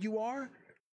with who you are,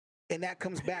 and that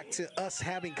comes back to us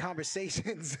having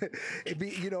conversations,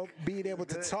 being able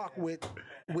to talk with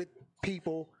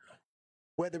people,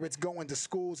 whether it's going to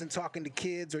schools and talking to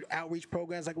kids or outreach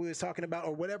programs like we was talking about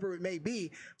or whatever it may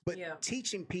be, but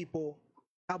teaching people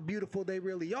how beautiful they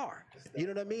really are. You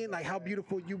know what I mean? Like how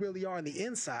beautiful you really are on the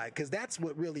inside, because that's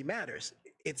what really matters.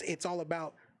 It's all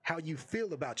about how you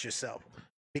feel about yourself,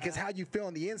 because how you feel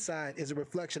on the inside is a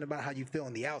reflection about how you feel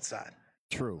on the outside.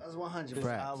 True. That's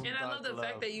 100%. And I love the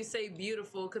fact that you say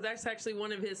beautiful, because that's actually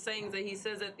one of his sayings that he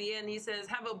says at the end. He says,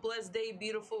 have a blessed day,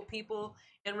 beautiful people,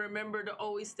 and remember to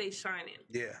always stay shining.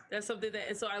 Yeah. That's something that,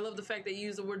 and so I love the fact that you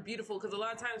use the word beautiful, because a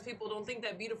lot of times people don't think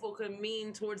that beautiful could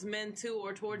mean towards men too,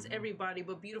 or towards everybody,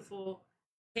 but beautiful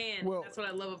can. Well, that's what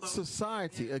I love about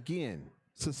society. Again,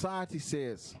 society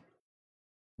says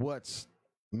what's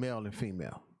male and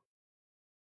female.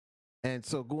 And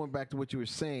so going back to what you were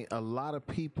saying, a lot of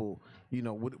people,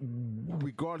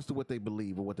 regardless of what they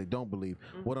believe or what they don't believe,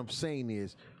 what I'm saying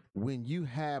is when you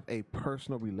have a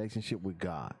personal relationship with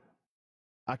God,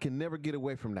 I can never get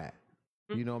away from that.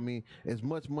 You know what I mean? As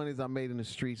much money as I made in the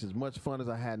streets, as much fun as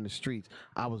I had in the streets,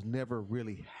 I was never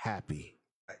really happy.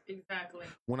 Exactly.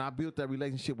 When I built that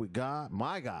relationship with God,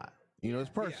 my God, it's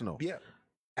personal. Yeah,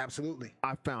 absolutely.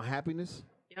 I found happiness.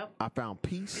 Yep. I found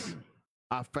peace.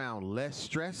 I found less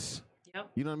stress. Yep.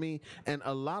 You know what I mean? And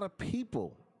a lot of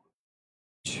people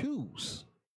choose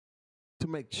to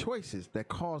make choices that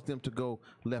cause them to go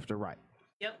left or right.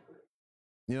 Yep.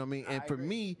 You know what I mean? And for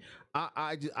me,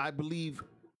 I believe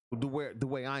the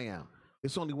way I am,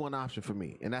 it's only one option for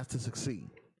me, and that's to succeed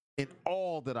in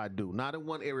all that I do. Not in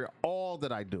one area, all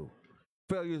that I do.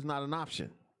 Failure is not an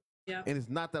option. Yeah. And it's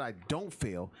not that I don't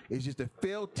fail. It's just that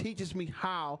fail teaches me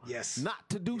how not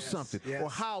to do something or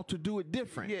how to do it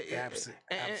different. Yeah, absolutely.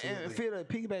 And feel to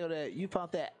piggyback on that, you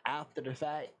found that after the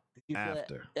fact. You feel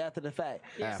that after the fact.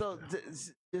 Yeah. So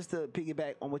just to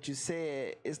piggyback on what you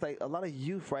said, it's like a lot of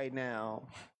youth right now,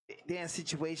 they're in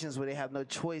situations where they have no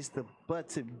choice but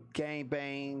to gang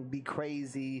bang, be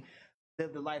crazy,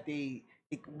 live the life they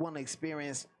want to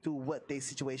experience through what their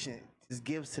situation just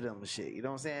gives to them and shit. You know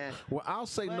what I'm saying? Well, I'll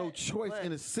say no choice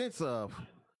in the sense of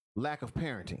lack of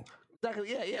parenting.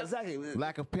 Exactly. Yeah. Exactly.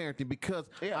 Lack of parenting, because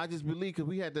I just believe, because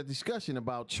we had that discussion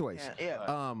about choice.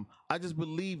 I just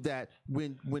believe that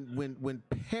when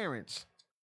parents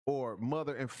or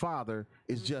mother and father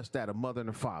is just that, a mother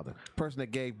and a father, person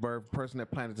that gave birth, person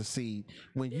that planted the seed.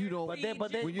 When you don't,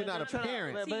 when you're not a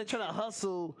parent, but they're trying to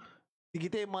hustle to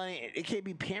get their money. It can't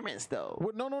be parents though.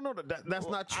 Well, no, that's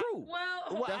not true.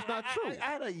 That's not true. I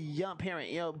had a young parent,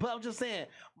 but I'm just saying,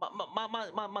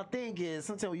 my thing is,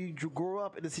 sometimes when you grow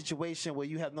up in a situation where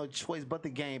you have no choice but to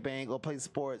gang bang or play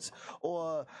sports,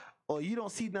 or you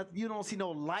don't see nothing, you don't see no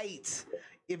light.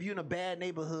 If you're in a bad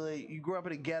neighborhood, you grew up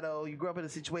in a ghetto, you grew up in a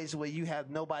situation where you have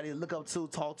nobody to look up to,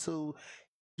 talk to.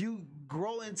 You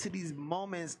grow into these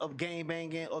moments of gang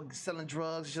banging or selling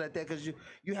drugs and shit like that because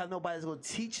you have nobody that's gonna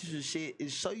teach you some shit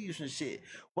and show you some shit.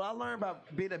 What I learned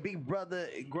about being a big brother,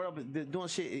 growing up doing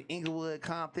shit in Inglewood,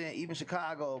 Compton, even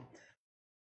Chicago,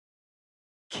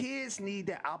 kids need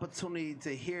that opportunity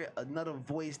to hear another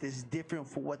voice that's different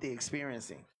for what they're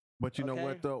experiencing. But you know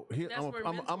what though? Here,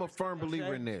 I'm a firm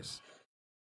believer in this.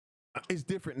 It's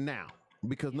different now,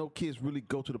 because no kids really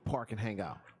go to the park and hang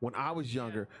out. When I was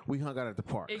younger, we hung out at the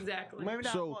park. Exactly. Maybe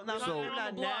not,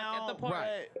 not now, at the park.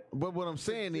 Right. But what I'm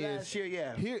saying is,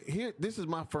 here, this is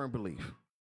my firm belief.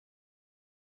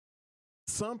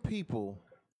 Some people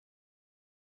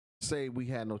say we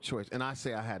had no choice, and I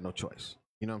say I had no choice.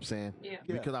 You know what I'm saying? Yeah.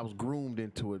 Because I was groomed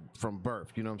into it from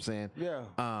birth. You know what I'm saying?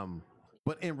 Yeah.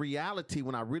 But in reality,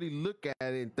 when I really look at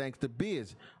it, and thanks to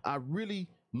Biz, I really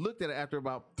looked at it after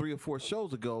about 3 or 4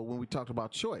 shows ago when we talked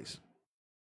about choice.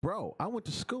 Bro, I went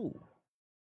to school.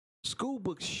 School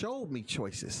books showed me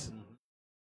choices.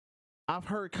 I've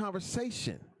heard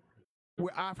conversation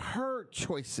where I've heard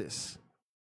choices.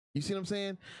 You see what I'm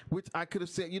saying? Which I could have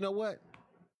said, you know what?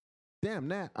 Damn,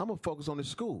 Nat, I'm going to focus on this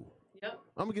school. Yep.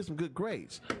 I'm going to get some good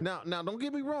grades. Now, don't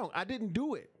get me wrong. I didn't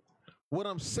do it. What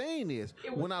I'm saying is,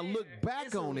 when I look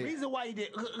back on it, the reason why you did,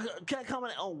 can I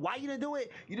comment on why you didn't do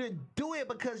it? You didn't do it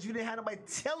because you didn't have nobody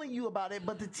telling you about it,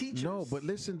 but the teachers. No, but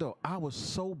listen though, I was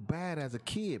so bad as a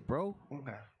kid, bro.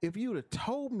 Okay. If you'd have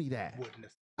told me that,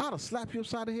 I'd have slapped you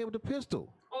upside the head with a pistol.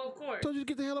 Oh, of course. Told you to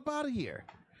get the hell up out of here.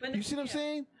 You see what I'm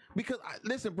saying? Because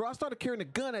listen, bro, I started carrying a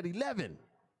gun at 11,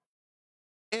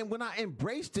 and when I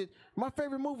embraced it, my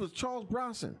favorite movie was Charles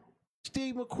Bronson,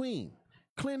 Steve McQueen,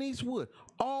 Clint Eastwood,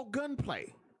 all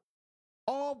gunplay,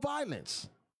 all violence,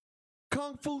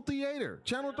 Kung Fu Theater,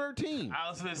 Channel 13,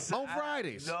 on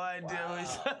Fridays. No idea. Wow.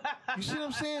 You see what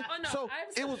I'm saying? Oh, no, so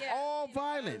it was all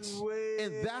violence,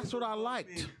 and that's what I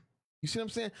liked. You see what I'm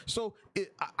saying? So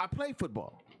I played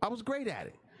football. I was great at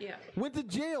it. Yeah. Went to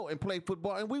jail and played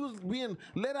football, and we was being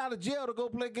let out of jail to go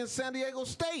play against San Diego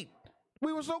State.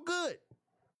 We were so good.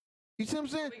 You see what I'm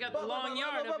saying? We got the long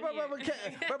yard over here.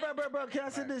 Bro, can I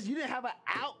say this? You didn't have an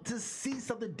out to see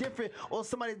something different or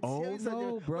somebody tell you something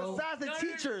different. Bro. Besides the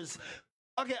teachers.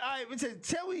 Okay, all right,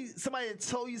 tell me somebody that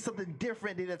told you something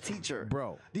different than a teacher.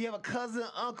 Bro. Do you have a cousin,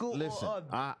 uncle, Listen, or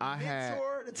a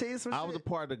mentor to tell you some shit? I was a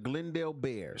part of the Glendale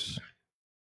Bears.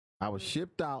 I was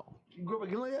shipped out. You grew up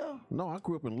in Glendale? No, I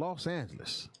grew up in Los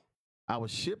Angeles. I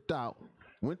was shipped out,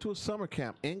 went to a summer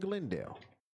camp in Glendale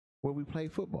where we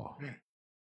played football.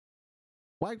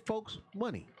 White folks,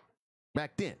 money.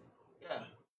 Back then. Yeah.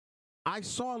 I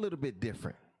saw a little bit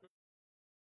different.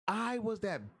 I was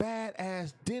that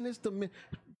badass Dennis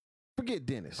forget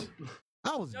Dennis.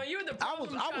 I was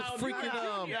freaking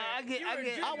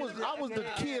I was the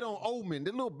kid on Omen,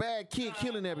 the little bad kid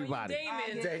killing everybody.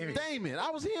 Damon. I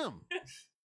was him.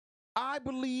 I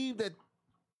believe that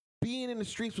being in the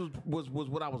streets was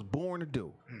what I was born to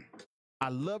do. I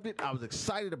loved it. I was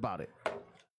excited about it.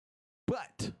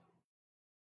 But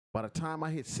by the time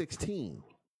I hit 16,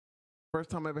 first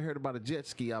time I ever heard about a jet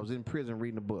ski, I was in prison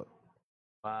reading a book.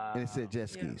 Wow. And it said jet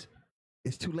skis.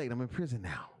 It's too late. I'm in prison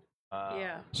now.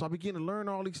 Yeah. So I began to learn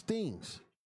all these things.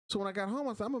 So when I got home,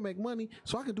 I said, I'm going to make money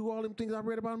so I can do all them things I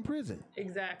read about in prison.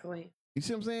 Exactly. You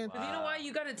see what I'm saying? Because you know why?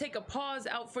 You got to take a pause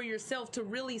out for yourself to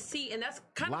really see. And that's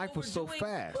kind of Life what we're was so doing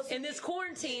fast. in this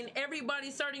quarantine.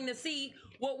 Everybody's starting to see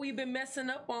what we've been messing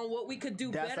up on, what we could do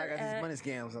That's better like at. these money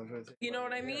scams. I'm trying to say. You know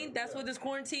what I mean? That's what this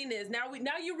quarantine is. Now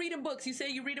you're reading books. You say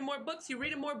you're reading more books. You're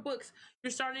reading more books.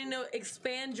 You're starting to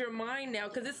expand your mind now.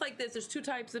 Because it's like this. There's two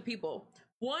types of people.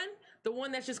 One, the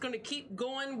one that's just going to keep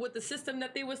going with the system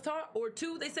that they was taught. Or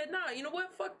two, they said, nah, you know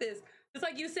what? Fuck this. Just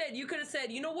like you said, you could have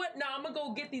said, you know what? Nah, I'm going to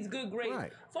go get these good grades.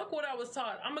 Right. Fuck what I was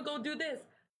taught. I'm going to go do this.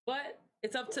 But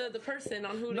it's up to the person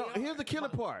on who No, they are. here's the killer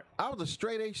part. I was a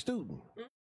straight A student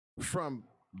from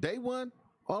day one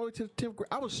all the way to the 10th grade.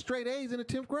 I was straight A's in the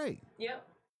 10th grade. Yep.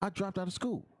 I dropped out of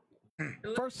school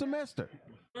first semester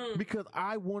because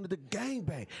I wanted to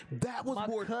gangbang. That was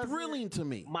more thrilling to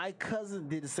me. My cousin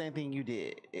did the same thing you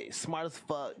did. Smart as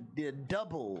fuck. Did a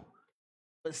double,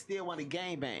 but still wanted to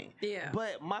gangbang. Yeah.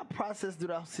 But my process through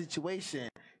that situation,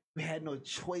 we had no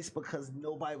choice because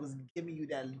nobody was giving you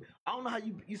that. I don't know how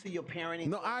you see your parenting.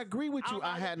 No, I agree with you. don't know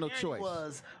I how had your no parenting choice.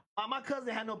 Was my cousin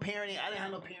had no parenting. I didn't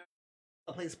have no parenting.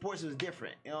 I played sports. It was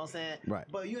different. You know what I'm saying? Right.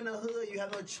 But you in the hood, you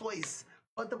have no choice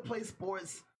but to play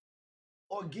sports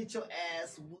or get your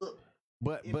ass whooped.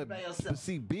 But If by yourself.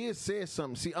 see, Biz said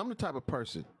something. See, I'm the type of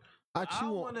person. I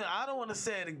chew on. I don't want to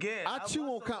say it again. I chew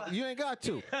on. You ain't got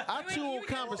to. I chew on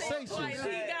conversations.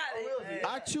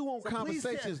 I chew on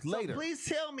conversations later. Please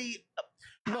tell me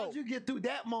how did you get through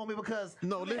that moment because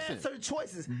No, you listen. had certain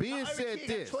choices. Biz Every said kid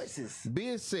got this. choices.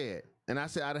 Biz said, and I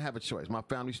said I didn't have a choice. My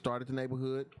family started the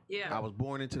neighborhood. Yeah. I was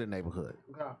born into the neighborhood.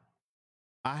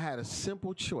 I had a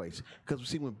simple choice because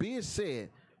see, when Biz said,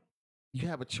 you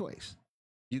have a choice.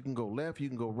 You can go left, you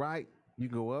can go right, you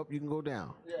can go up, you can go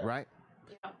down. Right?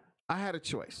 Yeah. I had a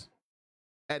choice.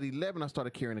 At 11, I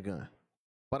started carrying a gun.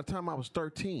 By the time I was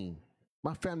 13,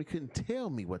 my family couldn't tell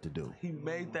me what to do. He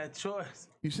made that choice.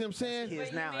 You see what I'm saying?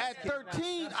 Kids now. At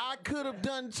 13, I could have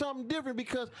done something different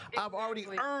because I've already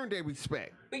earned their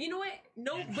respect. But you know what?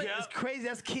 No, but It's crazy.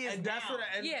 That's kids And that's now.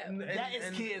 what. That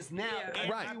is kids now. Yeah.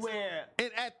 Right. Everywhere.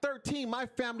 And at 13, my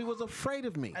family was afraid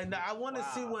of me. And I want to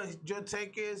see what your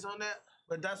take is on that.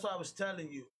 But that's what I was telling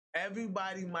you.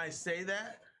 Everybody might say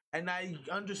that, and I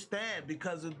understand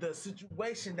because of the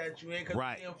situation that you're in. Because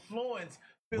Right. the influence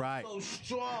feels Right. so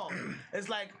strong. It's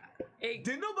like,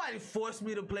 did nobody force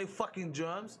me to play fucking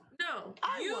drums? no,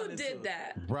 I you wanted did to.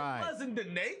 that. Right. It wasn't the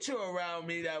nature around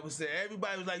me that was there.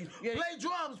 Everybody was like, play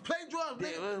drums, play drums.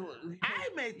 I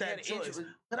made that choice.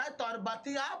 But I thought about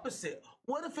the opposite.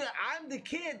 What if I'm the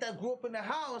kid that grew up in the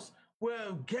house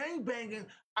where gangbanging,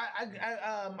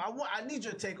 I need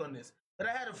your take on this. But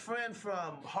I had a friend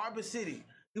from Harbor City.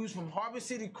 He was from Harbor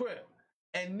City Crip.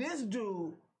 And this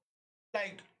dude,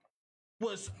 like,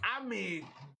 was,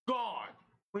 gone.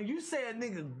 When you say a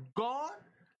nigga gone,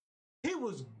 he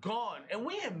was gone. And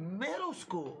we in middle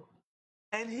school.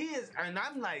 And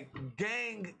I'm like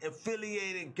gang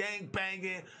affiliated, gang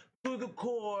banging, to the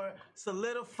core,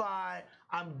 solidified,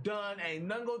 I'm done, ain't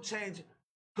nothing gonna change.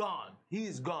 Gone. He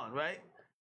is gone, right?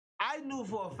 I knew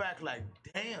for a fact, like,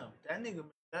 damn, that nigga made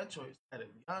that choice at a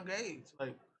young age.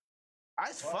 Like,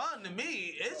 it's fun to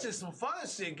me. It's just some fun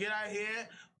shit. Get out here,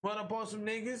 run up on some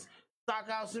niggas, stock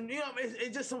out some, you know what I mean?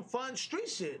 It's just some fun street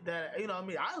shit that, you know what I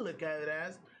mean? I look at it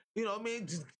as, you know what I mean?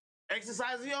 Just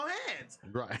exercising your hands.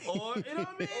 Right. Or, you know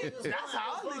what I mean? That's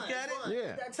how I look at it.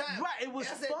 Yeah. That time. Right, it was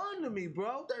fun to me,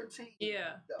 bro. 13.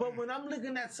 Yeah. But when I'm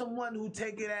looking at someone who's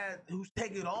take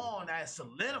it on as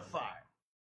solidified,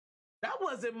 that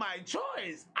wasn't my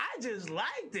choice. I just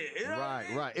liked it. You know what I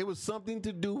mean? Right. It was something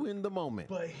to do in the moment.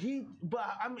 But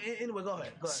I mean, anyway, go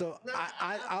ahead. So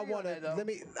I want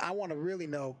to I want to really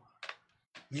know.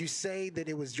 You say that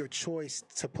it was your choice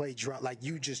to play drum, like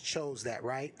you just chose that,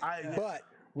 right? But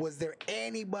was there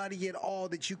anybody at all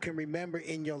that you can remember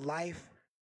in your life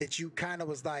that you kind of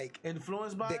was like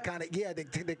influenced by? That kind of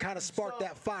that kind of sparked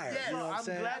that fire. Yeah, you know what I'm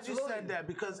saying? glad you said that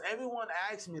because everyone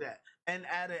asked me that, and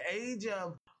at an age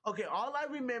of all I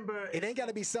remember. It ain't got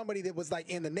to be somebody that was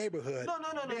like in the neighborhood.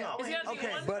 No.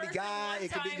 Okay, buddy guy.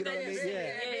 It could be, you know what I mean?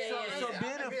 Yeah. So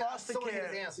being in foster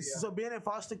care. So being in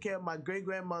foster care, my great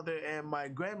grandmother and my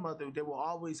grandmother, they will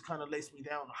always kind of lace me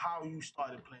down how you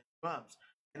started playing drums.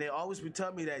 And they always would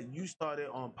tell me that you started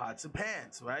on pots and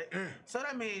pans, right? So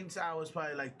that means I was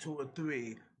probably like 2 or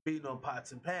 3 beating on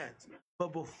pots and pans.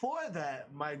 But before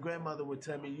that, my grandmother would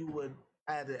tell me you would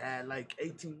at like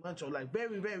 18 months or like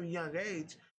very, very young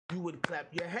age, you would clap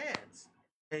your hands.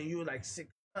 And you were like 6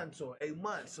 months or 8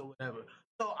 months or whatever.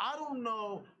 So I don't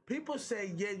know. People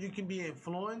say, yeah, you can be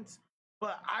influenced,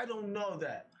 but I don't know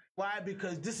that. Why?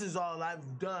 Because this is all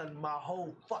I've done my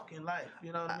whole fucking life.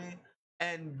 You know what I mean?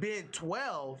 And being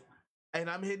 12, and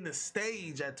I'm hitting the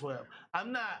stage at 12.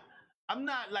 I'm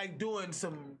not like doing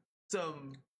some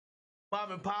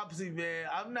mom and popsy, man.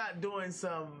 I'm not doing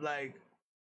some like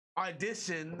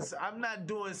auditions. I'm not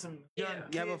doing some young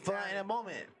You having kid fun talent. in a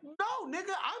moment. No,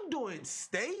 nigga, I'm doing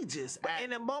stages at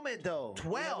In a moment, though. You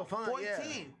 12, having fun, 14,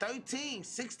 yeah. 13,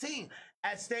 16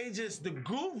 at stages the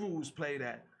Gurus played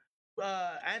at.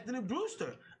 Anthony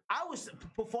Brewster. I was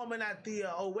performing at the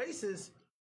Oasis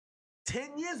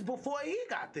 10 years before he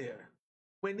got there.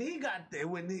 When he got there,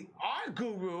 our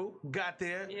guru got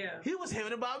there, he was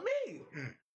hearing about me.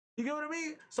 You get what I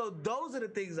mean? So those are the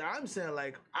things that I'm saying.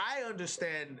 Like, I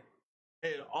understand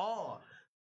it all,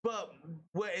 but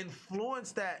what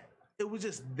influenced that, it was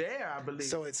just there, I believe.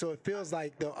 So it feels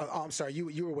like the. I'm sorry,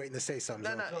 you were waiting to say something.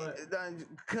 No, Zoe.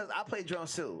 because I play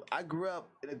drums too. I grew up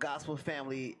in a gospel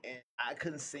family, and I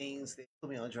couldn't sing. So they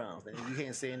put me on drums. And you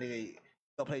can't sing, nigga.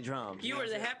 Go play drums. You were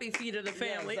the happy feet of the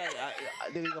family. Yeah, exactly. I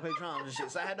didn't go play drums and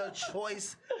shit. So I had no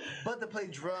choice but to play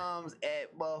drums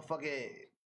at motherfucking.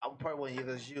 I'm probably wasn't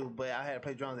young as you, but I had to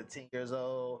play drums at 10 years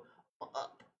old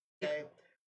up. Okay,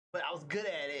 but I was good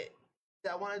at it.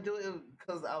 I want to do it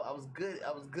because I was good.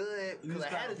 I was good because I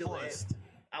had to do it.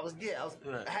 I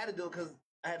had to do it because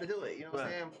I had to do it. You know what I'm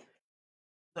saying?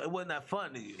 So it wasn't that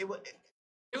fun to you.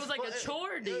 It was like a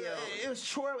chore deal. It was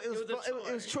chore. It was fun.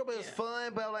 It was chore, but it was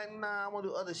fun. But I'm like, nah, I want to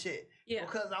do other shit. Yeah.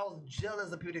 Because I was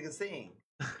jealous of people that can sing.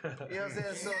 You know what I'm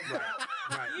saying? So,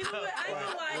 You know what? I ain't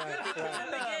gonna lie. You be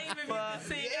killing the game if you can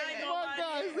sing. I ain't gonna lie.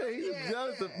 Guy said he's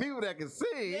jealous of people that can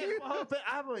sing. Yeah,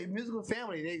 I have a musical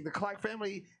family. The Clark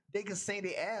family, they can sing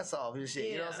their ass off and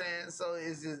shit. You know what I'm saying? So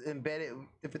it's just embedded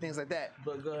different things like that.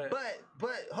 But go ahead.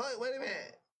 But hold, wait a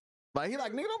minute. Like he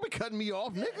like, nigga, don't be cutting me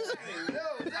off, nigga. No,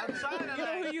 I'm trying to You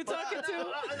know who you talking to?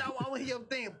 I want to hear your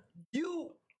thing. You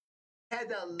had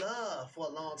that love for a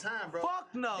long time, bro. Fuck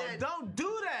no, don't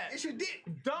do that. Yes, you did.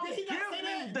 Don't Did he give not say me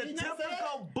that? the Did he not say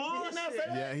typical that? Did he not bullshit. say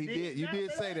that? Yeah, he did. You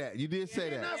did say that. You did say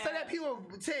Did that. not say that. People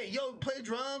say, yo, play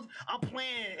drums. I'm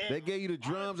playing. And They gave you the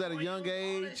drums at a young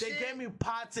age. They gave me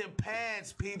pots and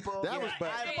pans, people. That was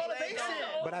bad.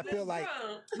 But I feel like,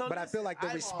 No, but I feel like the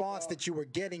I- response that you were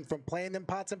getting from playing them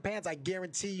pots and pans, I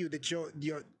guarantee you that your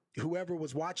whoever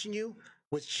was watching you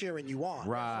was cheering you on.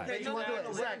 Right. Okay, no,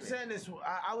 Exactly. what I'm saying is,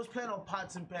 I was playing on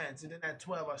pots and pans, and then at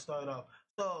 12 I started off.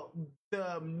 So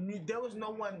there was no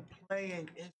one playing.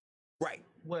 Right.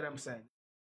 What I'm saying,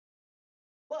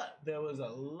 but there was a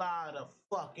lot of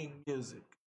fucking music.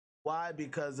 Why?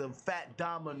 Because of Fat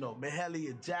Domino,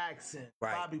 Mahalia Jackson,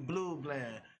 Right. Bobby Blue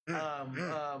Bland.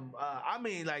 I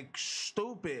mean, like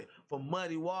stupid, from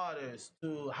Muddy Waters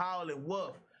to Howlin'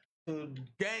 Wolf to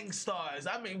Gangstars.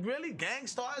 I mean, really,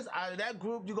 Gangstars? Out of that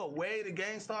group, you go way to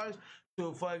Gangstars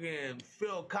to fucking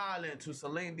Phil Collins to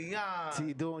Celine Dion. See,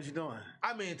 you doing what you doing.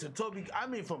 I mean, to Toby. I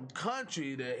mean, from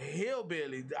country to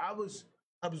hillbilly. I was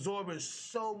absorbing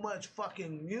so much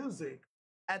fucking music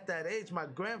at that age. My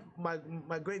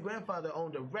great grandfather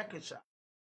owned a record shop.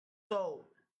 So,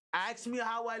 ask me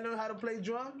how I learned how to play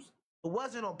drums. It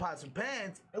wasn't on pots and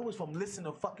pans. It was from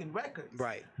listening to fucking records.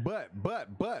 Right. But,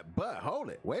 hold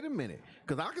it. Wait a minute.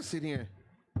 Because I can sit here.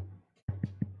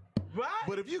 Right.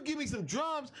 But if you give me some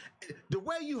drums, the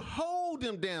way you hold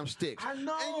them damn sticks, I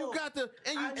know. and you got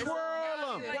and you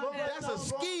twirl them, that's a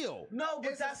skill. No,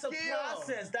 but It's a that's a skill.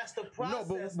 process. That's the No,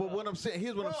 process. but what I'm saying,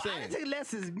 here's what Bro, I'm saying. I didn't take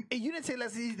lessons. You didn't take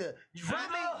lessons either. Drumming.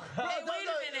 Hey, wait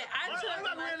a minute. I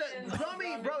took lessons.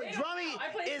 Drumming, bro. They don't Drumming know. I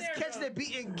play is snare catching the drum.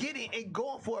 beat and getting and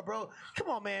going for it, bro. Come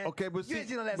on, man. Okay, but You see, ain't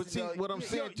taking no lessons, bro. what I'm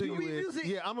saying to you read is, music?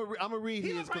 yeah, I'm gonna read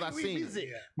He his because I don't read seen music.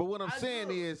 it. But what I'm I saying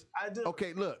do. is, I do.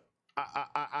 okay, look,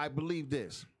 I believe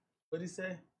this. What'd he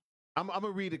say? I'm gonna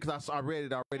read it because I read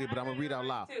it already, but I'm gonna read it out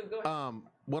loud.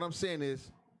 What I'm saying is,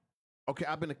 okay,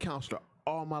 I've been a counselor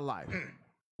all my life.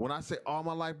 When I say all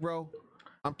my life, bro,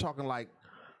 I'm talking like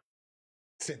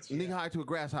Since knee high to a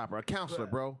grasshopper, a counselor,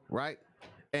 bro, right?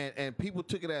 And people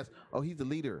took it as, oh, he's the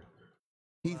leader.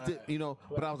 He's the,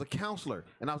 but I was a counselor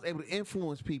and I was able to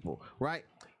influence people, right?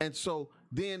 And so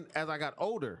then as I got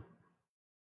older,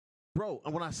 bro,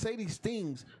 and when I say these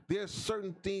things, there's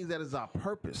certain things that is our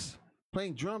purpose.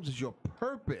 Playing drums is your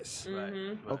purpose.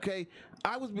 Right. Okay?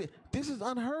 This is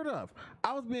unheard of.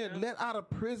 I was being let out of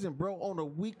prison, bro, on a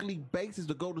weekly basis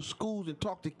to go to schools and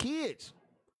talk to kids.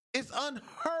 It's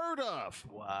unheard of.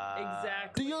 Wow.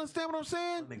 Exactly. Do you understand what I'm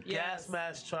saying? The Yes.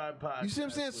 Gasmasktribe podcast. You see what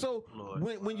I'm saying? So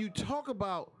when you talk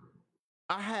about,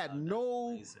 I had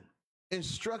no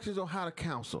instructions on how to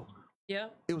counsel. Yeah.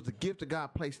 It was the gift that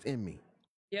God placed in me.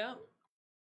 Yeah.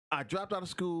 I dropped out of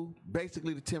school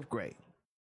basically the 10th grade.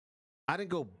 I didn't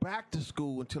go back to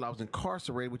school until I was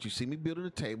incarcerated, which you see me building the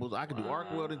tables. I could do arc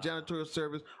welding, janitorial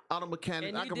service, auto mechanic.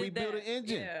 And I you could did rebuild that. an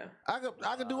engine. Yeah.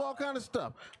 I could do all kind of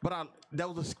stuff. But that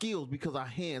was a skills because our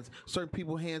hands, certain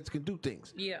people's hands can do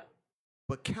things. Yeah.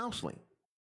 But counseling,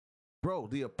 bro,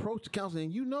 the approach to counseling,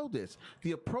 and you know this,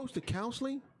 the approach to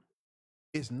counseling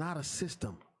is not a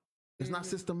system. It's not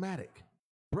systematic.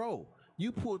 Bro,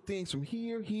 you pull things from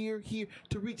here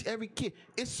to reach every kid.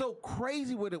 It's so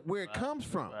crazy where it comes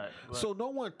from. Right. So no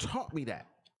one taught me that.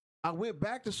 I went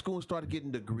back to school and started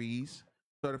getting degrees,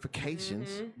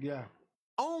 certifications. Yeah.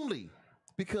 Only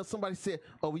because somebody said,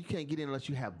 oh, well, you can't get in unless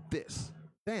you have this.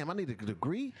 Damn, I need a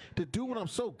degree to do what I'm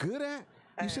so good at.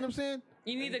 You see what I'm saying?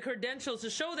 You need the credentials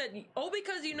to show that,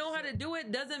 because you know how to do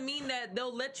it doesn't mean that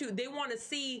they'll let you, they want to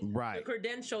see the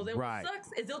credentials. And what sucks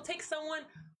is they'll take someone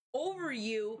over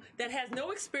you that has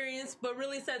no experience but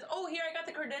really says, oh, here, I got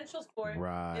the credentials for it.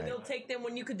 Right. And they'll take them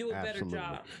when you could do a better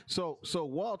job. So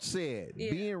Walt said,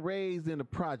 being raised in the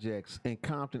projects in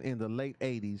Compton in the late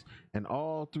 80s and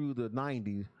all through the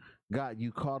 90s got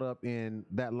you caught up in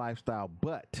that lifestyle,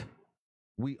 but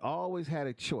we always had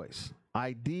a choice.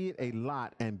 I did a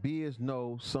lot, and Biz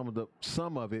knows some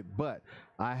of it, but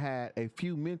I had a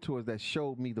few mentors that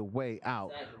showed me the way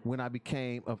out when I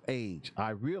became of age. I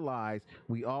realized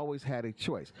we always had a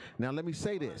choice. Now, let me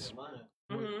say this.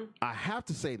 I have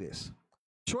to say this.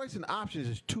 Choice and options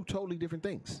is two totally different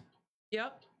things.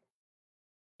 Yep.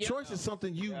 Choice is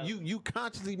something you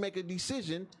consciously make a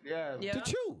decision to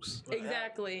choose.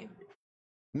 Exactly.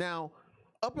 Now,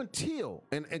 up until,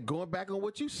 and going back on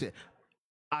what you said,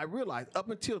 I realized up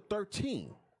until 13,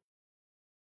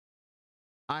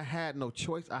 I had no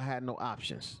choice. I had no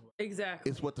options.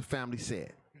 Exactly. It's what the family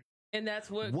said. And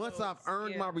that's what. Once I've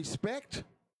earned my respect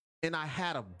and I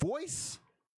had a voice,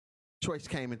 choice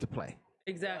came into play.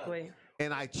 Exactly.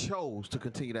 And I chose to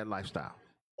continue that lifestyle.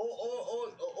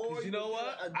 Or you know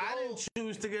what? I didn't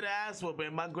choose to get an ass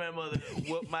whooping. My grandmother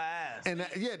whooped my ass. And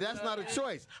that's not a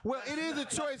choice. Well, it is a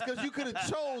choice because you could have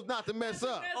chose not to mess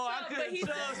up. Oh, I could have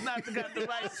chose not to got the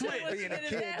right switch. Being a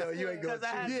kid though, you ain't gonna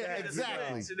choose. Yeah,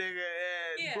 exactly.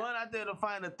 Going out there to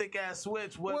find a thick ass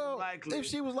switch wasn't likely. If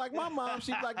she was like my mom,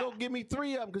 she'd like, go give me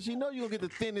 3 of them because she know you'll get the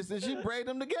thinnest, and she braid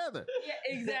them together.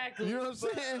 Yeah, exactly. You know what I'm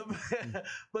saying?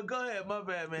 But go ahead, my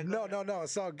bad, man. No,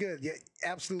 it's all good. Yeah,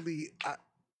 absolutely.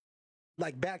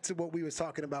 Like back to what we was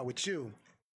talking about with you,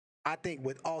 I think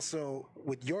with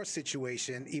your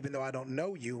situation, even though I don't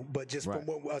know you, but just from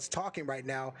what us talking right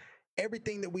now,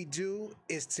 everything that we do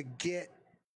is to get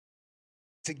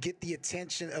the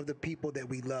attention of the people that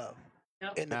we love.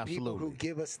 Yep. And the people who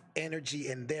give us energy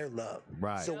and their love.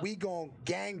 Right. So we gon'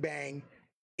 gangbang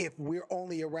if we're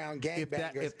only around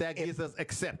gangbangers. If that gives us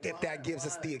acceptance. If that gives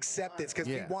us the acceptance, because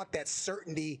we want that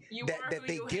certainty that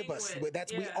they give us.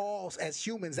 That's we all as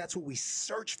humans. That's what we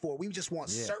search for. We just want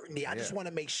certainty. I just want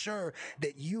to make sure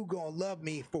that you gonna love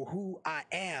me for who I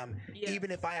am, even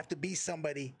if I have to be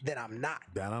somebody that I'm not.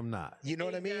 You know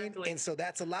what I mean? And so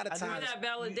that's a lot of times.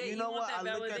 You know what? I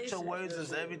look at your words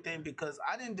as everything because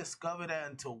I didn't discover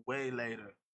that until way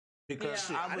later.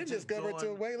 Because I didn't discover it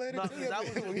till way later.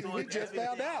 We just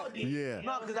found out. Yeah.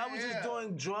 No, because I was just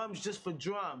doing drums just for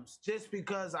drums, just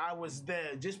because I was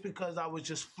there, just because I was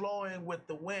just flowing with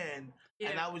the wind,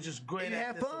 and I was just great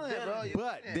at this. Fun, bro.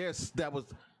 But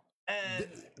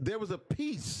there was a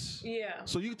piece. Yeah.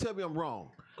 So you tell me I'm wrong.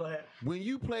 Go ahead. When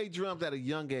you played drums at a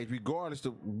young age, regardless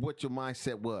of what your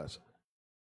mindset was,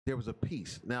 there was a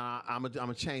piece. Now I'm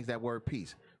gonna change that word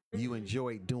piece. You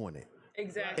enjoyed doing it.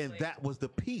 Exactly. And that was the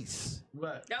peace.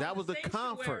 Right. That was the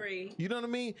comfort. You know what I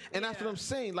mean? And that's what I'm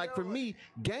saying. Like for me,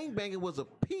 gangbanging was a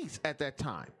peace at that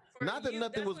time. Not that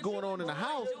nothing was going on in the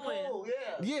house.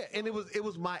 Yeah, and it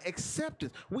was my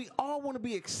acceptance. We all want to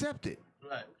be accepted.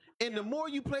 Right. And the more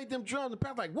you played them drums, the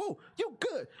people like, whoa, you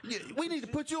good. We need to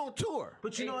put you on tour.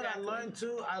 But you know what I learned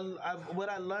too? What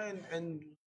I learned, and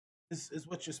is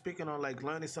what you're speaking on, like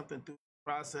learning something through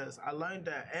the process. I learned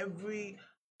that every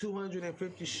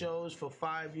 250 shows for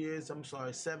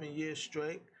 7 years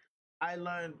straight, I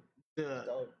learned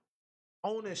the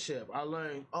ownership. I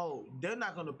learned, they're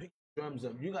not going to pick drums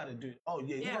up. You got to do it.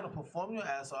 You're going to perform your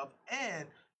ass off, and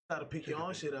you got to pick your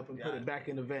own shit up and put it back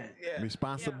in the van.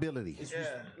 Responsibility. It's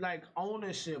like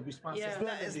ownership,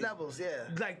 responsibility. It's levels,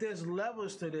 Like there's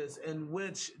levels to this, in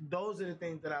which those are the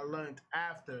things that I learned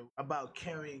after about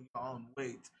carrying your own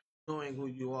weight, knowing who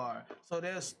you are. So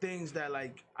there's things that,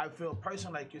 like, I feel a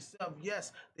person like yourself,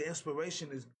 yes, the inspiration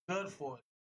is good for us.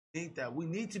 We need that. We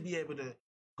need to be able to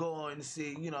go on and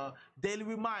see, daily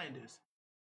reminders.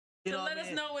 You know let us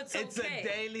know it's okay. It's a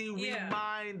daily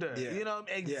reminder. You know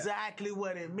exactly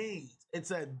what it means.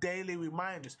 It's a daily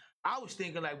reminders. I was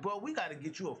thinking like, bro, we got to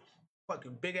get you a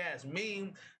fucking big ass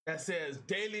meme that says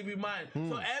daily reminder,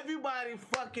 so everybody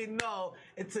fucking know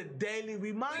it's a daily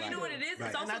reminder. Well, you know what it is? Right.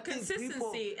 It's also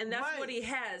consistency, and that's what he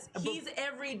has. He's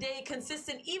everyday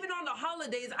consistent, even on the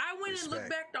holidays. I went and looked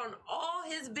back on all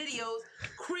his videos.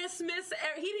 Christmas,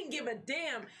 he didn't give a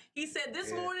damn. He said,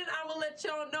 "This morning I will let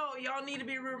y'all know. Y'all need to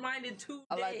be reminded today."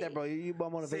 I like that, bro. You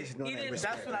brought motivation on that.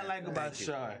 That's what I like about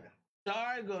Shar.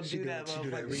 Shar gonna do that,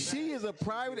 motherfucker. She is a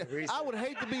private. I would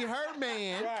hate to be her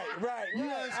man. Right. You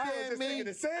understand me?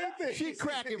 The same thing. She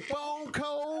cracking phone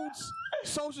codes,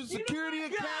 social security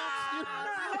accounts.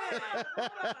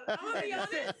 I'm gonna be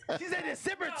honest. She said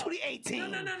December 2018.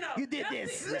 No. You did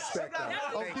this. Respect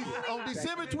that. On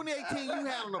December 2018, you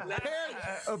had on a pair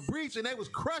of briefs and they was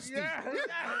crusty.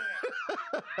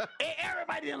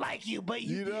 Everybody didn't like you, but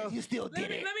you still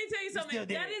did it. Let me tell you something.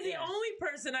 That is the only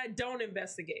person I don't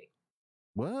investigate.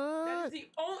 That What? is the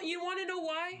only. You want to know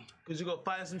why? Cause you gonna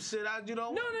find some shit out you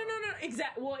don't. No.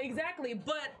 Exactly.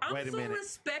 But Wait I'm a so minute.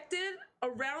 respected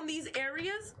around these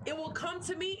areas. It will come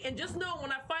to me, and just know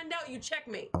when I find out, you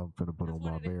checkmate. I'm finna put on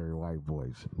my very white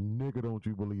voice. Nigga, don't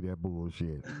you believe that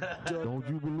bullshit. Don't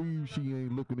you believe she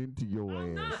ain't looking into your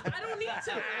ass. I don't need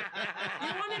to.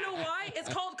 You want to know why? It's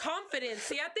called confidence.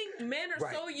 See, I think men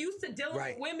are so used to dealing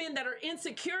with women that are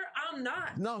insecure. I'm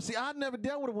not. No, see, I've never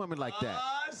dealt with a woman like that.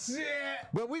 Oh shit!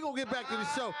 But we gonna get back to the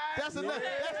show. That's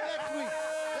next week.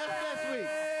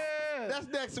 That's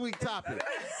next week's topic.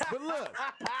 But look,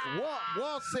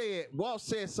 Walt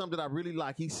said something I really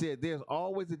like. He said there's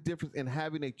always a difference in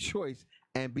having a choice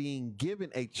and being given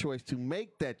a choice to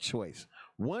make that choice.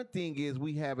 One thing is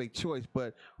we have a choice,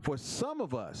 but for some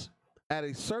of us at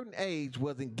a certain age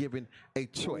wasn't given a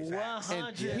choice.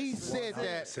 100. And he said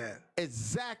that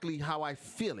exactly how I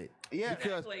feel it. Yeah.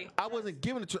 Because I wasn't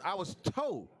given a choice. I was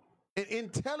told. And in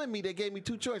telling me, they gave me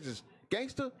two choices: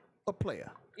 gangster or player.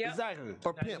 Yep. Exactly.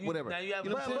 Or pimp, whatever. Now you have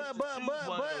know what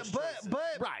I'm saying?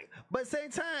 Right. But same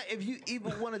time, if you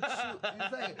even want to choose,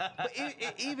 but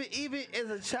even as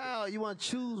a child, you want to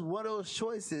choose one of those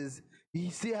choices. You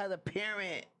still have the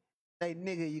parent. Like,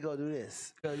 nigga, you go do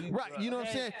this. Right, you know what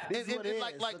I'm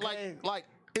saying? Like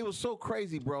it was so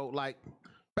crazy, bro. Like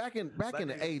back in the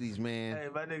 80s, man. Hey,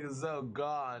 my nigga's so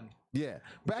gone. Yeah,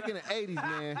 back in the 80s,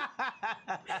 man.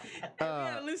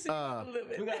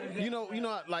 You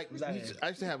know, like I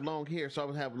used to have long hair, so I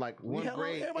would have like one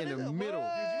braid in the middle.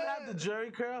 Did you have the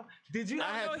jerry curl? Did you?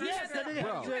 I had,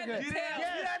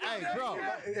 bro.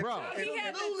 Hey, bro. He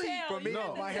had the tail. For me,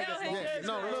 No, my hair is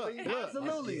long. look.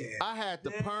 Absolutely. I had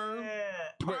the perm.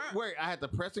 Wait, I had the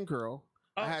press and curl.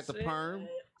 I had the perm,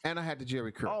 and I had the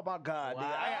jerry curl. Oh my God, Wow.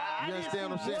 nigga. You understand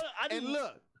what I'm saying? And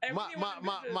look,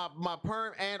 my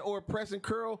perm and or press and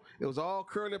curl, it was all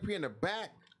curled up here in the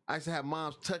back. I used to have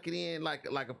moms tuck it in like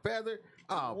a feather.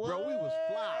 Oh, bro, we was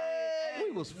fly.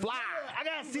 We was fly. I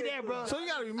gotta see that, bro. So you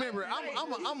gotta remember,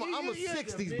 I'm a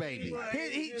 '60s baby.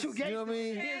 He too gangster. You know what I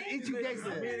mean? He too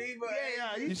gangster.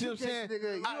 Yeah. You see what I'm saying?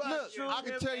 Look, I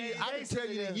can tell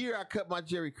you the year I cut my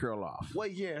jerry curl off.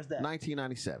 What year is that?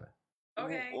 1997.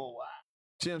 Okay. Oh, wow.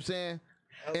 See what I'm saying?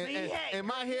 And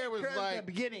my hair was like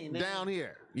beginning down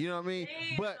here. You know what I mean?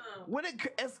 But when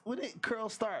did curl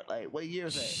start? Like, what year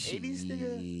is that? 80s,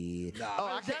 nigga?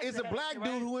 It's a black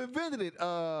dude who invented it.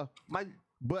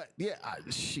 But yeah,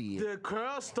 shit. The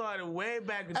curl started way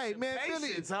back in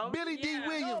Billy D.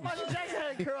 Williams. Michael Jackson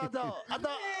had a curl, though. I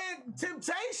thought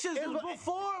Temptations was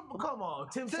before. Come on,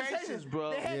 Temptations, bro.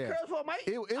 They had curls for Mike.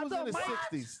 It was in the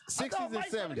 60s and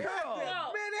 70s.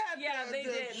 Yeah, they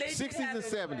did. 60s and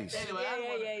 70s.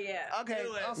 Yeah. Okay,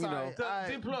 I'm sorry.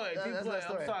 Deploy. I'm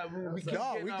sorry. We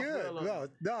good.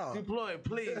 No. Deploy,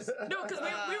 please. No, because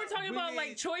we were talking about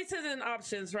like choices and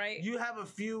options, right? You have a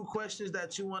few questions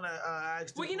that you want to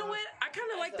ask. Well, you know what? I kind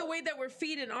of like the way that we're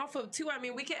feeding off of too. I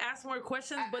mean, we can ask more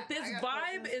questions, but this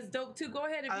vibe is dope too. Go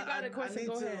ahead if you got a question.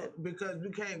 Go ahead. Because we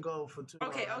can't go for too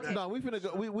long. Okay. No, we finna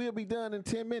go. We'll be done in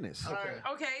 10 minutes.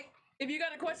 Okay. If you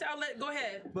got a question, go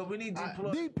ahead. But we need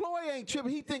Deploy. Deploy ain't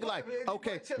tripping. He think like,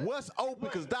 okay, what's open?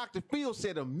 Because Dr. Phil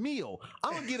said a meal.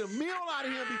 I'm gonna get a meal out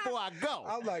of here before I go.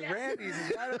 I'm like, Randy's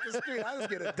is right up the street. I just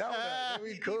get a donut.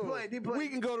 We cool. We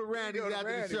can go to Randy's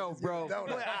after the show, bro.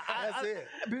 That's it.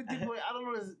 Deploy, I don't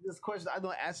know this question. I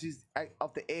don't ask you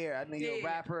off the air. I know you're a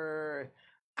rapper.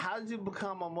 How did you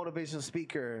become a motivational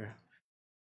speaker?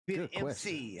 Be an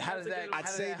MC. How does that? I'd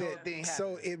say that.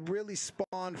 So it really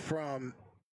spawned from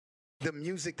the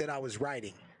music that I was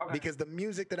writing, because the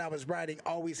music that I was writing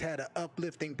always had an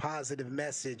uplifting, positive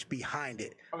message behind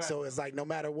it. So it's like, no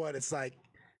matter what, it's like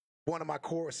one of my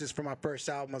choruses for my first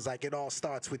album was like, it all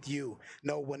starts with you,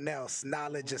 no one else.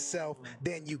 Knowledge yourself,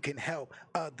 then you can help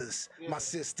others. My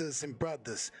sisters and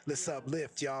brothers, let's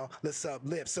uplift, y'all. Let's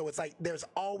uplift. So it's like there's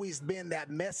always been that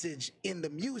message in the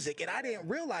music, and I didn't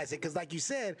realize it because, like you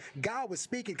said, God was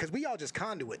speaking because we all just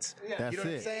conduits. That's you know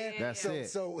what I'm it. saying? That's it.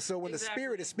 So when the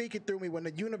Spirit is speaking through me, when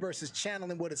the universe is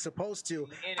channeling what it's supposed to,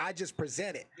 I just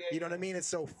present it. You know what I mean? And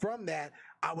so from that,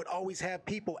 I would always have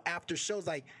people after shows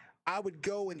like. I would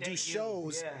go and do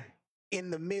shows in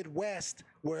the Midwest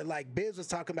where, like Biz was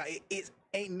talking about, it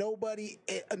ain't nobody,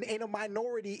 ain't a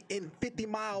minority in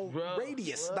 50-mile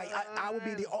radius. Like I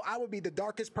would be the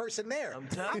darkest person there. I'm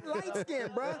light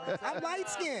skinned, bro. I'm light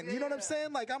skinned. You know what I'm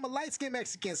saying? Like I'm a light skinned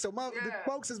Mexican. So the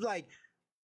folks is like,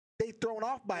 they thrown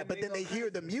off by it, but then they hear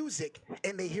the music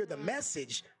and they hear the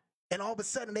message, and all of a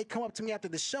sudden they come up to me after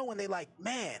the show and they like,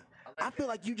 man, I feel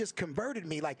like you just converted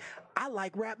me. Like I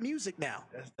like rap music now.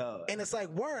 That's dope. And it's like,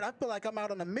 word, I feel like I'm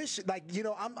out on a mission. Like, you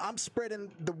know, I'm spreading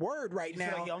the word right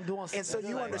now. Like I'm doing and so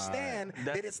you understand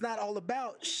that it's not all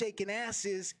about shaking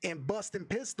asses and busting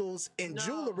pistols and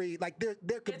jewelry. Like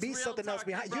there could be something else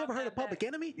behind. You ever heard of Public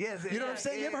Enemy? Yes. You know what I'm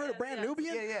saying? You ever heard of Brand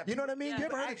Nubian? Yeah. You know what I mean? You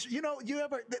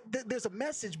ever heard there's a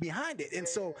message behind it. And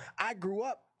so I grew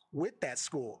up with that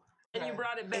school. And you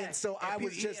brought it back. And so I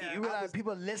was just, you realize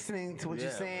people listening to what you're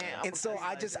saying. And so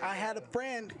I had a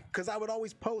friend, because I would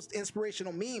always post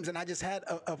inspirational memes, and I just had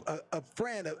a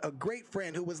friend, a great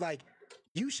friend, who was like,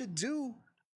 you should do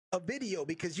a video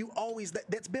because you always,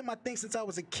 that's been my thing since I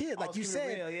was a kid. Like you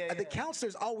said, the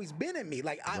counselor's always been in me.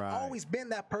 Like I've always been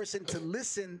that person to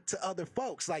listen to other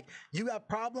folks. Like you have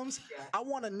problems, I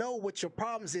want to know what your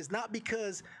problems is, not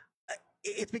because,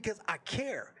 it's because I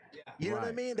care. You know what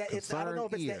I mean? That it's, I don't know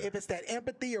if it's that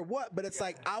empathy or what, but it's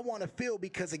like I want to feel,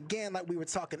 because again, like we were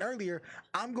talking earlier,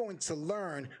 I'm going to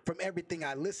learn from everything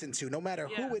I listen to, no matter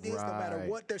who it is, no matter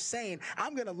what they're saying.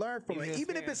 I'm going to learn from it,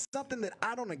 even if it's something that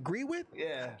I don't agree with.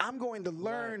 I'm going to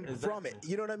learn from it.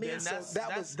 You know what I mean? So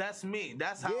that's me.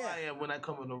 That's how I am when I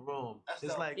come in the room.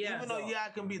 It's like even though I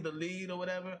can be the lead or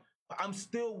whatever, I'm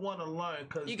still want to learn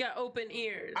because you got open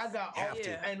ears. I got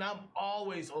and I'm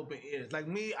always open ears. Like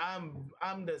me,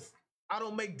 I'm this. I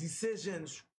don't make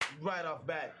decisions right off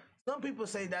bat. Some people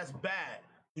say that's bad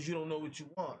because you don't know what you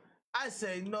want. I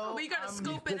say no. But you gotta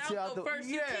scoop it out though first.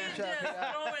 You can't just throw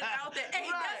it out there. Hey,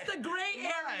 that's the gray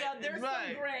area. There's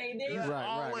some gray. He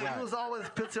was always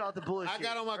picture out the bullshit. I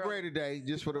got on my gray today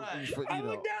just for the. For, I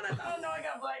looked down and oh no, I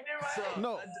got black. Never mind.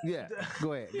 No,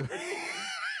 go ahead.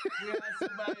 We had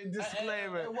somebody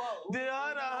disclaimer. Hold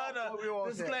on.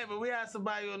 Disclaimer. We had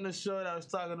somebody on the show that was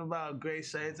talking about gray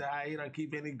shades and how he don't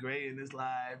keep any gray in his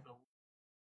life.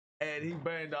 And he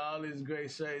burned all his gray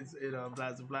shades,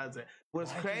 Plaza.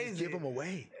 What's crazy? Give them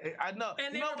away. I know.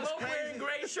 And they were both wearing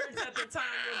gray shirts at the time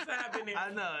it was happening.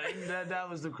 I know. That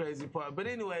was the crazy part. But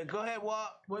anyway, go ahead, Walt.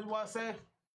 What did Walt say?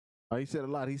 Oh, he said a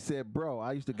lot. He said, bro,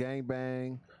 I used to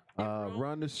gangbang,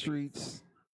 run the streets,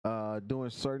 doing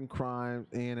certain crimes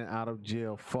in and out of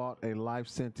jail, fought a life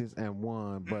sentence and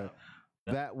won, but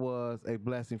that was a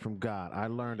blessing from God. I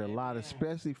learned a lot,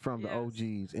 especially from the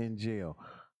OGs in jail.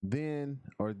 Then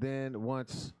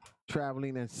once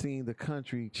traveling and seeing the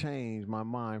country change my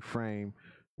mind frame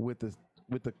with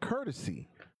the courtesy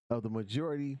of the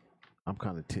majority. I'm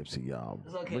kind of tipsy, y'all.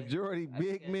 Majority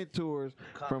big mentors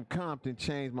from Compton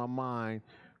changed my mind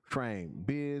frame.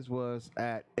 Biz was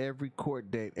at every court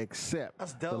date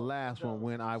except the last one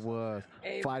when I was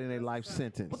fighting a life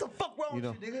sentence. What the fuck wrong with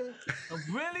you, nigga?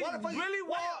 Really,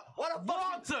 Walter?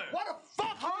 What the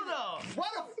fuck? Hold on. What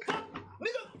the fuck?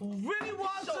 Nigga, really,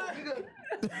 Walter?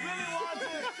 Really, Walter?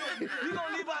 You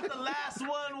gonna leave out the last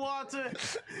one, Walter?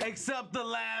 Except the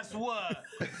last one.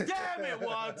 Damn it,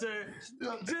 Walter.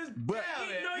 Just damn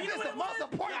it. No, you know what? Most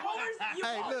important.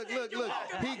 Hey, look.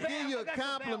 He give you a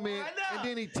compliment and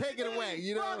then he take it away,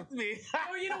 you know?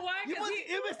 Oh, you know why? Because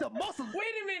it was the most.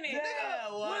 Wait a minute.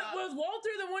 Yeah, was Walter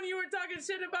the one you were talking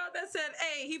shit about that said,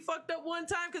 hey, he fucked up one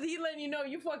time because he letting you know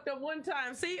you fucked up one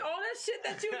time? See, all that shit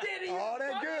that you did. And all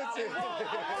that good shit.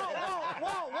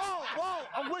 Whoa.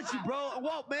 I'm with you, bro.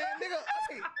 Whoa, man. Nigga,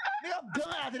 I'm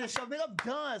done after this show. Nigga, I'm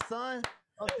done, son.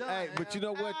 I'm done. Hey, but you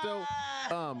know what, though?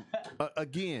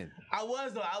 Again. I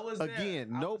was there. Again,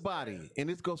 nobody, and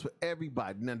this goes for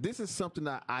everybody. Now, this is something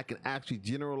that I can actually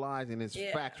generalize, and it's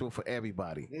factual for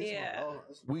everybody. Yeah.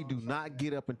 We do not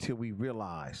get up until we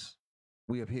realize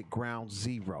we have hit ground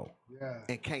zero.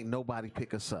 And can't nobody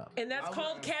pick us up. And that's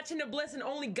called catching the blessing.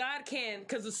 Only God can.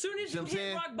 Because as soon as you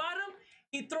hit rock bottom,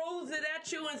 he throws it at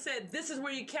you and said, this is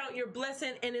where you count your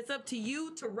blessing, and it's up to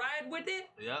you to ride with it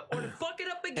or to fuck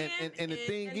it up again. And the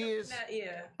thing is,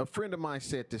 a friend of mine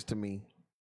said this to me.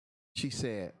 She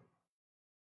said,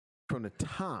 from the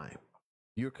time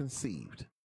you're conceived,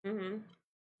 Mm-hmm.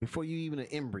 before you even an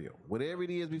embryo, whatever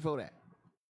it is before that,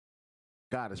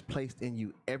 God has placed in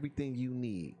you everything you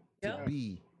need to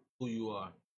be who you are.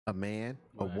 A man,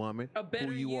 a woman, A better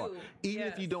who you are. you. Even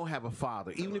if you don't have a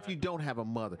father, even if you don't have a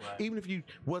mother, even if you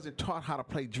wasn't taught how to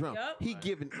play drum, he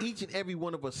given each and every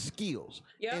one of us skills.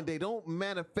 And they don't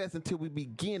manifest until we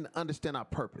begin to understand our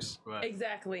purpose.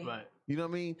 Exactly. You know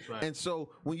what I mean? And so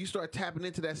when you start tapping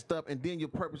into that stuff and then your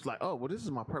purpose, like, oh, well, this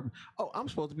is my purpose. Oh, I'm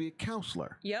supposed to be a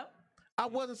counselor. I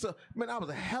wasn't I was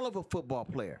a hell of a football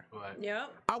player.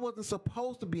 I wasn't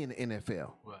supposed to be in the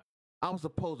NFL. I was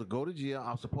supposed to go to jail.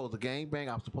 I was supposed to gang bang.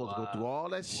 I was supposed to go through all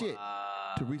that shit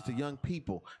to reach the young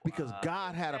people because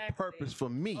God had a purpose for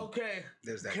me. Okay.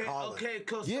 There's that calling. Okay,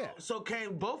 cool. So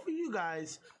can both of you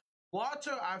guys,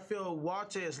 Walter, I feel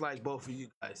Walter is like both of you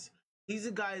guys. He's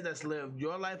a guy that's lived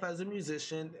your life as a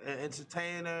musician, an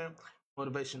entertainer,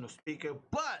 motivational speaker,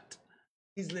 but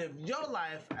he's lived your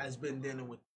life as been dealing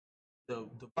with the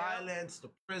violence, the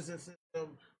prison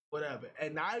system, whatever.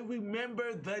 And I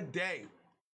remember the day.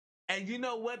 And you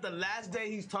know what? The last day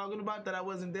he's talking about that I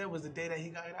wasn't there was the day that he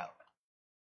got out.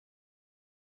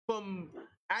 From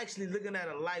actually looking at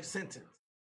a life sentence.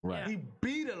 He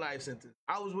beat a life sentence.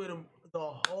 I was with him the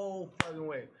whole fucking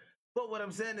way. But what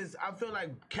I'm saying is I feel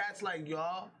like cats like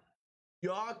y'all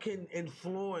can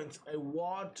influence a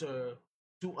Walter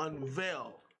to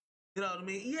unveil. You know what I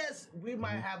mean? Yes, we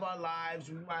might have our lives,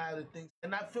 we might have the things.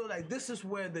 And I feel like this is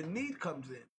where the need comes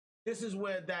in. This is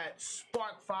where that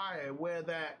spark fire, where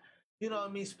that, you know what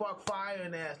I mean, spark fire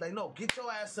in the ass. Like, no, get your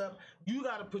ass up. You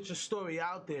got to put your story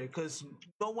out there because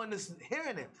no one is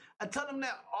hearing it. I tell them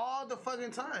that all the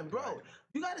fucking time. Bro,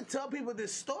 you got to tell people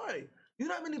this story. You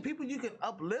know how many people you can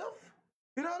uplift?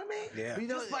 You know what I mean? Yeah. You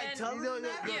know, just by telling them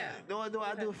that?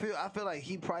 I feel like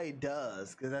he probably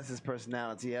does because that's his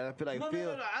personality. I feel like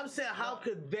No. I'm saying, how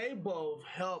could they both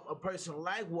help a person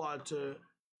like Walter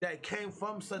that came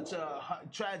from such a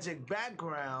tragic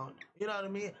background? You know what I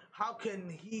mean? How can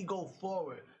he go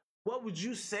forward? What would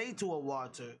you say to a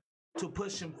Walter to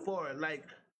push him forward? Like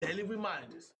daily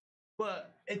reminders,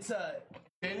 but it's a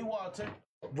daily Walter,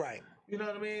 right? You know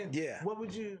what I mean? Yeah. What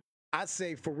would you? I'd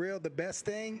say for real, the best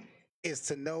thing is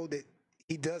to know that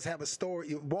he does have a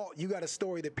story. Walt, you got a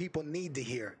story that people need to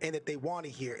hear and that they want to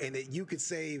hear, and that you could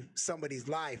save somebody's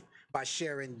life by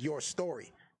sharing your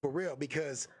story for real.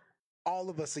 Because all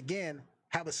of us, again,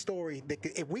 have a story that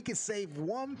could, if we could save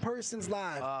one person's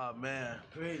life, oh man,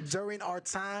 during our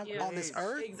time on this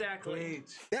earth,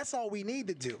 that's all we need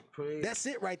to do. That's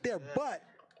it right there. But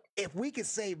if we could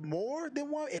save more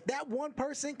than one, if that one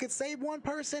person could save one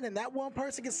person, and that one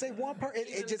person could save one person,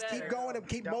 it just keep going and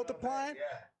keep multiplying.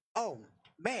 Oh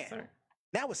man,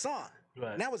 now it's on.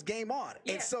 Now it's game on.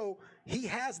 And so he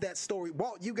has that story.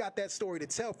 Walt, you got that story to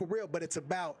tell for real, but it's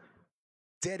about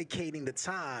dedicating the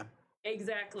time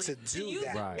to do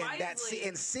that. And that's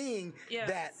and seeing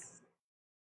that,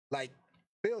 like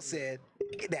Bill said,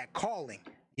 that calling.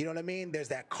 You know what I mean? There's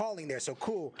that calling there. So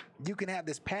cool. You can have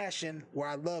this passion where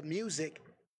I love music,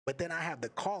 but then I have the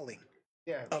calling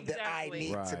of that I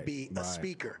need to be a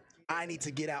speaker. I need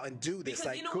to get out and do this. Because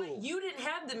like, you know cool. what? You didn't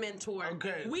have the mentor.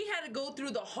 We had to go through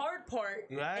the hard part,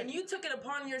 and you took it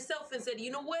upon yourself and said, you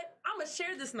know what? I'm going to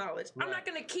share this knowledge. I'm not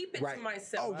going to keep it to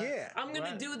myself. I'm going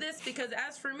to do this because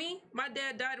as for me, my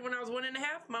dad died when I was 1.5.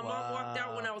 My mom walked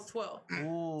out when I was 12.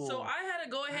 So I had to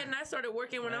go ahead and I started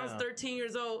working when I was 13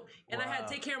 years old, and I had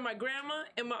to take care of my grandma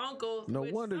and my uncle. No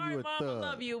wonder you a Mom, thug. I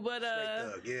love you, but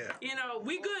you know,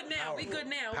 we good now. Powerful. We good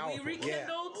now. Powerful. We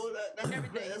rekindled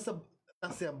everything. I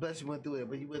say I'm blessed you went through it,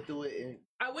 but you went through it. And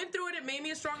I went through it. It made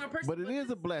me a stronger person. But it is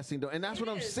a blessing, though, and that's what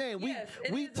I'm saying.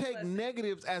 We take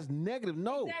negatives as negative.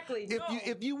 No,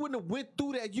 if you wouldn't have went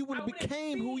through that, you wouldn't have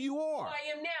became who you are. Who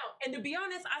I am now. And to be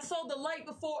honest, I saw the light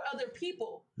before other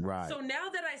people. Right. So now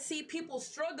that I see people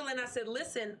struggling, I said,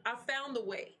 listen, I found the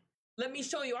way. Let me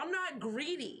show you. I'm not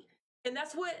greedy. And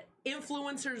that's what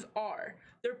influencers are.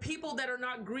 They're people that are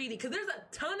not greedy. Because there's a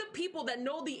ton of people that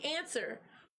know the answer.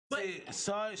 See,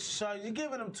 sorry, you're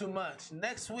giving them too much.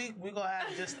 Next week, we're going to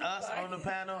have just us on the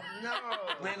panel. No.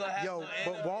 We ain't gonna have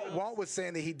but Walt was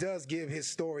saying that he does give his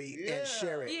story and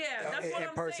share it that's what in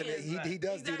I'm person. saying. He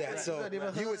does do that. So you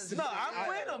would No, I'm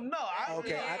with him. No,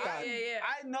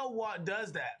 I know Walt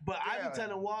does that. But I be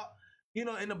telling Walt, you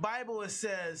know, in the Bible it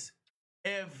says,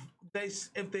 if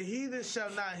the heathen shall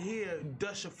not hear,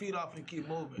 dust your feet off and keep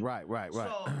moving. Right.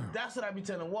 So that's what I be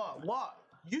telling Walt. Walt,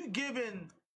 you giving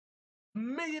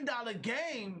 $1 million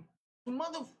game,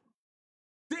 look,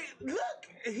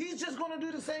 he's just gonna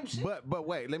do the same shit. But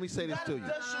wait, let me say this to you.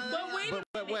 But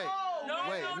wait, wait.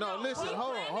 Listen,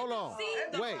 hold on.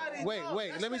 Wait.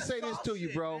 Let me say this to you,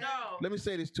 bro. Let me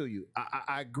say this to you.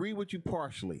 I agree with you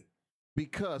partially,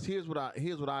 because here's what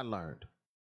I learned.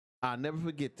 I'll never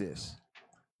forget this.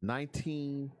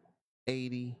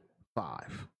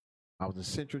 1985. I was in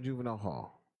Central Juvenile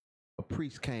Hall. A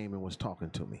priest came and was talking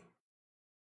to me.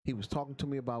 He was talking to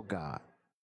me about God.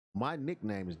 My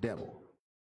nickname is Devil.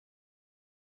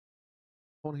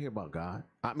 I want to hear about God.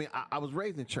 I mean, I was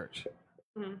raised in church.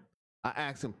 Mm-hmm. I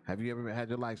asked him, have you ever had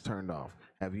your lights turned off?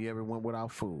 Have you ever went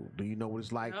without food? Do you know what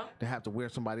it's like to have to wear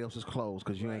somebody else's clothes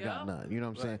because you ain't got none? You know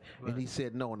what I'm saying? Right. And he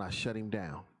said no, and I shut him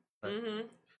down. Mm-hmm.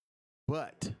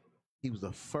 But he was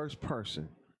the first person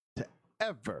to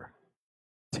ever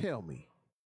tell me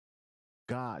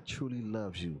God truly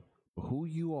loves you for who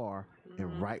you are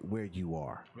and right where you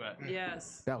are. Right.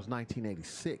 Yes. That was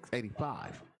 1986,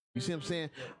 85. You see what I'm saying?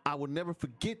 I will never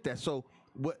forget that. So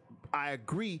what I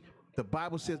agree, the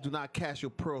Bible says do not cast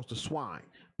your pearls to swine.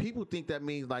 People think that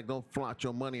means like don't flaunt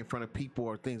your money in front of people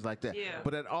or things like that. Yeah.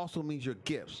 But that also means your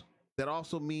gifts. That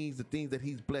also means the things that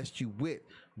he's blessed you with.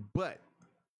 But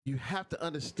you have to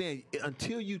understand,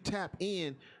 until you tap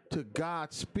in to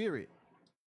God's spirit,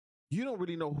 you don't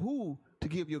really know who to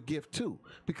give your gift to,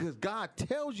 because God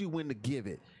tells you when to give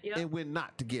it and when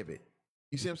not to give it.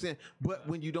 You see what I'm saying? But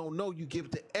when you don't know, you give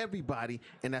it to everybody,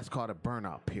 and that's called a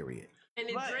burnout period. And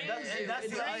it drains you.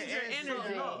 It drains your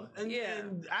energy.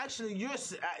 And actually, you're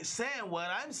saying what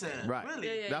I'm saying. Right.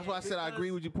 Really. That's why I said I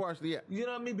agree with you partially. Yeah. You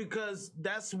know what I mean? Because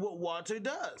that's what Walter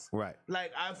does. Right.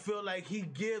 Like, I feel like he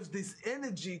gives this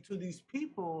energy to these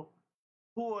people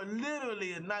who are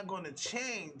literally not going to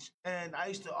change. And I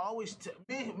used to always,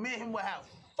 me and him would have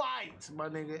fights, my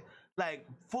nigga. Like,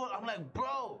 I'm like,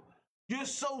 bro, you're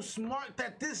so smart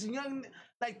that this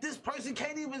person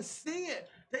can't even see it.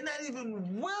 They're not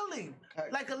even willing.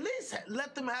 Like, at least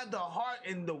let them have the heart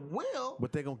and the will.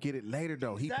 But they're going to get it later,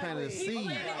 though. He planted a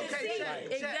seed.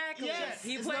 Exactly. Yes.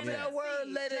 He planted a word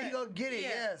later, he going to get it.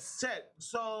 Yes. Check.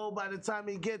 So by the time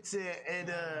he gets it, it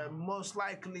most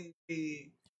likely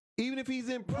be... Even if he's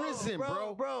in prison,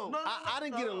 bro. I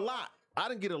didn't get a lot. I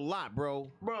didn't get a lot,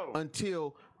 bro.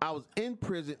 Until I was in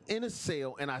prison, in a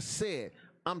cell, and I said,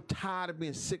 I'm tired of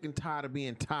being sick and tired of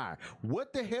being tired.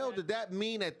 What the hell did that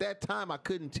mean at that time? I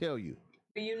couldn't tell you.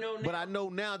 You know now. But I know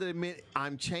now that it meant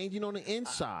I'm changing on the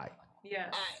inside.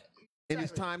 Yeah. And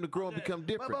it's time to grow and become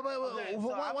different. I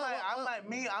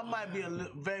might be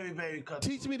very, very cut.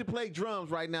 Teach me to play drums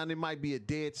right now, and it might be a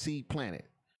Dead Sea Planet.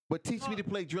 But teach me to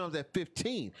play drums at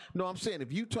 15. No, I'm saying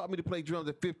if you taught me to play drums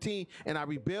at 15 and I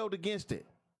rebelled against it,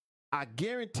 I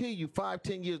guarantee you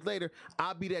 5-10 years later,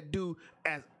 I'll be that dude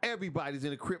as everybody's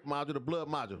in the Crip module, the Blood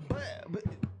module. But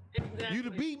exactly. You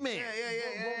the beat man.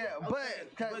 Yeah.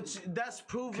 But that's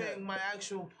proving my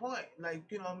actual point. Like,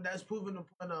 you know, that's proving the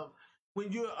point of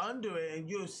when you're under it and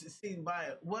you're seen by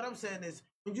it. What I'm saying is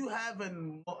when you have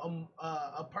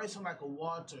a person like a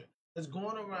Walter that's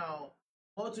going around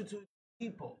multitude of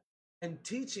people and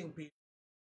teaching people,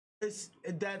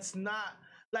 that's not...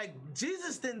 Like,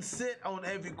 Jesus didn't sit on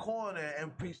every corner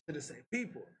and preach to the same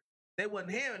people. They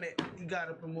wasn't hearing it. He got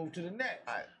up and moved to the next.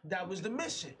 Right. That was the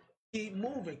mission. Keep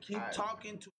moving. Keep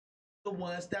talking to the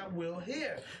ones that will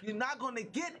hear. You're not going to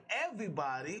get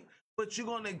everybody, but you're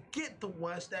going to get the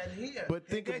ones that hear. But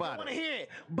think about it. Want to hear it.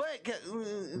 But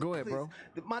go ahead, bro.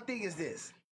 My thing is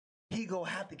this. He going to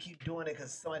have to keep doing it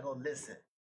because somebody going to listen.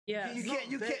 Yeah, you can't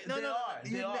give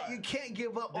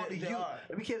up on the youth.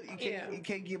 You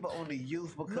can't give up on the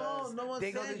youth because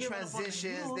they go through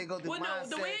transitions. They go through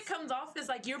mindsets. The way it comes off is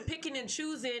like you're picking and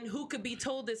choosing who could be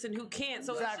told this and who can't.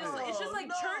 So it's just like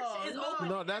church is open.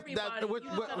 No,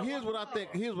 here's what I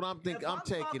think. Here's what I'm thinking. I'm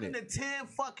taking it. If I'm talking to 10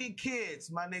 fucking kids,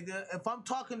 my nigga. If I'm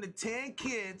talking to 10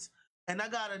 kids and I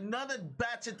got another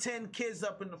batch of 10 kids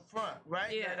up in the front,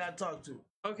 right? Yeah. That I talk to.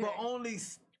 Okay. But only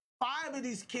 5 of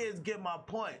these kids get my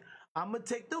point. I'm gonna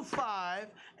take the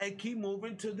 5 and keep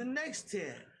moving to the next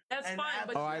 10. That's fine,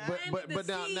 but all right, but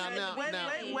now,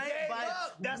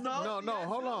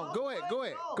 hold on. Go ahead.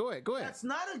 That's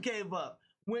not a gave up.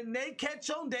 When they catch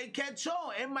on, they catch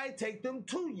on. It might take them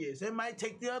 2 years. It might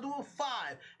take the other one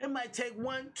 5. It might take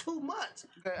 1-2 months.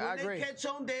 Okay, when they catch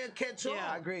on, they'll catch on.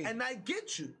 I agree. And I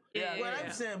get you.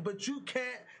 I'm saying, but you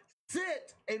can't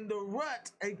sit in the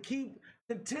rut and keep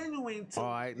continuing to. All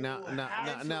right, now,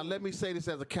 let me say this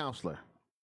as a counselor.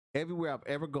 Everywhere I've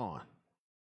ever gone,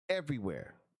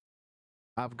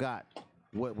 I've got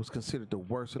what was considered the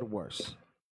worst of the worst.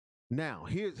 Now,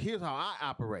 here's how I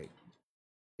operate.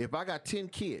 If I got 10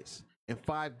 kids and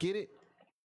 5 get it,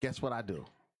 guess what I do?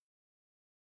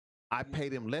 I pay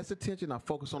them less attention. I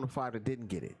focus on the 5 that didn't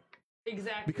get it.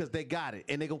 Exactly. Because they got it,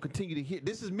 and they're gonna continue to hear.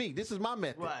 This is me. This is my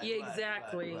method. Right, Yeah,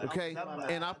 exactly. Okay,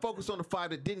 and I focus on the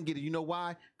 5 that didn't get it. You know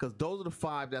why? Because those are the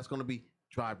 5 that's gonna be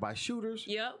drive-by shooters.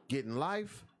 Yep. Getting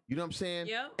life. You know what I'm saying?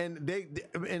 Yep.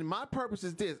 And my purpose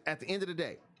is this: at the end of the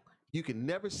day, you can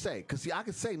never say, because see, I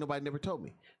can say nobody never told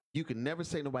me. You can never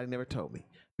say nobody never told me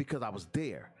because I was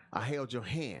there. I held your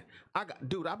hand. I've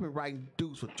been writing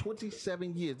dudes for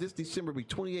 27 years. This December be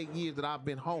 28 years that I've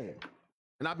been home.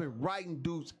 And I've been writing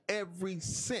dudes every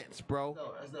since, bro.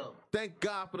 That's dope. Thank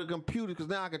God for the computer, because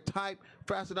now I can type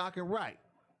faster than I can write.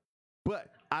 But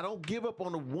I don't give up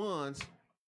on the ones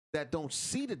that don't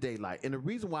see the daylight. And the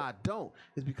reason why I don't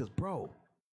is because, bro,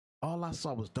 all I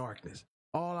saw was darkness.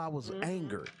 All I was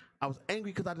anger. I was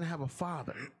angry because I didn't have a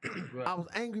father. Right. I was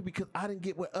angry because I didn't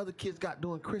get what other kids got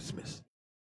during Christmas.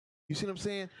 You see what I'm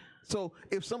saying? So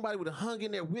if somebody would have hung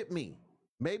in there with me,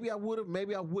 maybe I would have,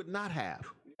 maybe I would not have.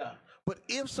 Yeah. But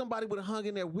if somebody would have hung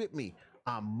in there with me,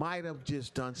 I might have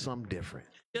just done something different.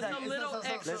 Just a little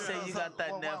extra. Let's say you got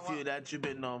that nephew that you've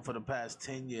been known for the past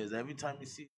 10 years. Every time you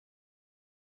see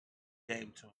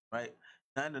game to him, right?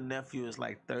 Now the nephew is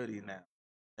like 30 now.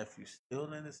 Nephew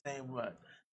still in the same rut.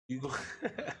 You go.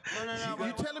 No.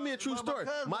 You telling me a true story?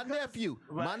 My nephew,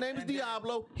 my name is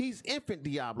Diablo. He's infant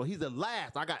Diablo. He's the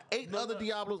last. I got 8 other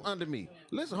Diablos under me.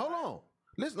 Listen, hold on.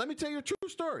 Listen, let me tell you a true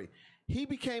story. He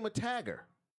became a tagger.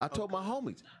 I told my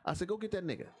homies, I said, go get that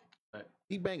nigga. Right.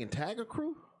 He banging tagger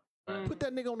crew? Right. Put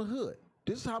that nigga on the hood.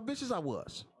 This is how vicious I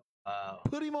was. Wow.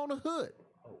 Put him on the hood.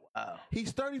 Oh, wow.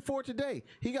 He's 34 today.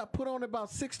 He got put on at about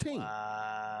 16.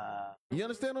 Wow. You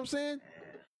understand what I'm saying?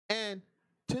 And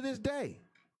to this day,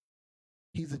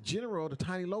 he's a general of the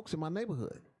tiny lokes in my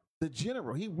neighborhood. The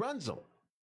general. He runs them.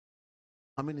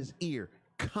 I'm in his ear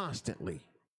constantly.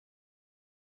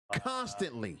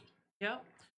 Constantly. Yep.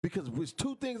 Because there's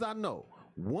 2 things I know.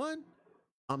 One,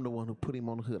 I'm the one who put him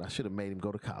on the hood. I should have made him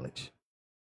go to college.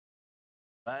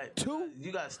 Right. 2,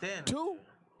 You got to stand. 2,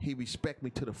 he respect me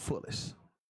to the fullest.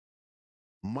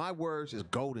 My words is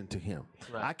golden to him.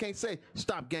 Right. I can't say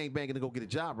stop gangbanging and go get a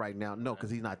job right now. No, because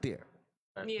he's not there.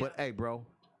 Yeah. But hey, bro,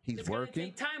 he's It's gonna working.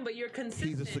 take time, but you're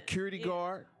consistent. He's a security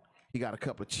guard. He got a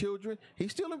couple of children.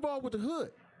 He's still involved with the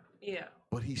hood. Yeah.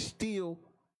 But he's still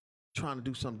trying to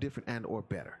do something different and or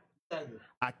better.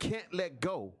 I can't let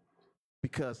go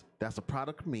because that's a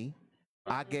product of me.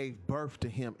 I gave birth to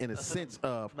him in a sense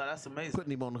of that's amazing.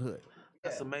 putting him on the hood.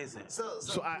 That's amazing.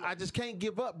 So I just can't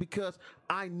give up because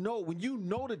I know when you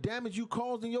know the damage you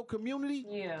caused in your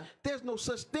community, there's no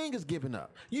such thing as giving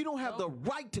up. You don't have the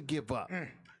right to give up.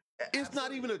 It's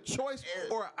not even a choice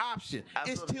or an option.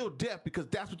 It's till death because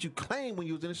that's what you claim when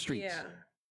you was in the streets. Yeah.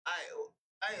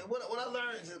 What I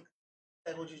learned is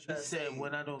what you trying to say.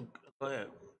 When I don't go ahead.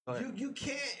 You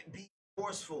can't be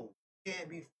forceful. You can't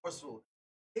be forceful.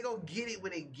 They gonna get it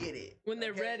when they get it. When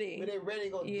they're ready. When they're ready, they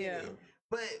gonna get it.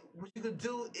 But what you can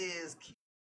do is keep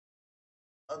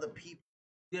other people.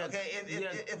 Yeah. Okay.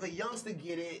 If a youngster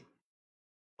get it,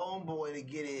 homeboy to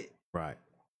get it, right?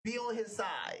 Be on his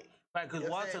side. Right, because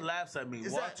Walter laughs at me.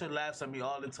 Walter laughs at me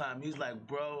all the time. He's like,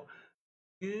 bro,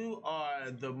 you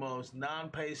are the most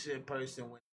non-patient person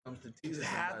when it comes to teaching. You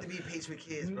have to be patient with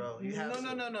kids, bro. You have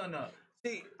to. No.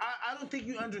 See, I don't think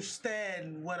you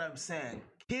understand what I'm saying.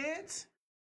 Kids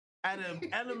at an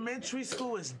elementary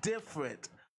school is different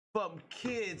from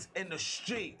kids in the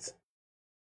streets.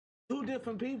 2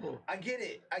 different people. I get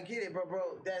it,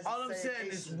 bro. That's all I'm saying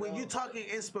is when you're talking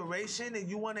inspiration and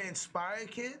you want to inspire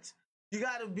kids, you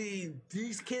gotta be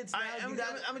these kids now. You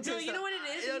know what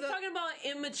it is? He's talking about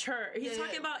immature. He's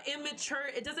talking about immature.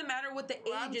 It doesn't matter what the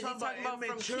age is. He's talking about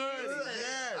from kids.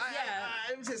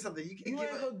 Let me say something.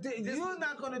 You're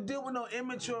not gonna deal with no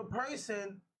immature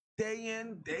person day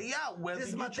in, day out. This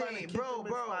is my thing, bro.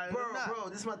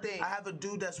 This is my thing. I have a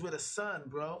dude that's with a son,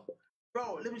 bro.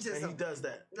 Bro, let me say something. He does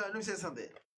that. No, let me say something.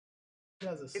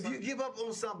 If you give up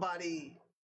on somebody,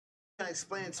 I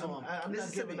explain it to him. I'm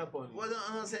not giving up on you. Well,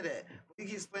 I don't say that. You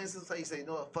can explain to somebody, you say, you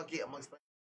know what, fuck it, I'm gonna explain.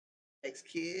 Ex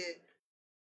kid,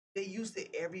 they used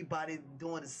to everybody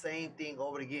doing the same thing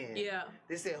over again. Yeah.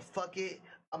 They said, fuck it,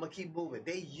 I'm gonna keep moving.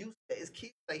 They used to, it's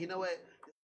kids like, you know what?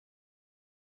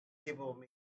 Give over me.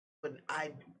 But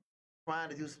I trying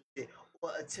to do some shit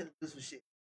or attempt to do some shit.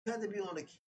 You have to be on the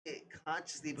kid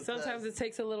consciously because sometimes it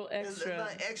takes a little extra. It's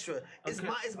not extra. Okay.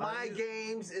 It's my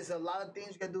games. It's a lot of things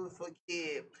you gotta do for a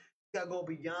kid. You gotta go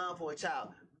beyond for a child.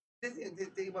 This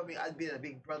thing about me, I've been a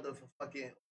big brother for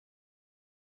fucking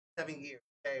 7 years.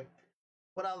 Okay,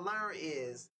 what I learned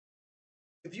is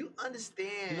if you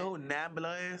understand. You know who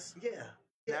Nambla is? Yeah.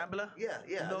 Nambla? Yeah.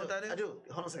 You know what that is? I do.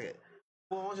 Hold on a second.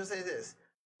 Well, I want you to say this.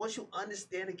 Once you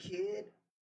understand a kid,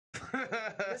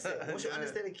 Listen, once you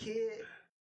understand a kid,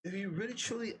 if you really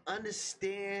truly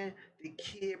understand the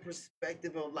kid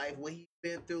perspective of life, what he's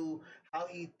been through, how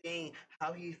he think,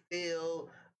 how he feel,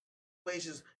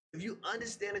 situations. If you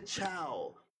understand a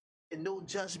child and no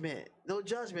judgment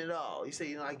at all. You say,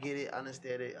 you know, I get it, I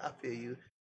understand it, I feel you.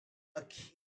 A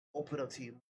kid open up to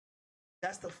you.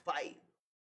 That's the fight.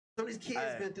 Some of these kids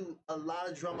been through a lot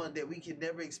of drama that we can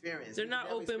never experience. They're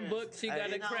not open books. You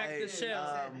gotta crack the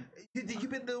shell. You think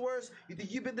you've been through the worst? You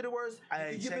think you've been through the worst? You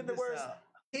think you've been through the worst?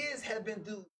 Kids have been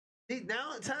through.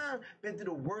 Now in time, been through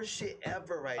the worst shit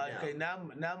ever right now. Okay, now I'm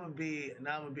gonna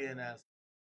be an ass.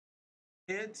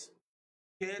 Kids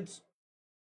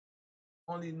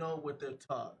only know what they're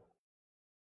taught.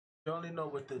 They only know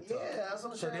what they're taught. Yeah, that's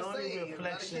what I'm trying to say. So the only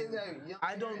reflection.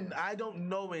 I don't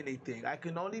know anything. I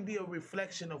can only be a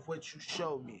reflection of what you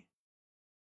show me.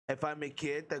 If I'm a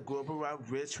kid that grew up around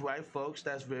rich white folks,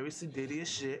 that's very seditious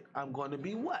shit. I'm gonna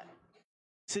be what?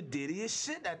 Seditious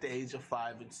shit at the age of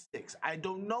 5 and 6. I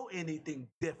don't know anything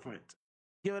different.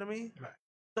 You know what I mean? Right.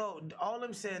 So all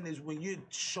I'm saying is when you're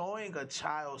showing a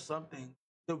child something,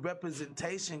 the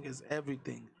representation is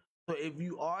everything. So if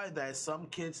you are that, some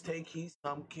kids take heed,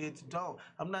 some kids don't.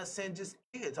 I'm not saying just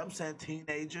kids. I'm saying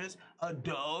teenagers,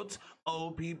 adults,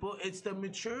 old people. It's the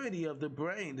maturity of the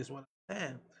brain is what I'm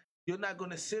saying. You're not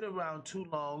going to sit around too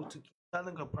long to keep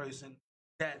telling a person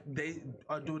that they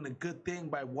are doing a good thing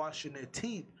by washing their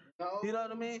teeth. No, you know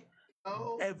what I mean?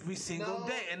 No, every single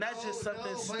day. And that's just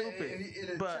something stupid. In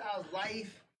a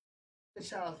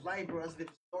child's life, bro, that's a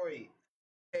different story.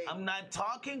 Hey, I'm not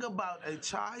talking about a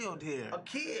child here. A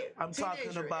kid. I'm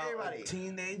talking about a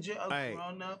teenager, a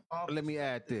grown-up. Let me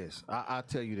add this. I'll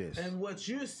tell you this. And what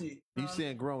you see. You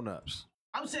saying grown-ups.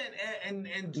 I'm saying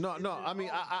and No. I mean,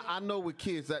 I know with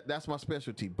kids that's my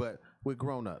specialty, but with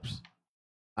grown-ups,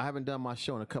 I haven't done my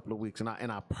show in a couple of weeks, and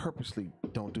I purposely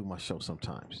don't do my show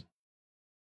sometimes.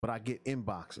 But I get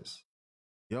inboxes.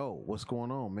 Yo, what's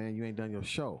going on, man? You ain't done your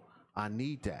show. I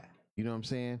need that. You know what I'm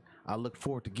saying? I look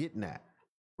forward to getting that.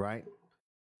 Right?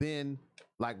 Then,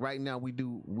 like right now, we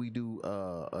do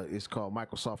it's called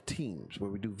Microsoft Teams, where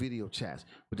we do video chats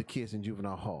with the kids in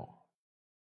juvenile hall.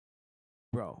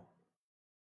 Bro,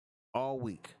 all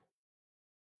week,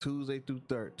 Tuesday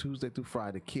through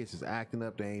Friday, the kids is acting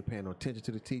up. They ain't paying no attention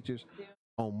to the teachers. Yeah.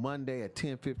 On Monday at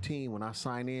 10:15, when I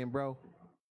sign in, bro,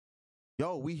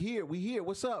 yo, we here.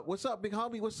 What's up, big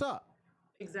homie? What's up?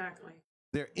 Exactly.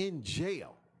 They're in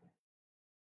jail.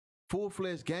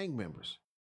 Full-fledged gang members.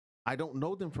 I don't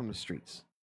know them from the streets,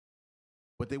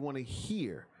 but they want to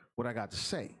hear what I got to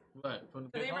say. Right.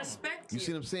 They respect you. You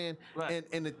see what I'm saying? Right.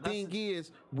 And the thing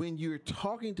is, when you're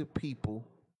talking to people,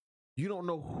 you don't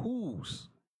know who's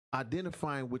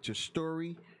identifying with your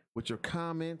story, with your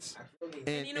comments,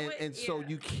 and so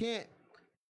you can't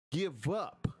give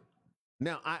up.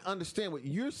 Now, I understand what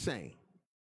you're saying,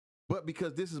 but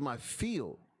because this is my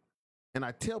field, and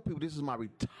I tell people this is my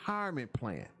retirement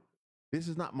plan. This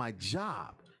is not my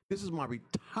job. This is my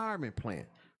retirement plan.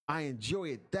 I enjoy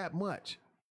it that much.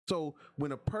 So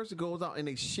when a person goes out and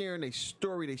they sharing a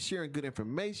story, they sharing good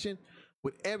information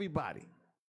with everybody.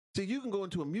 See, you can go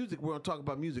into a music world and talk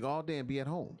about music all day and be at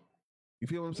home. You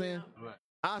feel what I'm saying? Right.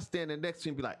 I'll stand there next to you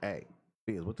and be like, hey,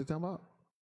 Biz, what they talking about?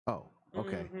 Oh,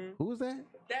 okay. Mm-hmm. Who was that?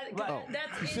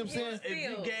 That's you see what I'm saying?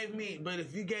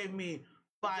 If you gave me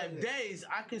 5 days,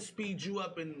 I could speed you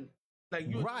up in like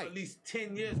you at least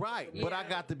 10 years. Right, but I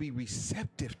got to be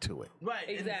receptive to it. Right,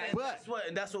 exactly.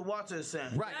 And that's what Walter is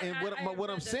saying. Right, and what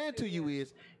I'm saying to you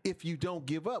is, if you don't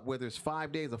give up, whether it's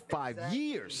 5 days or 5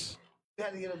 years,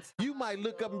 you might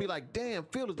look up and be like, damn,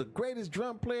 Phil is the greatest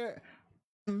drum player.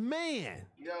 Man.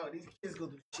 Yo, these kids go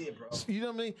through shit, bro. You know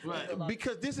what I mean? Right.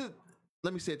 Because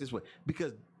let me say it this way,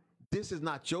 because this is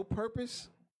not your purpose,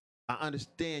 I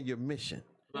understand your mission.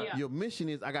 Right. Yeah. Your mission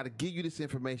is, I got to give you this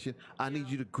information. I need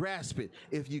you to grasp it.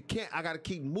 If you can't, I got to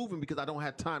keep moving because I don't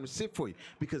have time to sit for you,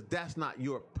 because that's not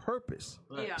your purpose.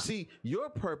 Right. Yeah. See, your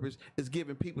purpose is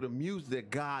giving people the music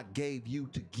that God gave you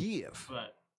to give. Right.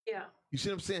 Yeah. You see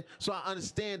what I'm saying? So I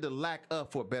understand the lack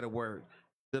of, for a better word,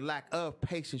 the lack of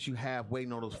patience you have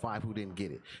waiting on those 5 who didn't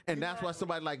get it. And that's why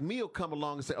somebody like me will come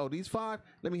along and say, oh, these 5,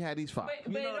 let me have these 5.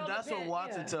 But that's what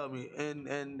Watson told me.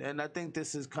 And I think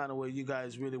this is kind of where you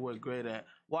guys really work great at.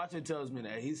 Watson tells me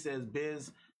that. He says,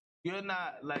 Biz, you're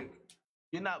not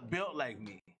built like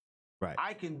me. Right.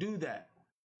 I can do that.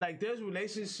 Like there's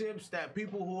relationships that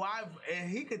people who and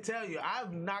he could tell you,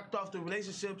 I've knocked off the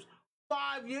relationships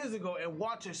 5 years ago, and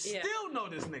Watcher still know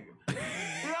this nigga. You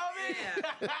know what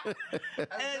I mean?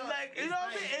 And like, you know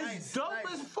what I mean? It's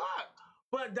dope as fuck.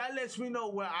 But But that lets me know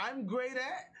where I'm great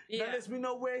at. Yeah. That lets me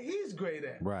know where he's great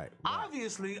at. Right.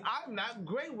 Obviously, I'm not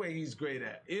great where he's great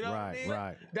at. You know what I mean?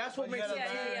 Right. That's what makes it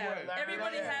work.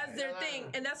 Everybody has their thing.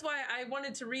 And that's why I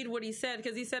wanted to read what he said,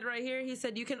 because he said right here, he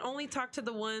said, you can only talk to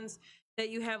the ones that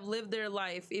you have lived their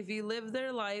life. If you live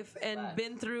their life and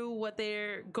been through what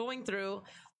they're going through,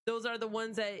 those are the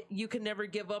ones that you can never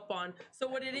give up on. So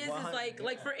what it is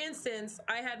like for instance,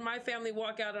 I had my family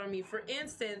walk out on me. For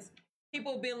instance,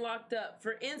 people being locked up.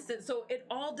 For instance, so it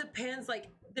all depends. Like,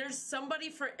 there's somebody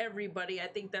for everybody. I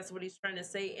think that's what he's trying to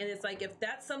say. And it's like, if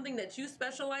that's something that you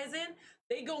specialize in,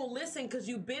 they gonna listen because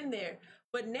you've been there.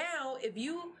 But now, if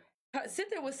you sit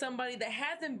there with somebody that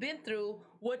hasn't been through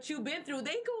what you've been through,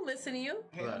 they gonna listen to you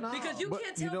because you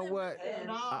can't tell you know them what?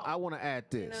 I want to add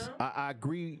this. You know? I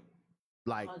agree,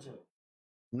 like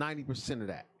 90% of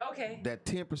that. Okay. That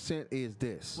 10% is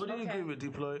this. What do you agree with,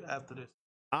 Deploi, after this?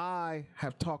 I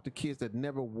have talked to kids that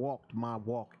never walked my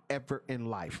walk ever in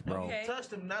life, bro. Okay. Touched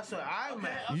them. That's what I'm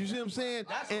at. You see what I'm saying?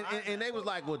 And they was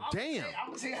like, well, damn. I'm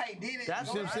gonna tell you how he did it. You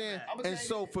see what I'm saying? And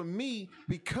so for me,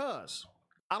 because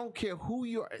I don't care who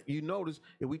you are, you notice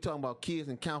if we talking about kids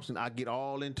and counseling, I get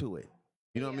all into it.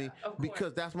 You know what I mean?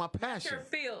 Because that's my passion.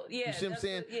 That's your field. Yeah. You see what I'm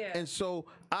saying? And so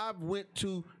I went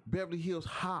to Beverly Hills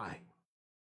High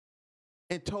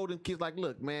and told them kids, like,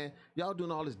 look, man, y'all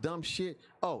doing all this dumb shit.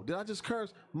 Oh, did I just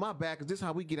curse? My bad, because this is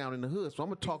how we get out in the hood. So I'm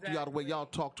going to talk to y'all the way y'all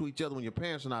talk to each other when your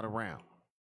parents are not around.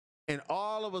 And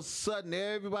all of a sudden,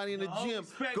 everybody in the gym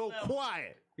go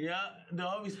quiet. Yeah, the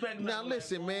whole respect. Now,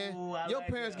 listen, man, your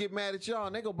parents get mad at y'all,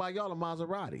 and they go buy y'all a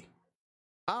Maserati.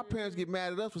 Our parents get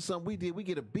mad at us for something we did. We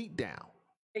get a beat down.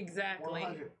 Exactly.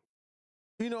 100.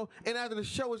 You know, and after the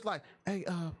show, it's like, hey,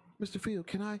 Mr. Field,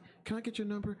 can I get your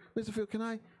number? Mr. Field, can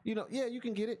I? You know, yeah, you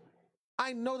can get it.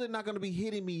 I know they're not going to be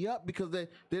hitting me up because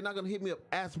they're not going to hit me up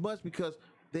as much because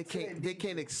they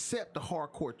can't accept the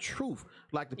hardcore truth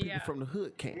like the people from the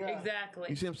hood can. Exactly.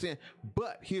 You see what I'm saying?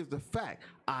 But here's the fact.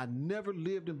 I never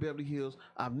lived in Beverly Hills.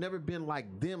 I've never been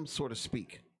like them, so to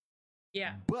speak.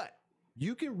 Yeah. But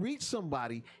you can reach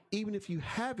somebody even if you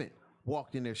haven't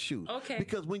walked in their shoes. Okay.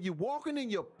 Because when you're walking in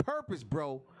your purpose,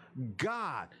 bro,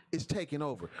 God is taking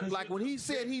over. Like when he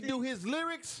said he do his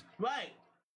lyrics. Right.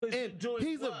 And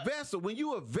he's a vessel. When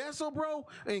you a vessel, bro,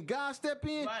 and God step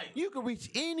in, you can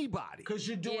reach anybody. Because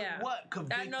you're doing what?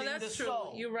 Convicting the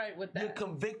soul. You're right with that. You're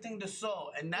convicting the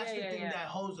soul. And that's the thing that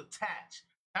holds attached.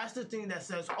 That's the thing that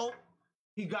says, oh,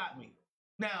 he got me.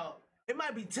 Now, it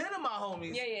might be 10 of my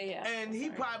homies. And he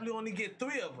probably only get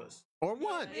 3 of us. Or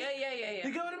 1. Yeah.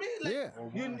 You get what I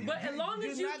mean? Like, But as long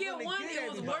as you get 1,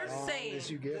 it was worth saying.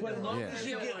 As long as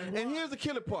you get 1. And here's the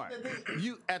killer part.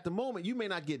 You at the moment, you may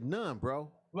not get none, bro.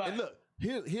 Right. And look,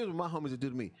 here's what my homies do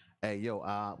to me. Hey, yo,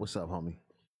 what's up, homie?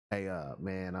 Hey,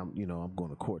 man, I'm going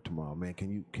to court tomorrow, man.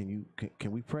 Can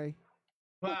we pray?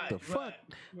 What the fuck?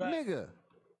 Nigga.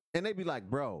 And they be like,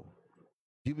 bro,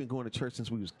 you've been going to church since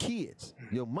we was kids.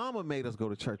 Your mama made us go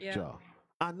to church with y'all.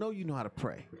 I know you know how to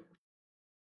pray.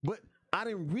 But I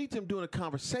didn't reach him during a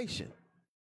conversation.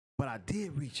 But I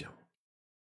did reach him.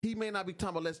 He may not be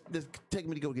talking about let's take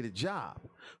me to go get a job.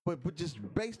 But just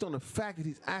based on the fact that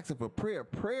he's asking for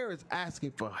prayer is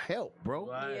asking for help, bro.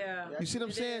 Right. Yeah. You see what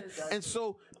I'm saying? And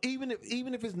so even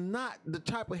if it's not the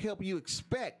type of help you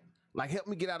expect, like help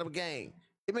me get out of a game,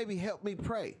 it may be help me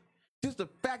pray. Just the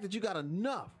fact that you got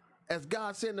enough, as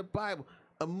God said in the Bible,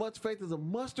 a much faith is a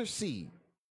mustard seed.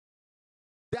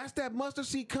 That's that mustard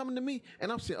seed coming to me. And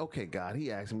I'm saying, okay, God,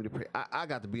 he asking me to pray. I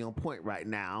got to be on point right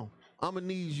now. I'm going to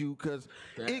need you because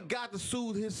it got to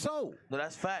soothe his soul. No,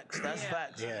 that's facts. That's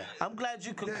facts. Yeah. I'm glad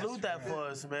you conclude that for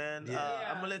us, man.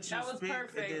 I'm going to let you that was speak.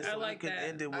 perfect. So I like we can that.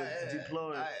 end it with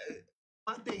Deploi.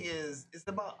 My thing is, it's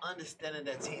about understanding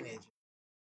that teenager.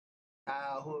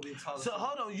 Who will be talking So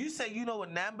hold on, you say you know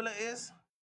what Nambla is?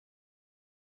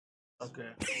 Okay.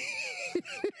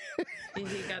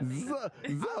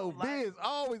 So Biz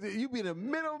always you be in the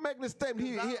middle of making a statement.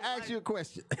 He asks you a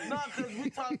question. No, because we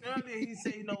talked earlier. He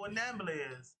said you know what Nambla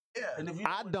is. Yeah. And if you know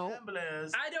what Nambla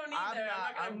is, I don't either.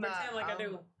 I'm not gonna pretend like I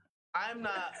do. I'm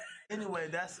not. Anyway,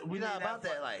 we not need about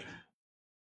that. Like.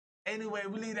 Anyway,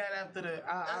 we leave that after the.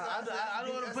 I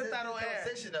don't want to put that on air.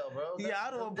 Though, bro. I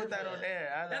don't want to put that on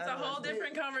air. That's a whole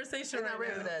different conversation. You're not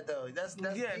ready for that though. That's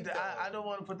deep, though. I don't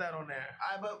want to put that on air.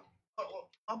 But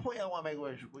one point I want to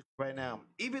make right now,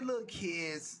 even little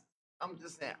kids, I'm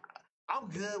just saying, I'm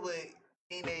good with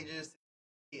teenagers.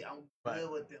 Yeah, I'm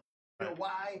good with them. You know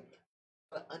why?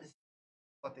 I understand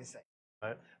what they say.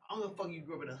 Right. I don't know if you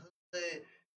grew up in the hood,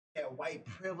 you had white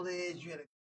privilege, you had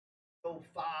a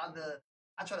father.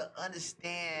 I try to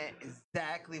understand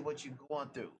exactly what you're going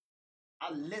through.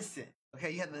 I listen.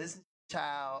 Okay, you have to listen to the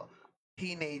child,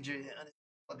 teenager and understand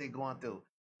what they're going through.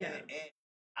 Yeah. And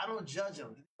I don't judge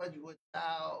them. Judge you with a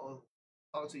child or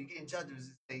talk to you. You can't judge them.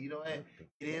 Just say, you know what?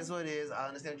 It is what it is. I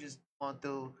understand what you're going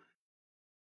through.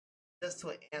 Just to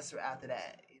an answer after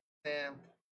that. You know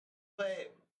what I'm saying?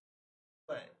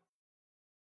 But.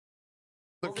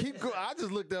 So keep going. I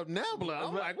just looked up Nambler.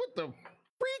 I'm like, what the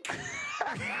freak?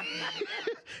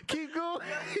 Keep going.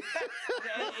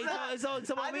 It's all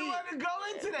I didn't want to go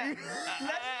into that.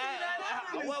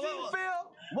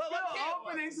 What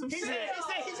opening some shit?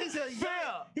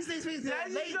 He says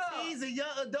late teens and young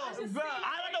adults. Bro,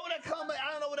 I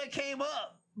don't know where that came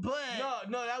up. But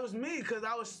no, that was me because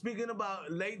I was speaking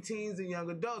about late teens and young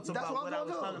adults about what I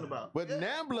was talking about. But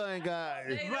Nambler ain't got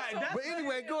Right. But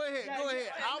anyway, go ahead.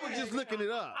 I was just looking it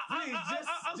up. Please,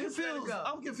 I'm confused.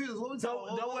 I'm confused. What we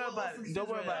talking? Don't worry about it. Don't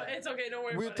worry about it. It's okay. Don't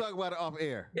worry. We'll about talk about it off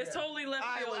air. it. It's totally left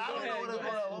field. I don't know Go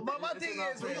ahead. But my thing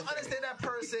is, when you understand that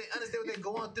person, understand what they're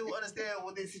going through, understand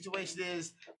what their situation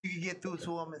is, you can get through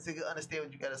to them and understand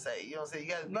what you gotta say. You know what I'm saying?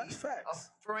 You gotta be That's facts.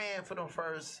 a friend for them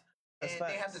first, That's and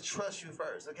they have facts. to trust you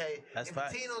first. Okay? That's if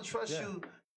facts. the team don't trust you,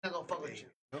 they're not gonna fuck with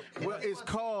you. Well, it's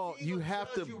called you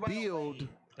have to build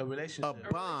A relationship.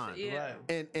 a bond. Yeah.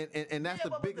 Right. And that's the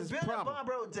but biggest to build problem. That bond,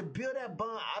 bro, to build that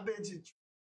bond, I've been to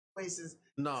places.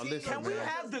 No, listen, Can we man.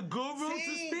 have the guru to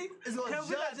speak? Is gonna Can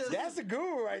we not judge us. just That's a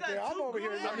guru right got there. I'm two over here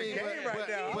gurus. learning I mean, game right but-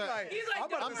 now. but- He's like, I'm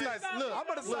about to don't sign. look, I'm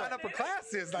about to sign up for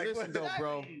classes. Like, Listen though,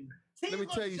 bro. Let me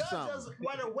tell you something. Us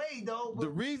right away, though. The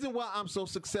reason why I'm so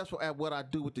successful at what I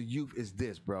do with the youth is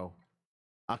this, bro.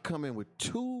 I come in with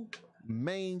two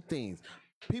main things.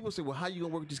 People say, well, how you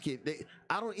gonna work with this kid?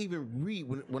 I don't even read.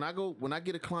 When I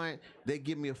get a client, they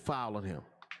give me a file on him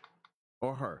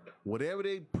or her. Whatever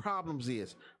their problems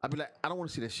is, I be like, I don't want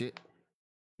to see that shit.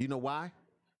 You know why?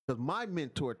 Because my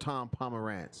mentor, Tom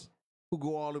Pomerantz, who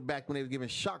go all the way back when they were giving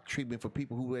shock treatment for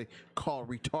people who they called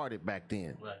retarded back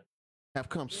then, Right. have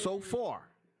come so far.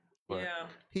 Yeah.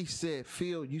 He said,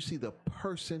 Phil, you see the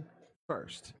person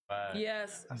first. Right.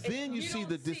 Yes. Then you see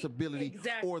don't the disability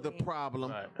or the Exactly.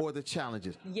 problem Right. or the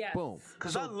challenges. Yes. Boom.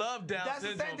 Because I love Down That's the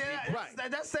syndrome same thing. people. Right.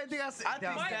 That's the same thing I said. I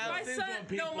think My Down son, syndrome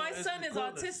people my son is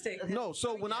coolest. autistic. No,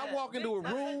 so when I walk into a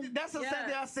room, That's the same Yeah.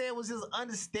 thing I said was just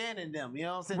understanding them. You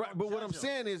know what I'm saying? right, but what I'm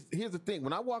saying is, here's the thing.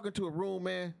 When I walk into a room,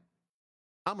 man,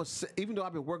 even though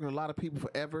I've been working with a lot of people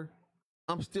forever,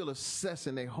 I'm still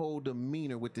assessing their whole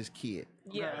demeanor with this kid.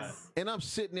 Yes. And I'm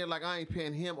sitting there like I ain't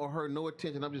paying him or her no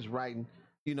attention. I'm just writing,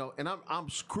 and I'm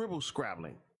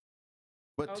scrabbling.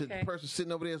 But to the Okay. person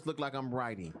sitting over there, it's look like I'm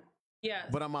writing. Yes.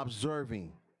 But I'm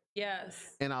observing.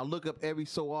 Yes. And I look up every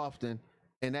so often,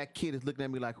 and that kid is looking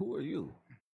at me like, who are you?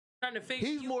 Trying to figure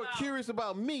He's you more out. curious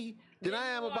about me than I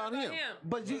am you are about him.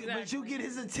 But you Exactly. get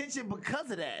his attention because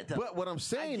of that. Though. But what I'm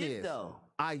saying get is, though.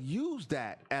 I use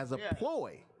that as a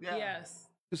ploy. Yeah. Yes.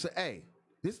 To say, hey,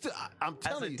 I'm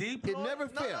telling you, it deploy? never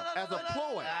failed. As a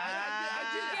ploy.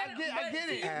 I get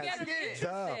it.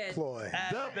 Deploy.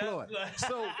 Deploy.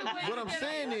 So what I'm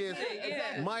saying is,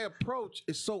 Yeah. my approach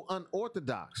is so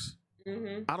unorthodox.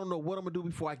 I don't know what I'm gonna do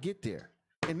before I get there.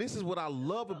 And this is what I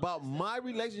love about my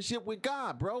relationship with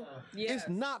God, bro. Yes. It's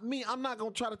not me. I'm not gonna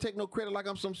try to take no credit like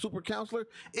I'm some super counselor.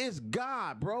 It's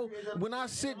God, bro. When I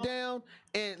sit down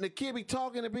and the kid be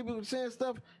talking and people be saying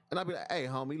stuff, and I be like, hey,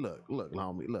 homie, look,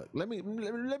 homie, look. Let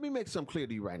me make something clear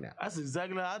to you right now. That's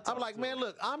exactly how I talk. I'm like, man,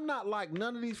 look, I'm not like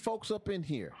none of these folks up in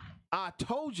here. I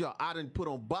told y'all I didn't put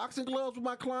on boxing gloves with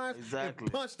my clients Exactly.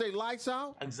 and punch their lights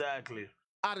out. Exactly.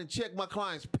 I didn't check my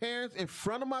client's parents in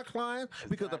front of my clients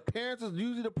because the parents is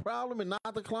usually the problem and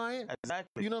not the client.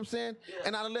 Exactly. You know what I'm saying?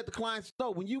 And I done let the clients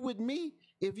know, when you with me,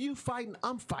 if you fighting,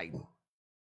 I'm fighting.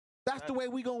 That's the way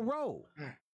we gonna roll.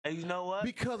 And you know what?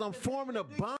 Because I'm forming a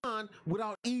bond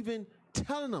without even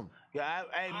telling them. Yeah,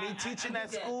 me teaching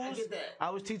at schools.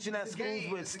 I was teaching at schools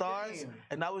with stars,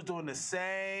 and I was doing the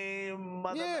same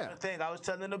thing. I was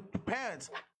telling the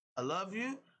parents, I love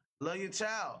you, love your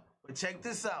child, but check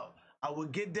this out. I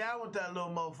would get down with that little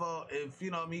mofo if,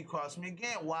 he crossed me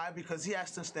again. Why? Because he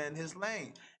has to stay in his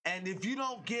lane. And if you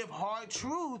don't give hard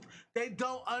truth, they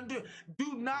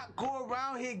do not go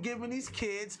around here giving these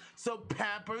kids some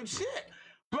pampered shit.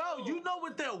 Bro, you know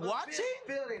what they're watching?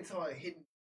 Feeling toy hitting.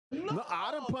 No,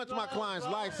 I done punched my client's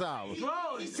lights out.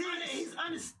 Bro, he's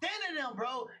understanding them,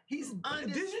 bro. He's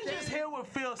understanding. Did you just hear what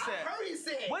Phil said? I heard he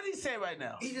said. What did he say right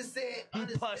now? He just said. He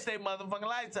punched their motherfucking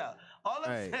lights out. All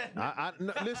I'm Hey,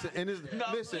 saying. listen, and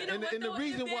the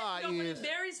reason why is it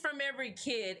varies from every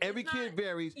kid. every kid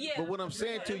varies. Yeah. But what I'm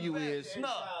saying to you is,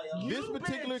 this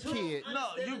particular kid.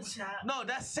 No,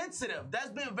 that's sensitive. That's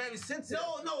been very sensitive.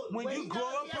 No. When you grow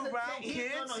up around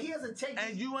kids, he has a technique.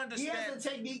 and you understand. He has a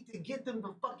technique to get them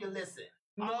to fucking listen.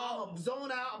 No. I'm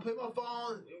zone out. I'm putting my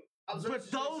phone.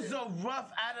 But those are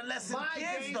rough adolescent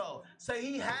kids, though. So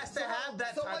he has to have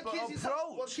that type of approach.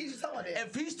 What kids you talking about?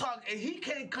 If he's talking, he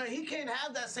can't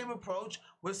have that same approach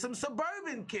with some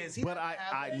suburban kids. But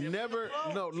I never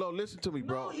listen to me,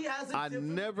 bro. No, he has a I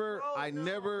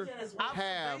never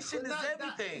have observation is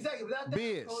everything.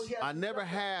 Biz. I never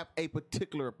have a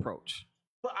particular approach.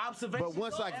 But observation. But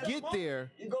once I get there,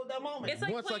 you go that moment. It's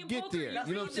like once I playing get poker. there, You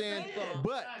you know what I'm saying?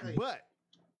 But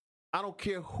I don't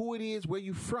care who it is, where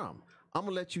you from. I'm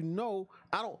gonna let you know.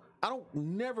 I don't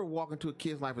never walk into a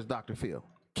kid's life as Dr. Phil.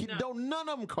 Don't none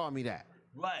of them call me that.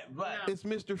 Right. It's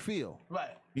Mr. Phil. Right.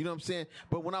 You know what I'm saying?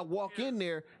 But when I walk in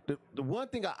there, the one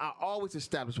thing I always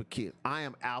establish with kids, I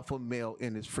am alpha male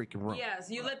in this freaking room. Yes,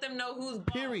 you let them know who's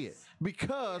boss. Period.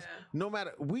 Because no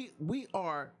matter we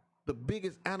are the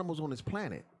biggest animals on this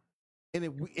planet, and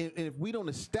if we don't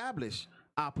establish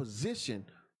our position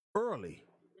early,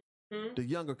 the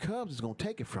younger cubs is gonna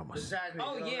take it from us. Exactly.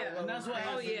 Oh yeah, and that's what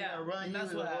happened. And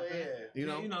that's what happened. You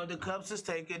know? The Cubs is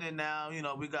taking it now.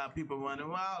 We got people running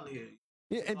wild here.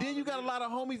 Yeah, and then you got a lot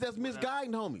of homies that's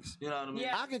misguiding homies. You know what I mean?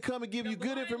 Yeah. I can come and give you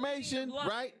good information,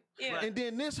 right? Yeah. And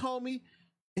then this homie,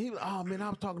 he was, oh man, I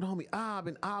was talking to homie Ab,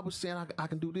 and Ab was saying I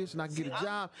can do this and I can get a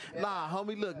job. Nah,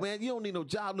 homie, look, man, you don't need no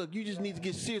job. Look, you just need to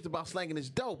get serious about slanging this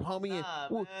dope, homie.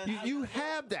 And you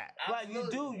have that. Right, you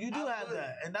do have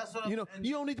that, and that's what You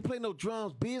don't need to play no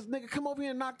drums, Biz, nigga. Come over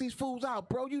here and knock these fools out,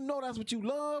 bro. You know that's what you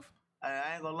love.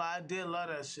 I ain't gonna lie, I did love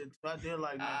that shit. I did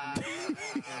like that.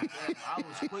 I was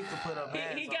quick to put up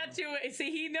hands. He got you.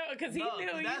 See, he know because he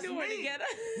knew where to get us.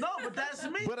 No, but that's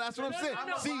me. But that's what I'm saying.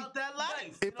 I'm See, about that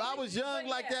life. if I was young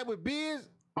like that with Biz,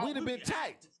 we'd have been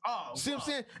tight. See what I'm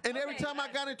saying? And every time I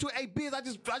got into it, hey, Biz, I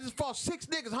just fought 6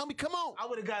 niggas, homie. Come on. I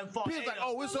would have gotten fought. Biz like,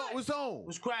 oh, it's on.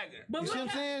 Was cracking. You see what I'm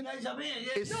saying?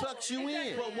 It sucks you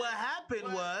in. But what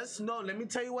happened was, let me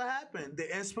tell you what happened.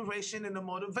 The inspiration and the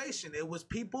motivation. It was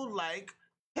people like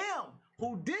him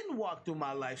who didn't walk through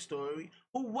my life story,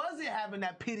 who wasn't having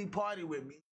that pity party with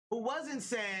me, who wasn't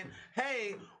saying,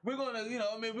 hey, we're gonna, we're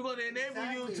gonna enable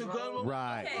you to go.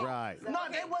 Right. No,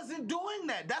 they wasn't doing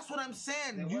that. That's what I'm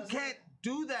saying. You can't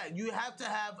do that. You have to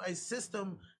have a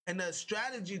system and a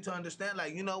strategy to understand,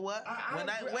 like, you know what?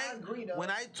 When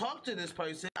I talk to this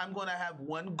person, I'm gonna have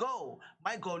one goal.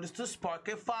 My goal is to spark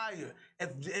a fire.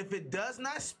 If it does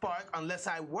not spark, unless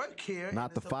I work here,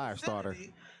 not the fire starter.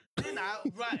 Then They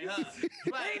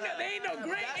ain't no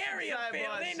gray area, Phil.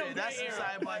 They ain't no gray That's area. some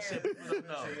sidebar shit. But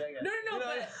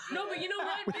you know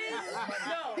what,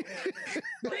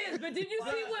 Biz? But did you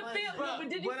see what Phil? But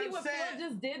did you see what Phil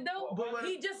just did though?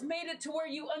 He just made it to where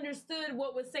you understood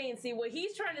what was saying. See, what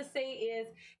he's trying to say is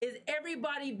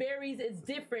everybody berries is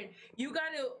different. You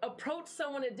got to approach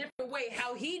someone a different way.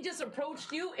 How he just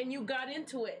approached you and you got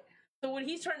into it. So what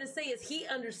he's trying to say is he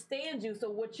understands you.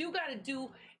 So what you got to do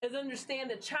is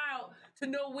understand the child to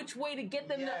know which way to get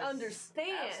them to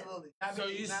understand.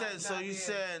 Absolutely. So you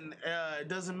said it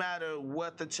doesn't matter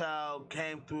what the child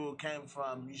came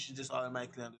from. You should just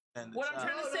automatically understand. What I'm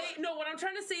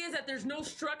trying to say is that there's no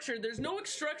structure. There's no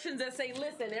instructions that say,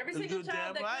 listen, every single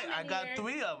child that comes in I got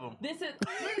 3 of them. This is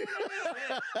exactly.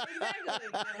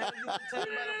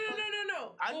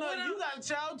 No. I know you got a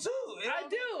child too. I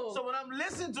do. So when I'm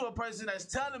listening to a person that's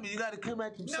telling me you got to come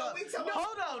at yourself,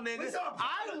 hold on, nigga.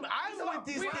 I'm with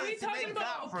these kids to make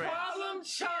about a problem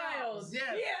child.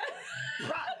 Yeah.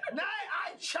 Not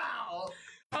I child.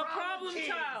 A problem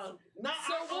child.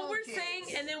 So what we're saying,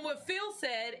 and then what Phil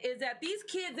said is that these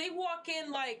kids, they walk in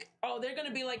like, oh, they're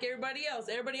gonna be like everybody else.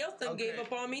 Everybody else done gave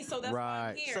up on me, so that's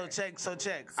why I'm here. So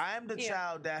check. I am the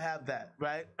child that have that,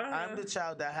 right? I'm the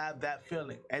child that have that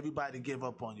feeling. Everybody give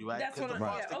up on you, right? That's what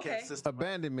I'm system.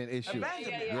 Abandonment issue.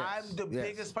 Abandonment. Yeah. I'm the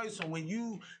biggest person. When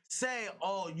you say,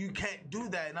 oh, you can't do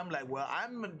that, and I'm like, well,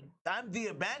 I'm the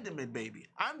abandonment baby.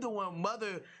 I'm the one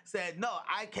mother said, no,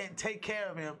 I can't take care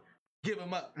of him. Give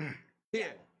him up.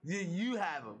 Here, you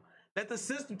have him. Let the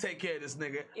system take care of this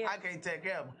nigga. Yeah. I can't take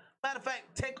care of him. Matter of fact,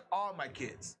 take all my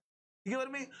kids. You get what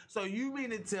I mean? So you mean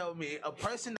to tell me a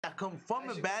person that come from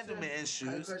abandonment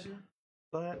issues?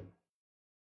 Go ahead.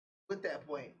 With that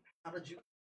point, how did you?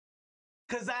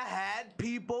 Because I had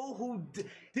people who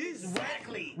these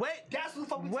exactly. Wait, that's what we're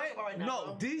talking about right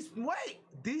now. No,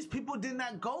 these people did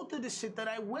not go through the shit that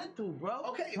I went through, bro.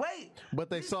 Okay, wait. But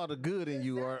they saw the good in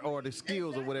you, or the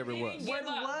skills, or whatever it was. What it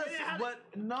was,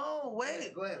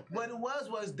 What it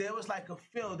was there was like a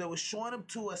field that was showing up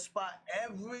to a spot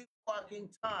every fucking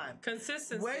time.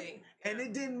 Consistency. And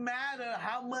it didn't matter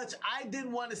how much I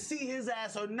didn't want to see his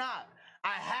ass or not.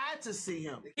 I had to see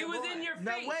him. He was in your face.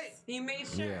 Now wait. He made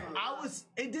sure. Yeah.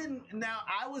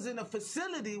 I was in a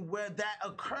facility where that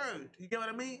occurred. You get what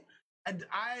I mean? And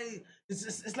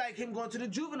it's like him going to the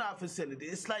juvenile facility.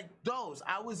 It's like those.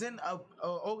 I was in a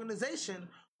organization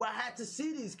where I had to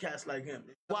see these cats like him.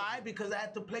 Why? Because I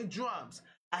had to play drums.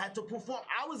 I had to perform.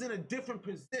 I was in a different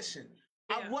position.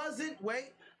 Yeah.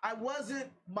 I wasn't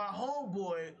my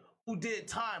homeboy who did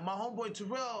time. My homeboy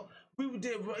Terrell, we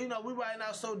riding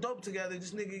out so dope together.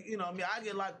 This nigga, I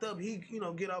get locked up, he,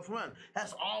 get off run.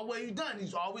 That's all what he done.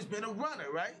 He's always been a runner,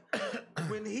 right?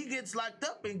 When he gets locked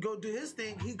up and go do his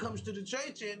thing, he comes to the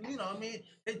church and,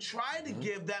 they try to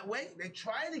give that way. They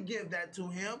try to give that to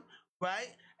him, right?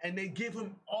 And they give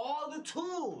him all the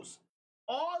tools,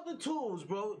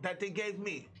 bro, that they gave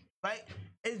me, right?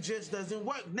 It just doesn't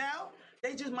work. Now,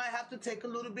 they just might have to take a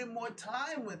little bit more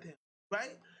time with him,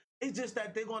 right? It's just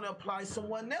that they're going to apply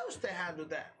someone else to handle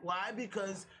that. Why?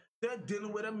 Because they're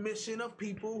dealing with a mission of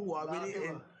people who are already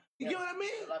in. You get what I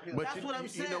mean? But That's what I'm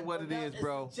saying. You know what it is,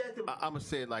 bro? I'm going to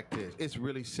say it like this. It's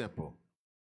really simple.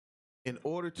 In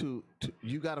order to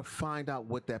you got to find out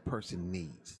what that person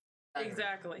needs.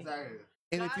 Exactly.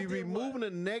 And if you're removing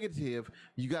a negative,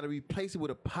 you got to replace it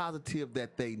with a positive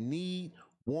that they need,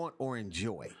 want, or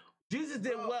enjoy. Jesus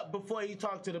did what before he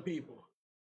talked to the people?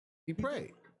 He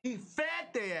prayed. He fed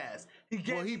their ass.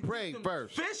 He prayed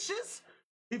first. Fishes.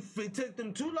 He took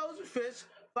them 2 loaves of fish,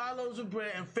 5 loaves of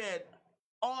bread, and fed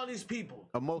all these people.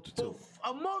 A multitude.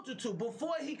 A multitude.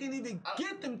 Before he can even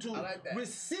get them to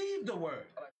receive the word.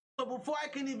 So before I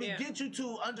can even get you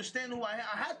to understand who I am,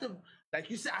 I have to, like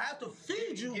you said, I have to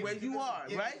feed you where you are,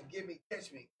 right?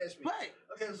 Catch me. Right.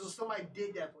 Okay, so somebody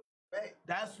did that for you, right?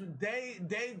 That's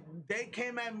they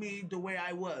came at me the way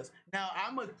I was. Now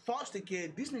I'm a foster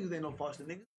kid. These niggas ain't no foster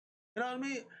niggas. You know what I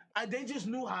mean? They just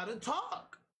knew how to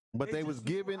talk. But they was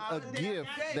given a gift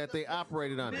that they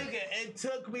operated under. Nigga, it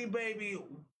took me, baby.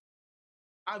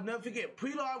 I'll never forget.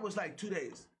 Prelar was like 2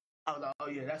 days. I was like, oh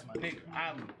yeah, that's my nigga.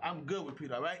 I'm good with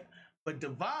Prelar, right? But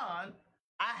Devon,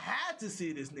 I had to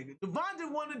see this nigga. Devon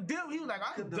didn't want to deal. He was like,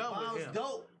 I'm done with him.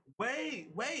 Dope.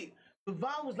 Wait.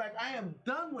 Devon was like, I am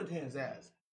done with his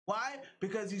ass. Why?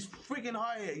 Because he's freaking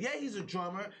hard-headed. Yeah, he's a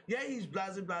drummer. Yeah, he's blah,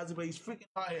 but he's freaking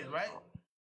hard-headed, right?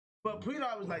 But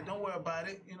Prelar was like, don't worry about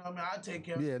it. You know what I mean? I'll take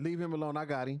care of it. Yeah, leave him alone. I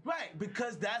got him. Right,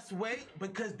 because that's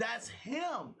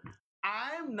him.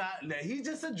 I'm not, he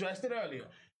just addressed it earlier.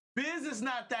 Biz is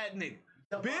not that nigga.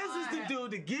 Biz is the dude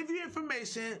to give you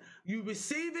information, you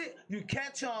receive it, you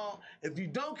catch on. If you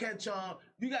don't catch on,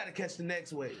 you got to catch the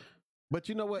next wave. But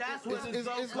you know what?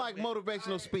 It's like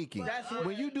motivational speaking.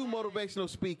 When you do motivational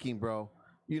speaking, bro,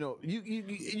 you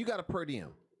got a per diem.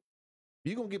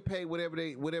 You're gonna get paid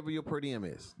whatever your per diem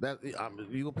is. You're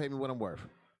gonna pay me what I'm worth.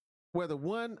 Whether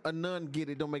one or none get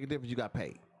it, don't make a difference. You got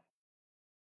paid.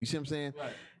 You see what I'm saying?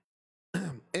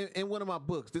 Right. In one of my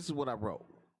books, this is what I wrote.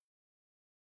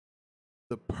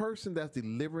 The person that's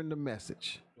delivering the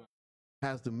message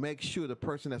has to make sure the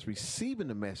person that's receiving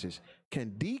the message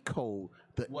can decode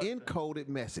the encoded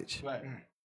message. Right.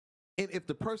 And if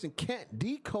the person can't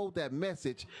decode that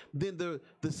message, then the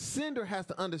sender has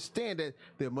to understand that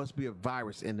there must be a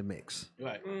virus in the mix.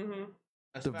 Right. Mm-hmm.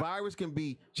 The virus can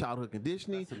be childhood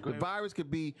conditioning. The virus could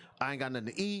be I ain't got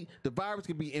nothing to eat. The virus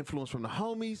could be influence from the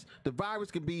homies. The virus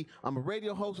could be I'm a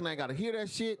radio host and I ain't got to hear that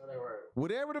shit.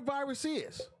 Whatever the virus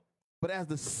is. But as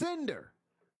the sender,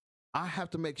 I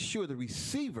have to make sure the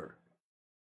receiver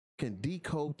can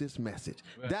decode this message.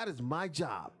 Right. That is my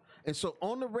job. And so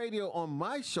on the radio, on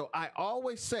my show, I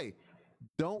always say,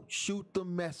 don't shoot the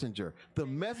messenger. The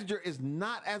messenger is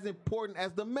not as important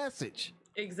as the message.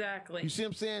 Exactly. You see what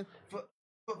I'm saying?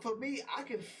 For me, I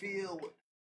can feel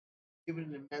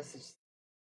giving the message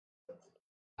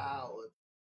out.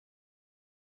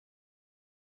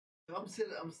 If I'm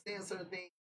saying certain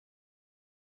things.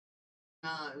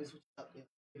 It was up.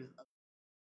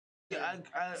 Yeah,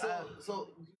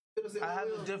 I have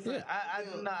a different.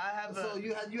 I have a. So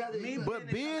you have me, but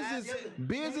biz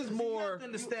is more. You have to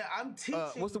understand. I'm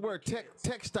teaching. What's the word?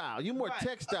 Textile. You more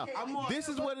textile. Okay, this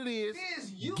is what it is.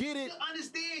 You get it?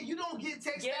 Understand? You don't get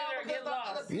textile. Get it or get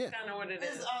lost. Yeah. That's kind of what it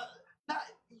is.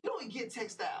 You don't get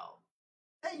textile.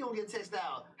 Hey, you don't get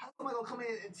textile. How somebody gonna come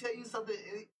in and tell you something?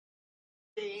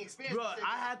 They ain't experienced. Bro,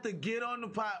 I had to get on the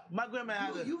pot. My grandma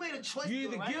had to. You made a choice. You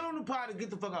either get on the pot or get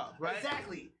the fuck off, right?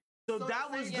 Exactly. So that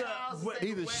was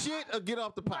either shit or get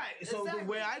off the pot. Right. So the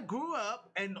way I grew up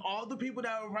and all the people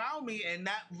that were around me in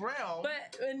that realm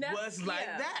was like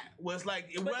that. Was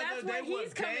like whether they were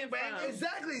gangbangers.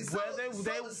 Exactly.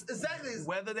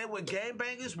 Whether they were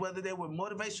gangbangers, whether they were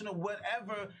motivational,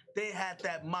 whatever, they had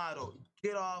that motto.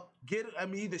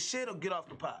 Either shit or get off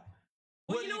the pot.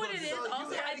 Well, you know what it is.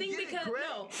 Also, I think because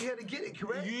no, you had to get it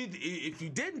correct. If you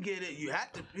didn't get it, you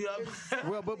had to. You know,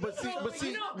 well, but see, you know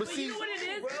what it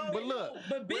is. But look,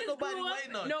 but Biz nobody grew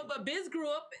waiting on up. No, but Biz grew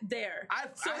up there.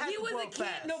 So he was a kid.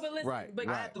 Fast. No, but listen, Right, but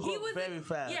right. I had to he grow was very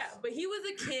fast. Yeah, but he was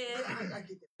a kid.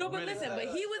 No, but Really listen, but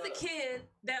fast. he was a kid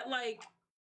that like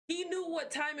he knew what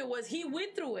time it was. He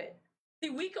went through it. See,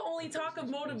 we can only talk of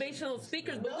motivational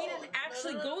speakers, but we didn't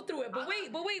actually go through it. But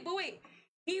wait.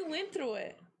 He went through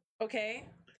it. Okay.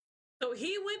 So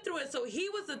he went through it. So he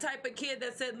was the type of kid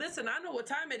that said, listen, I know what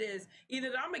time it is. Either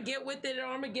I'm going to get with it or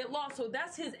I'm going to get lost. So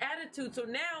that's his attitude. So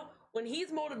now when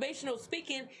he's motivational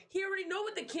speaking, he already know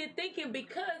what the kid thinking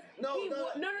because but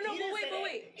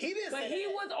wait. He didn't But say he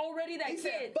that. was already that He kid.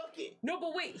 said, fuck it. No,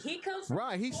 but wait. He comes from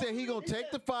right. He said he gonna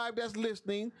take the 5 that's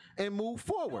listening and move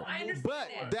forward. I understand But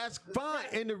that. that's fine.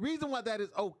 And the reason why that is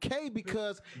okay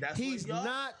because That's he's what y'all-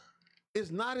 not. It's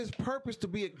not his purpose to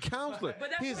be a counselor.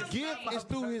 But that's His what I'm gift saying. is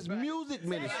through his music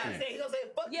ministry. He gonna say,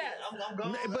 fuck Yeah. it. I'm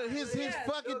going. But his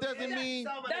fucking doesn't mean.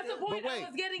 That's the point But wait, I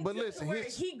was getting but to. listen, Where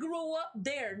his- he grew up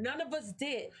there. None of us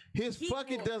did. His He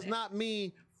fucking grew up does there. not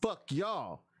mean fuck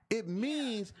y'all. It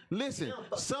means, listen,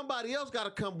 somebody else got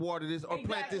to come water this or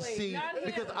plant this Exactly. seed Not him.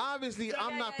 because obviously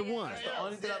I'm not the one. the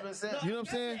only thing I've been saying. You know what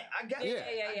I'm saying? I got Yeah. that.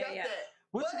 I got Yeah. that.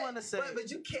 What But- you wanna say? But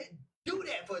you can't do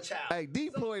that for a child. Hey,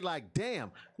 Deploi, like,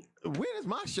 damn, when is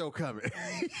my show coming?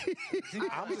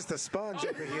 I'm just a sponge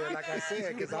over here, like I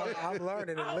said, because I'm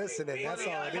learning and listening. That's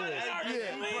all it is.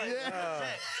 yeah.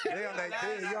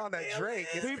 You're on that Drake.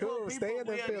 It's cool. Stay in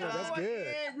the we are feelings. That's done.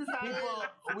 good. People,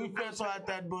 we feel so at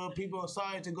that, but people are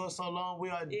sorry to go so long. We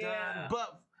are Yeah. done.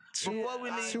 But before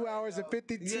we leave, 2 hours and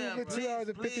 52, Yeah, 2 hours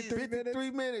and please, 53 minutes.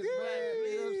 3 minutes, man.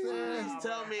 You know what I'm saying? please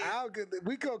tell me.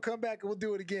 We gonna come back and we'll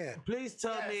do it again. Please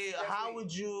tell me how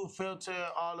would you filter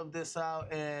all of this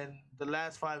out in the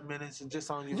last 5 minutes and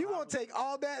just on you? You gonna take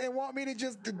all that and want me to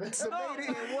just summate it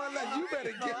in one line? You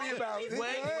better give me about this.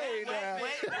 Hey, now.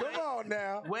 Come on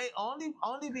now. Wait,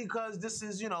 only because this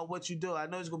is what you do. I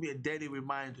know it's gonna be a daily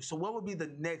reminder. So what would be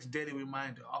the next daily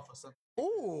reminder off of something?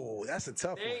 Ooh, that's a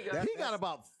tough one. He got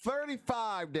about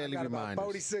 35 daily got about reminders.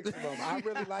 46 of them. I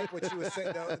really like what you were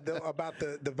saying about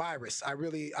the virus. I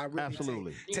really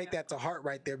Absolutely. take that to heart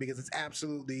right there because it's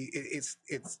absolutely it's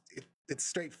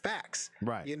straight facts.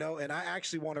 Right. You know, and I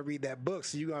actually want to read that book,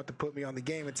 so you're gonna have to put me on the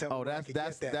game and tell me Oh, where I can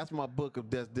get that. that's my book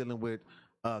that's dealing with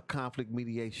conflict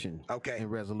mediation and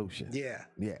resolution.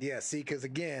 Yeah. See, because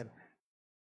again,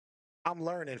 I'm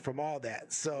learning from all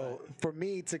that. So for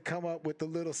me to come up with the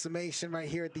little summation right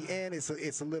here at the end,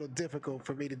 it's a little difficult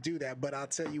for me to do that. But I'll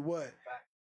tell you what,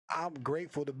 I'm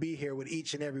grateful to be here with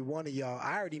each and every one of y'all.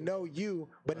 I already know you,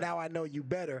 but now I know you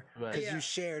better because you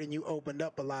shared and you opened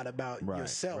up a lot about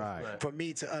yourself. For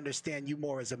me to understand you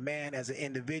more as a man, as an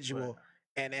individual,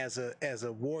 and as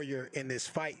a warrior in this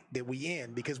fight that we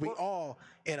in, because we all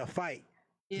in a fight.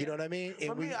 You know what I mean?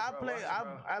 For me,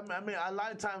 I mean, a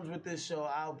lot of times with this show,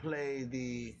 I'll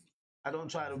play I don't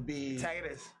try to be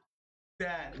Antagonist.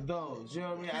 Those. You know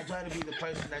what I mean? I try to be the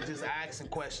person that just asks a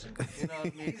question. You know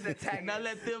what I mean? He's the antagonist. Now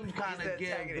let them kind of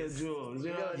get the jewels.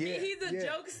 You know what I mean? He's a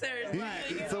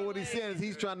jokester. So what he's saying is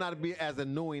he's trying not to be as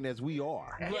annoying as we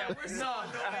are. Yeah, we're so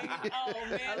annoying. Oh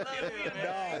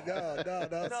man,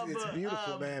 No, it's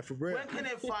beautiful, man, for real. Where can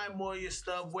they find more of your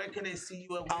stuff? Where can they see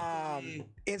you at?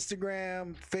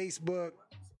 Instagram, Facebook.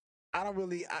 I don't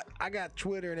really. I got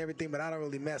Twitter and everything, but I don't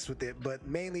really mess with it. But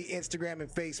mainly Instagram and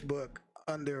Facebook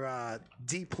under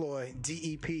Deploi,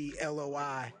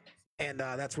 DEPLOI, and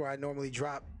that's where I normally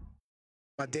drop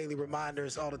my daily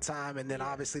reminders all the time. And then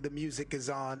obviously the music is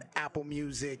on Apple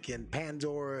Music and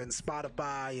Pandora and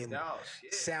Spotify and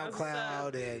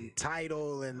SoundCloud and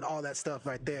Tidal and all that stuff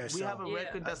right there. We have a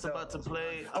record that's about to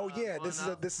play. Oh yeah, this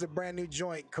is a brand new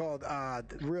joint called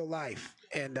Real Life.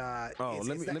 And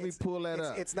let me pull that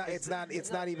up. It's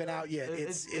not even out yet.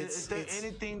 Is there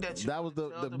anything that you that was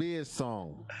the Biz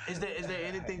song. Is there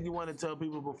anything you want to tell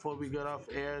people before we get off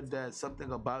air, that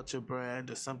something about your brand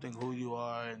or something who you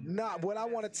are? What I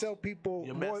want to tell people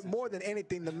more than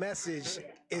anything, the message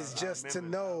is just to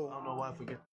know I don't know why I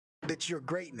forget. that you're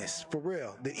greatness, for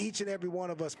real. That each and every one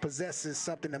of us possesses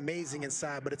something amazing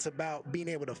inside, but it's about being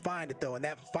able to find it though. And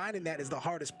finding that is the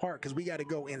hardest part, because we got to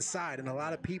go inside. And a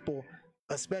lot of people,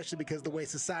 especially because the way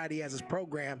society has its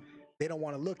program, they don't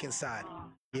want to look inside.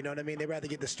 You know what I mean? They rather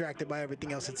get distracted by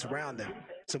everything else that's around them.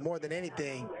 So more than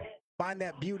anything, find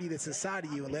that beauty that's inside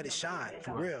of you and let it shine,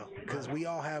 for real. Because we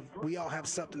all have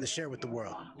something to share with the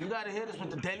world. You got to hit us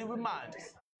with the daily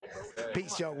reminders.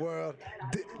 Peace, young world.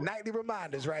 Nightly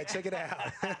reminders, right? Check it out.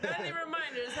 Nightly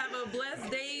reminders. Have a blessed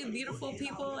day, beautiful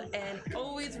people, and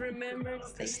always remember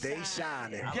to stay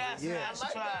shining.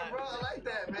 Gasmasktribe. Bro, I like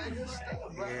that, man. Good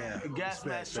stuff, bro. Yeah.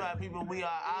 Gasmasktribe people, we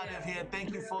are out of here.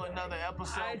 Thank you for another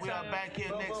episode. We are back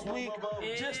here next week.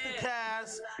 Just the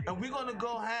cast, and we're gonna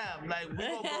go ham. Like we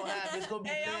gonna go ham. It's gonna be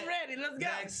Hey, lit. I'm ready. Let's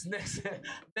go.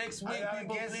 Next week,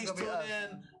 people. Please tune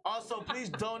in. Also, please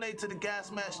donate to the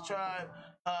Gasmasktribe.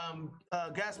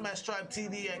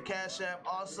 Gasmasktribetv at Cash App.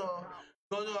 Also,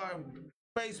 go to our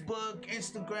Facebook,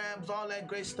 Instagrams, all that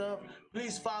great stuff.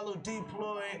 Please follow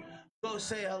Deploi. Go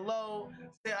say hello,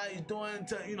 say how you doing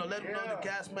to, let them know the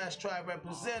Gasmasktribe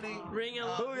representing. Read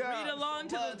along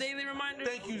to those daily reminders.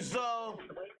 Thank you, Zoe.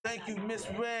 Thank you, Miss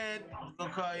Red. Go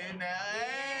call you in there.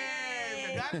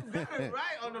 Hey, got it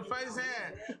right on the first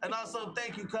hand. And also,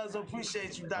 thank you, cuz.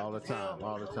 Appreciate you, Dr. All the time. Phil.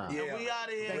 All the time. Yeah, we out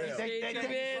of here. Thank you,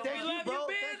 Biz. We love you,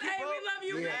 Biz. Hey, we love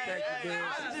you,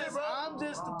 Biz. I'm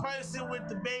just the person with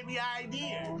the baby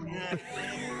idea. Yeah.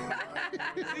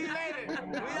 See you later.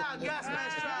 We out,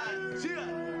 Gasmasktribe. Cheers.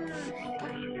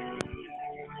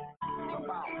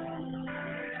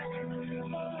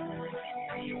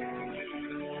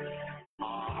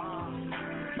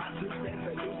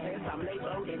 I'm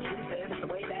labeled and choosing the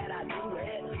way that I do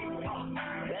it.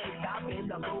 They ain't stopping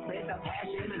the movement, the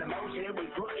passion and emotion we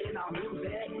put in our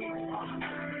music.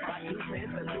 My 2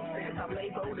 cents, the 2 cents, I'm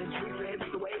labeled and choosing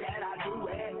the way that I do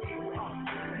it.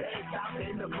 They ain't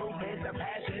stopping the movement, the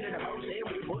passion and emotion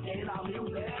we put in our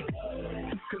music.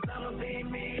 Cause I'ma be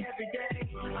me every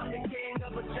day. I'm the king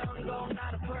of a jungle,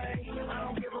 not afraid. I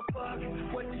don't give a fuck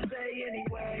what you say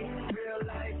anyway. Real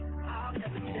life, I'll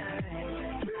never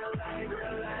change. Real life,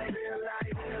 real life, real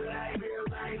life, real life, real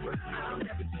life, I'll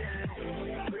never change.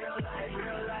 Real life,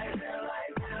 real life, real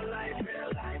life, real life, real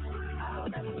life, I'll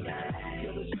never change.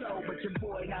 You're the show, but your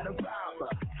boy not a robber.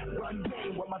 Run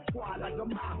game with my squad like a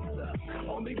mobster.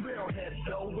 Only real heads,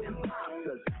 no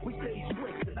imposters. We stay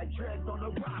strict as I tread on the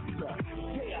roster.